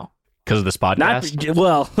right now. Because of this podcast?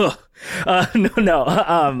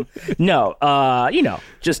 No,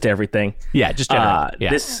 just everything. Yeah, just everything.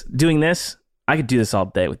 Yeah. Doing this, I could do this all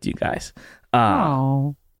day with you guys.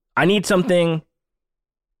 Oh. I need something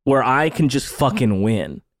where I can just fucking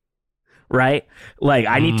win, right? Like,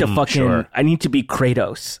 I need to sure. I need to be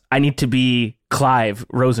Kratos. I need to be Clive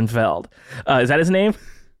Rosenfeld. Is that his name?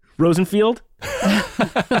 Rosenfield?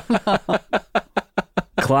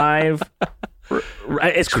 Clive.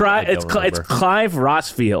 It's Clive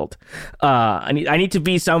Rossfield. I need to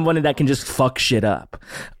be someone that can just fuck shit up,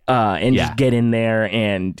 and just get in there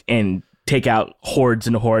and take out hordes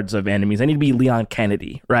and hordes of enemies. I need to be Leon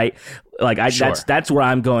Kennedy, right? Like that's where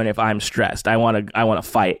I'm going if I'm stressed. I want to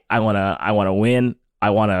fight. I want to win.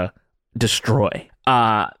 I want to destroy.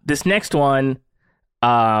 This next one,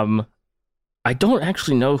 I don't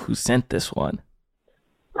actually know who sent this one.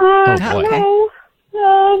 Okay.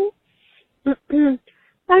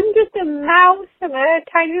 I'm just a mouse. I'm a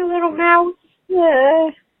tiny little mouse.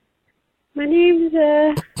 My name's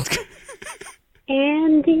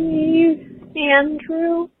Andrew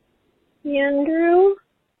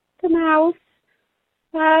the mouse.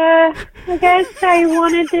 I guess I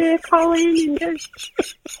wanted to call in and just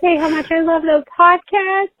say how much I love the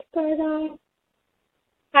podcast, but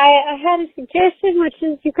I had a suggestion, which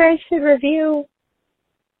is you guys should review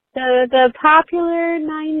the popular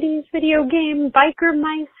 90s video game Biker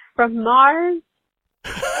Mice from Mars.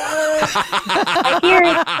 I hear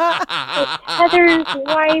it's Heather's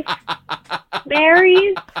wife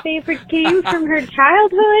Mary's favorite game from her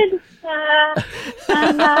childhood.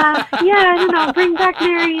 I don't know, bring back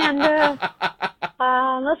Mary and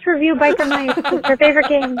let's review Biker Mice. It's her favorite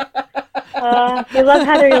game. If you love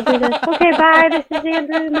Heather, you'll do this. Okay, bye. This is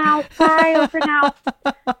Andrew the Mouse. Bye. Over now.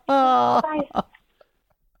 Bye.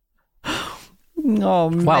 Oh,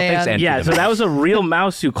 man. Wow, thanks, Andrew. Yeah, so that was a real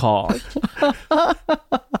mouse who called. Let's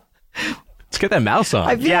get that mouse on.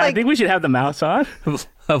 I think we should have the mouse on. I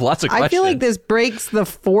have lots of questions. I feel like this breaks the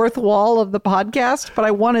fourth wall of the podcast, but I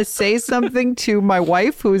want to say something to my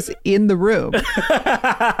wife who's in the room.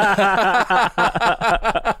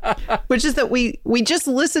 Which is that we just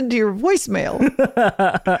listened to your voicemail.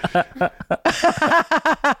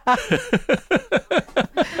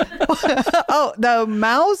 Oh, the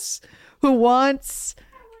mouse who wants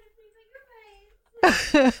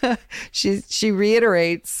she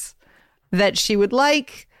reiterates that she would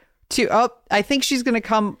like to I think she's going to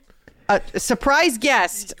come a surprise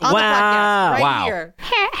guest on the podcast right here.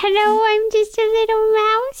 Hello, I'm just a little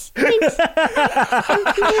mouse.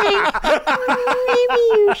 Maybe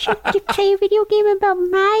you should play a video game about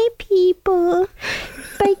my people,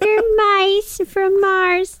 Biker Mice from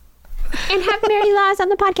Mars. And have Mary Laws on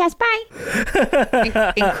the podcast. Bye.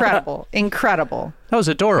 Incredible. That was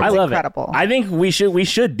adorable. I love Incredible. it. I think we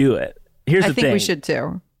should do it. Here's the thing. I think we should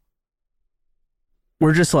tw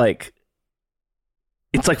We're just like,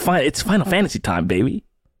 it's Final Fantasy time, baby.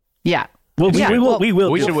 Yeah. We will.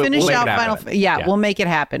 We'll finish make out it Final. happen. Yeah, we'll make it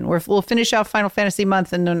happen. We'll finish out Final Fantasy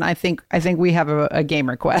month, and then I think we have a game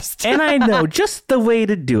request. And I know just the way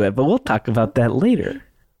to do it, but we'll talk about that later.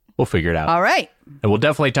 We'll figure it out. All right. And we'll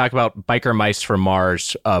definitely talk about Biker Mice from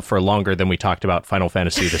Mars for longer than we talked about Final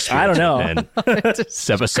Fantasy this week. I don't know. And this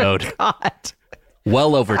episode, God.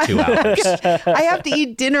 well over 2 hours. I have to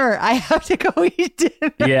eat dinner. I have to go eat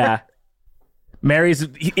dinner. Yeah. Mary's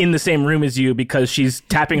in the same room as you because she's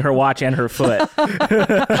tapping her watch and her foot.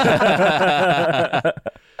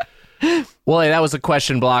 Well, hey, that was the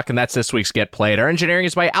question block, and that's this week's Get Played. Our engineering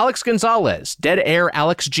is by Alex Gonzalez, Dead Air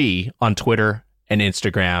Alex G on Twitter and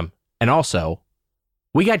Instagram. And also,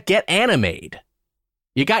 we got Get Animated.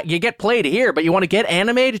 You get played here, but you want to get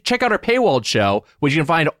animated? Check out our paywalled show, which you can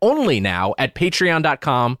find only now at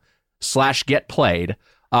patreon.com/getplayed.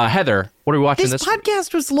 Heather, what are we watching this week?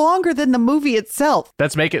 Podcast was longer than the movie itself.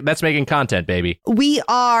 That's making content, baby. We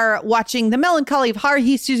are watching The Melancholy of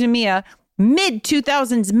Haruhi Suzumiya,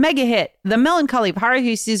 mid-2000s mega hit, The Melancholy of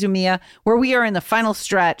Haruhi Suzumiya, where we are in the final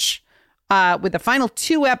stretch with the final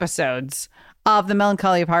 2 episodes of The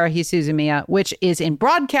Melancholy of Haruhi Suzumiya, which is in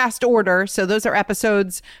broadcast order. So those are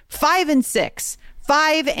episodes 5 and 6.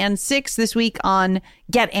 5 and 6 this week on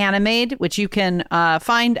Get Animated, which you can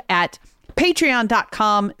find at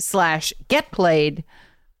patreon.com/getplayed.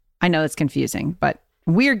 I know it's confusing, but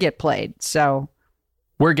we're Get Played. So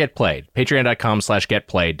we're Get Played.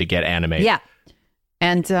 Patreon.com/getplayed to get animated. Yeah.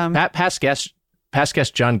 And past guest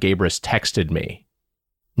John Gabris texted me,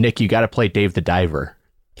 Nick, you got to play Dave the Diver.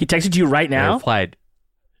 He texted you right now? I replied,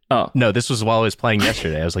 oh. No, this was while I was playing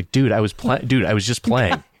yesterday. I was like, dude, I was just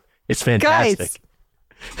playing. It's fantastic.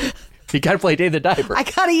 Guys, You gotta play Dave the Diver. I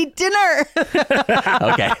gotta eat dinner.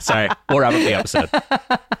 Okay, sorry. We'll wrap up the episode.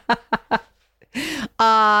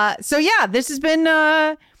 So yeah, this has been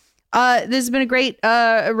a great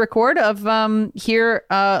record of here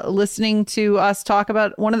listening to us talk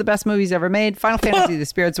about one of the best movies ever made, Final Fantasy: The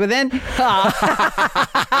Spirits Within.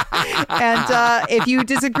 And if you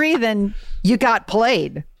disagree, then you got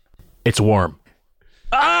played. It's warm.